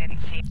orbs. I didn't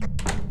see.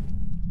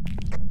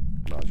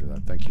 Roger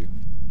that. Thank you.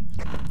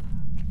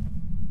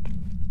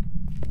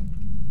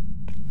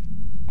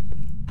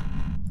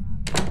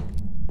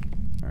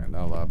 Alright,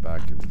 now allowed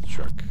back into the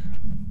truck.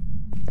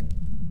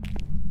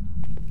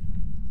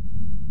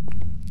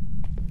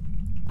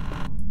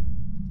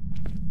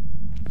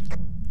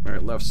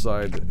 Alright, left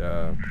side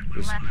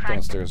is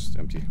downstairs,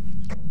 empty.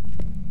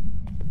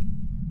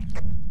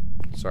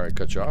 Sorry, I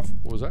cut you off.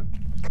 What was that?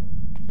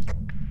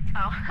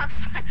 Oh, I'm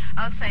sorry.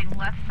 I was saying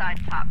left side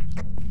top.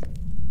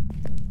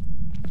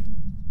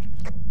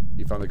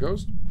 You found the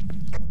ghost?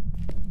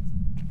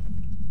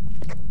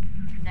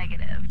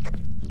 Negative.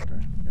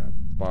 Okay, yeah,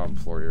 bottom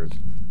floor here.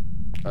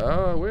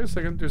 Oh, wait a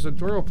second. There's a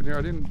door open here.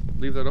 I didn't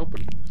leave that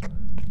open.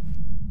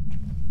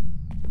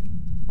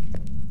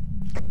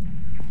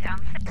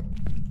 Downstairs.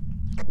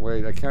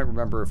 Wait, I can't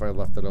remember if I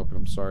left that open.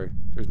 I'm sorry.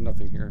 There's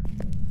nothing here.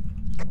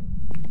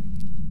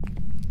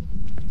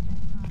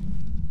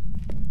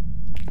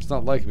 It's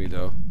not like me,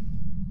 though.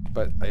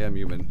 but I am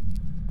human.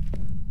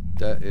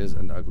 That is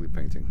an ugly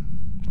painting.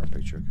 Or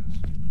picture, I guess.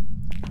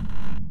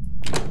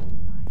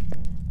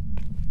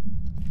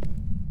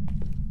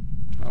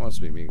 That wants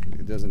to be me.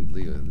 It doesn't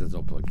leave. It doesn't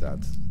open like that.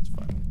 It's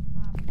fine.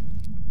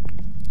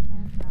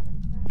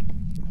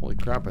 Holy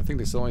crap! I think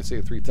they still only say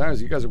it 3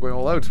 times. You guys are going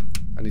all out,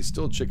 and he's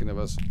still chicken of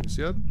us. You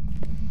see that?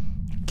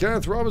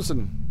 Kenneth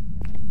Robinson.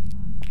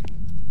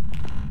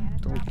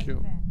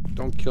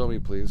 Don't kill me,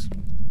 please.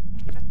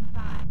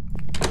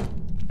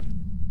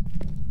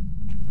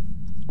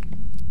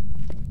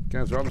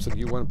 Kenneth Robinson,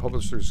 you won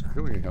Publishers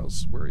Clearing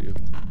House. Where are you?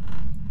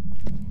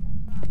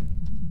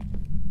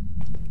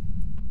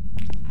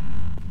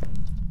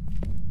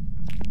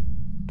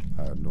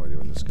 I have no idea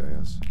what this guy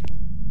is.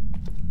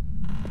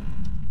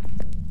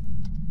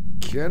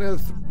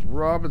 Kenneth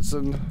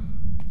Robinson.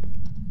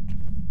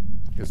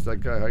 It's that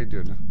guy. How you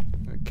doing?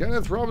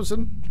 Kenneth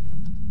Robinson.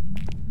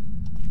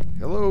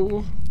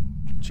 Hello.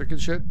 Chicken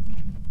shit.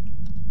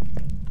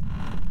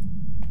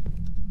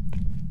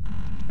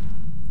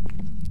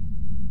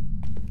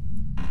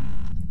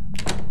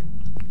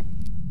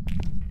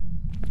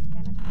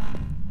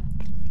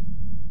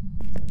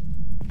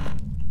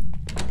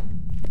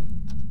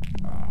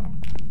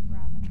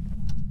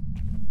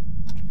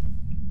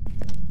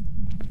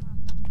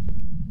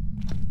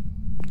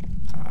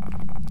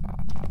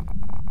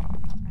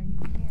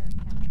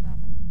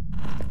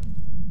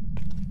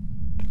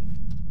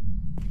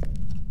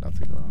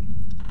 Nothing going on.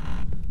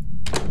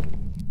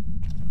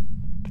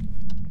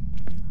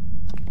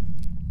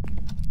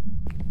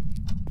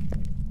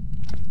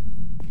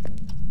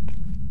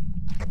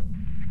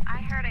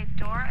 I heard a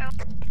door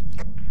open.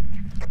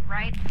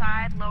 Right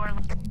side, lower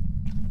left.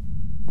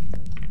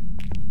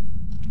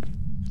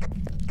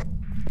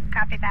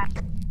 Copy that.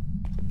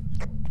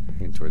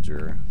 Heading towards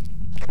your...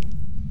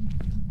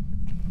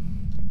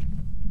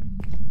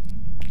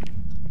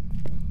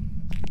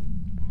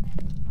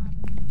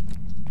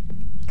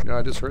 No,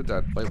 I just heard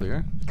that lately,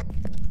 huh?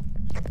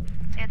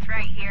 It's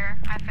right here.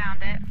 I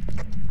found it.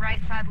 Right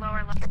side,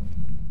 lower left.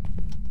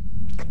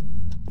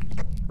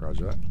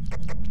 Roger that.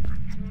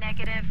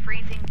 Negative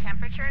freezing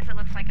temperatures. It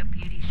looks like a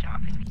beauty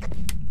shop.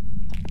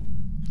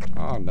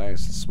 Oh,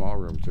 nice. Small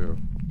room, too.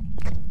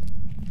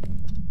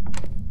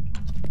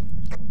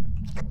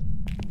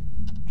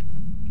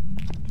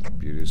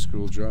 Beauty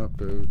school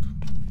dropout.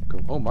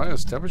 Oh,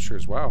 minus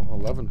temperatures. Wow,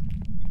 11.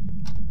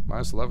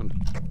 Minus 11.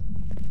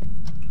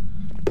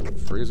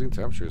 Freezing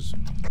temperatures.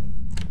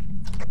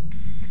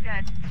 We've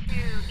got 2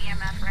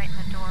 EMF right in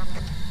the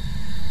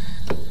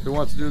doorway. Who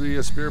wants to do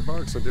the spirit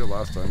box? I did it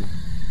last time.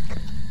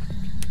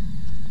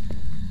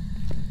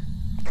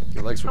 He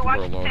likes when Who people are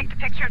wants to alone. take the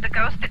picture of the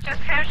ghost that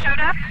just showed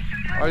up?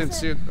 I didn't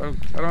see it. I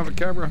don't have a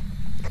camera.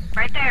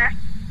 Right there.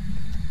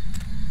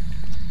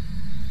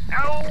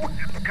 Oh,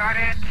 got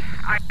it.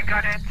 I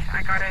got it.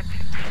 I got it.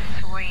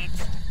 Sweet.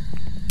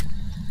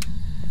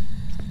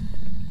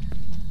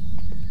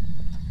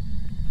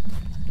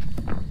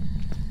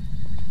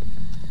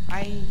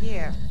 I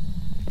hear.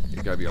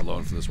 You gotta be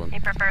alone for this one. He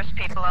prefers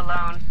people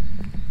alone.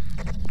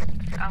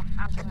 Oh,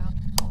 I'm well.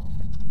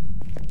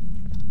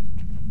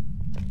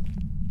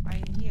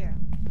 I hear.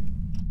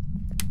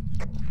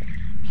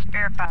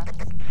 Spirit box.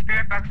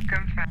 Spirit box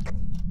confirmed.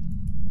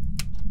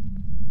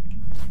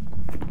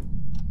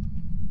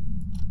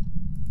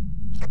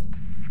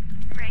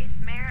 Race,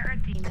 mare, or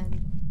demon?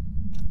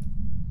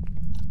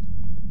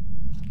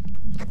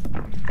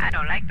 I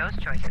don't like those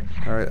choices.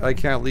 Alright, I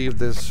can't leave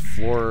this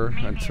floor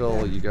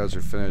until you guys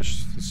are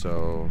finished,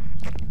 so...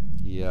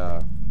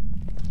 yeah.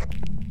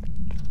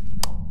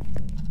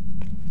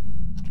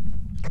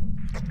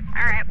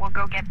 Alright, we'll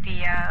go get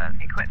the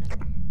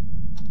equipment.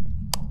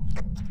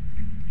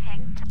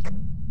 Hang tight.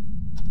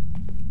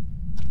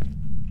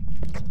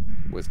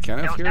 With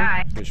Kenneth Don't here,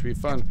 die. it should be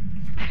fun.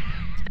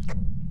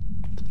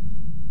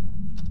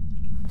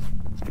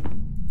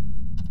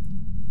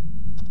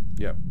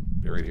 Yep,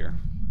 they're right here.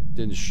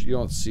 You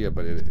don't see it,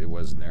 but it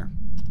was in there.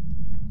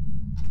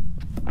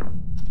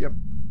 Yep.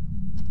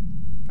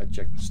 I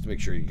checked just to make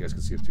sure you guys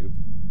can see it too.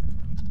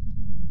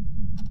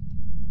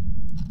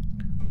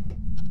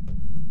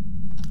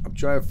 I'm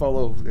trying to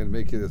follow and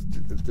make it as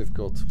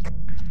difficult.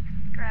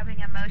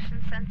 Grabbing a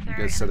motion sensor. You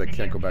guys said I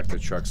can't go back to the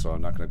truck, so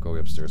I'm not going to go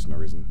upstairs for no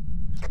reason.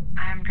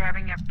 I'm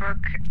grabbing a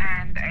book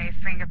and a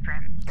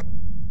fingerprint.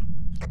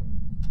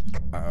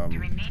 Do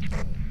we need?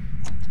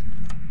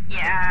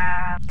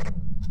 Yeah.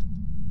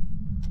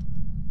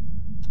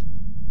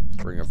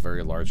 Bring a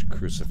very large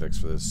crucifix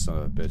for this son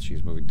of a bitch.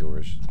 He's moving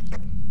doors.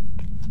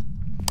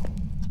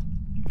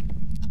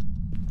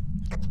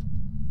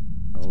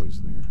 Oh, he's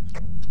in here.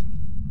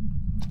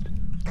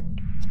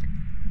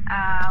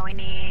 We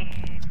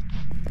need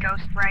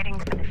ghost writing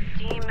for the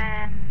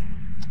demon.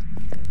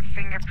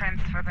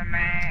 Fingerprints for the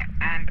mayor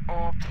and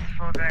orbs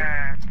for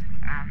the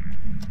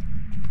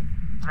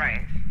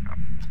wraith.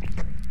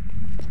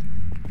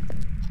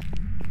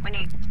 We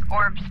need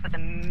orbs for the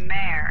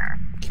mare.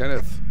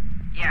 Kenneth.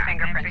 Yeah,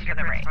 Fingerprints for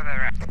the wraith.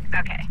 wraith.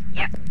 Okay.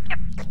 Yep.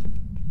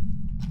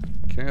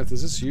 Kenneth,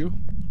 is this you?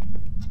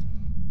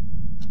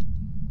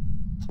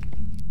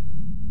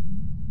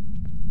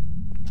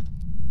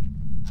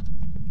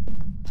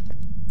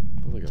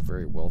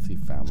 wealthy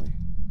family.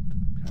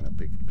 Kind of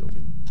big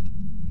building.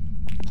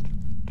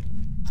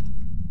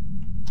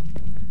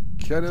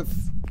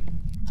 Kenneth.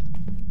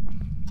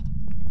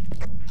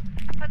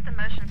 I put the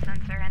motion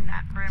sensor in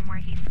that room where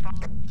he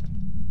spawned.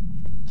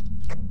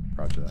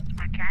 Roger that.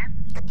 Okay.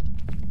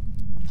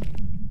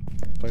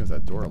 Playing with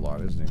that door a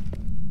lot, isn't he?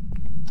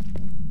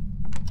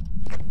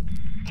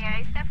 Yeah,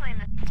 he's definitely in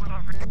this little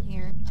room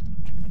here.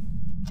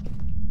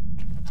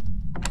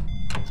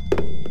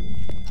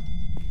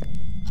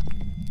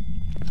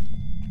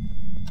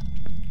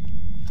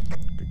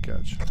 Good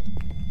catch.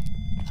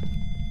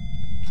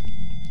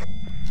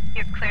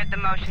 You've cleared the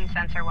motion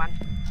sensor one.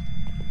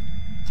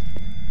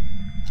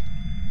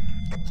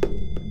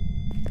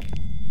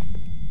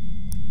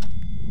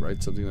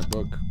 Write something in a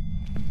book.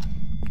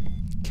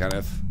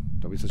 Kenneth,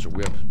 don't be such a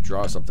whip.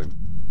 Draw something.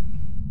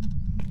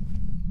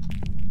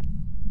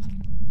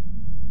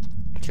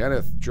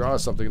 Kenneth, draw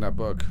something in that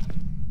book.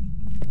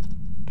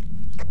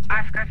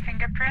 I've got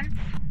fingerprints.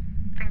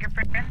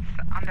 Fingerprints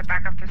on the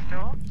back of the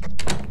stool.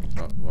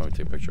 Oh, why don't we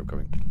take a picture of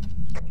coming?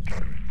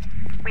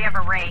 We have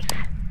a wraith.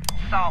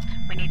 Salt.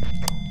 We need...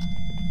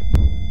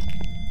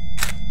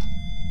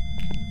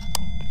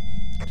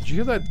 Did you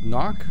hear that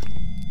knock?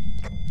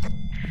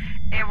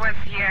 It was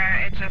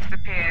here. It just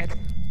appeared.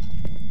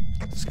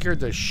 It scared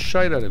the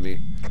shite out of me.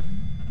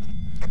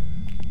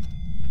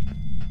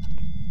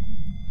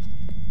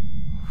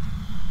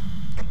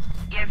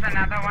 Here's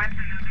another one.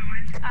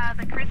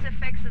 The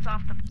crucifix is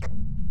off the...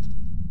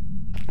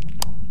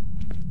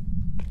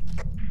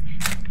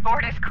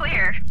 Board is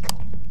clear.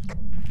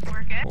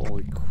 We're good?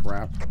 Holy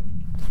crap.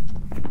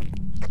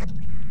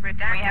 We're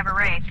done. We have a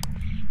wraith.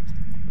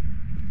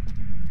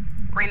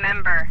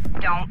 Remember,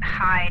 don't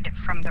hide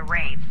from the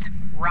wraith.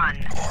 Run.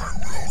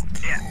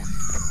 Yeah.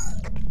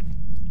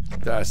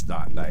 That's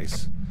not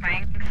nice.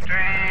 Thanks,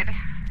 Dread.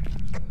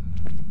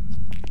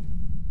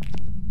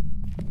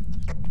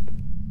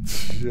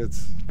 Shit.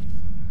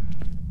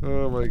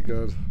 Oh my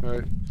god.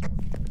 Alright.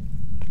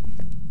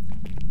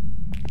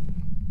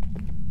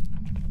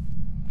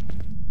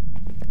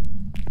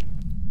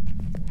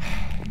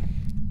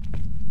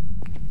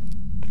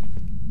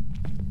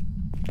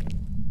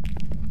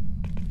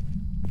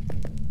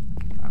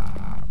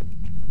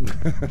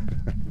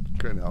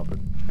 Couldn't help it.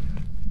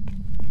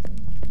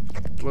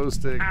 Glow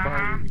stick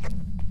party.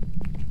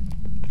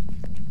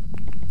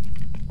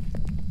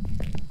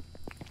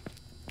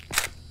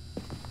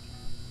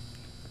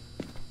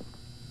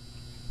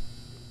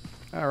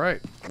 All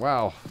right.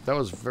 Wow, that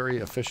was very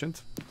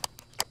efficient.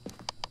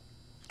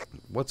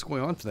 What's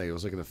going on tonight? It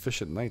was like an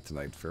efficient night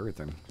tonight for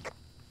everything.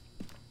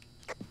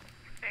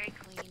 Very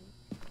clean.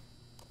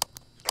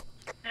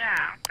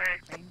 Yeah, very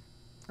clean.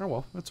 Oh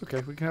well, that's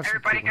okay. We can have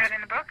Everybody some. Everybody good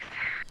in the books?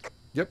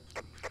 Yep.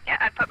 Yeah,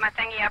 I put my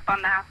thingy up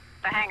on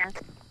the hanger.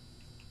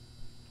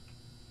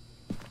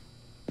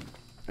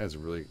 That's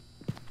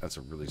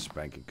a really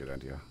spanking good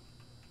idea.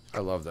 I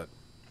love that.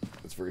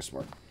 That's very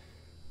smart.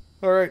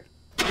 All right.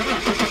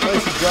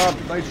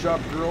 Nice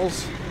job,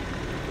 girls.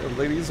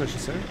 Ladies, I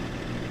should say.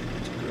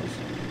 Girls.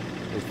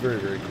 It was very,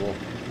 very cool.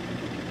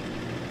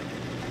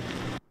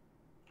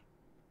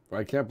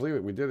 I can't believe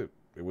it. We did it.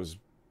 It was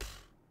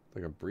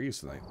like a breeze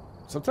tonight.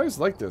 Sometimes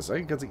like this. I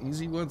get the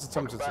easy ones, and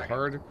sometimes it's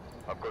hard.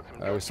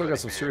 We still got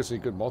some seriously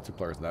good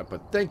multiplayers in that.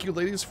 But thank you,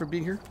 ladies, for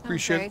being here.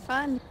 Appreciate it. Very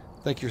fun.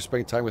 Thank you for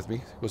spending time with me.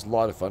 It was a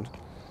lot of fun.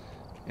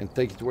 And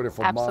thank you to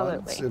wonderful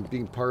mods and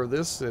being part of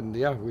this. And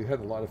yeah, we had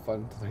a lot of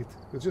fun tonight.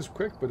 It was just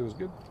quick, but it was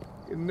good.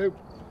 Nope.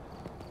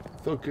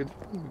 Felt good.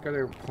 We got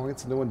our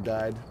points and no one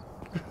died.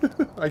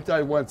 I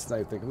died once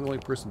tonight, I think. I'm the only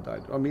person who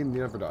died. I mean,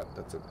 you never died.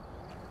 That's it.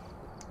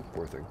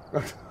 Poor thing.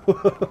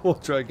 We'll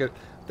try again.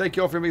 Thank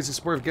you all for amazing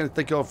support. Again,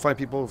 thank you all for fine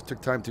people who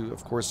took time to,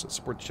 of course,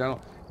 support the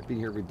channel and being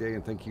here every day.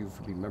 And thank you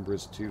for being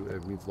members, too.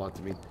 It means a lot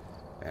to me.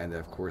 And,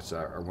 of course,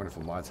 our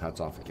wonderful mods. Hats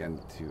off again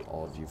to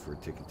all of you for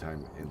taking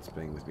time and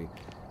spending with me.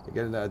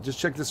 Again, just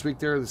check this week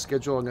there, the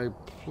schedule. I'm going to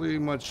pretty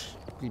much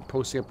be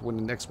posting up when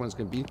the next one's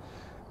going to be.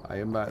 I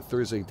am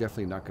Thursday,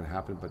 definitely not going to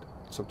happen, but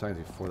sometimes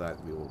before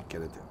that, we will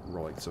get it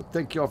rolling. So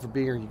thank you all for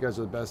being here. You guys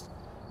are the best.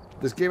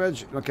 This Game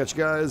Edge, and I'll catch you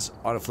guys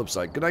on the flip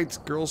side. Good night,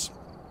 girls.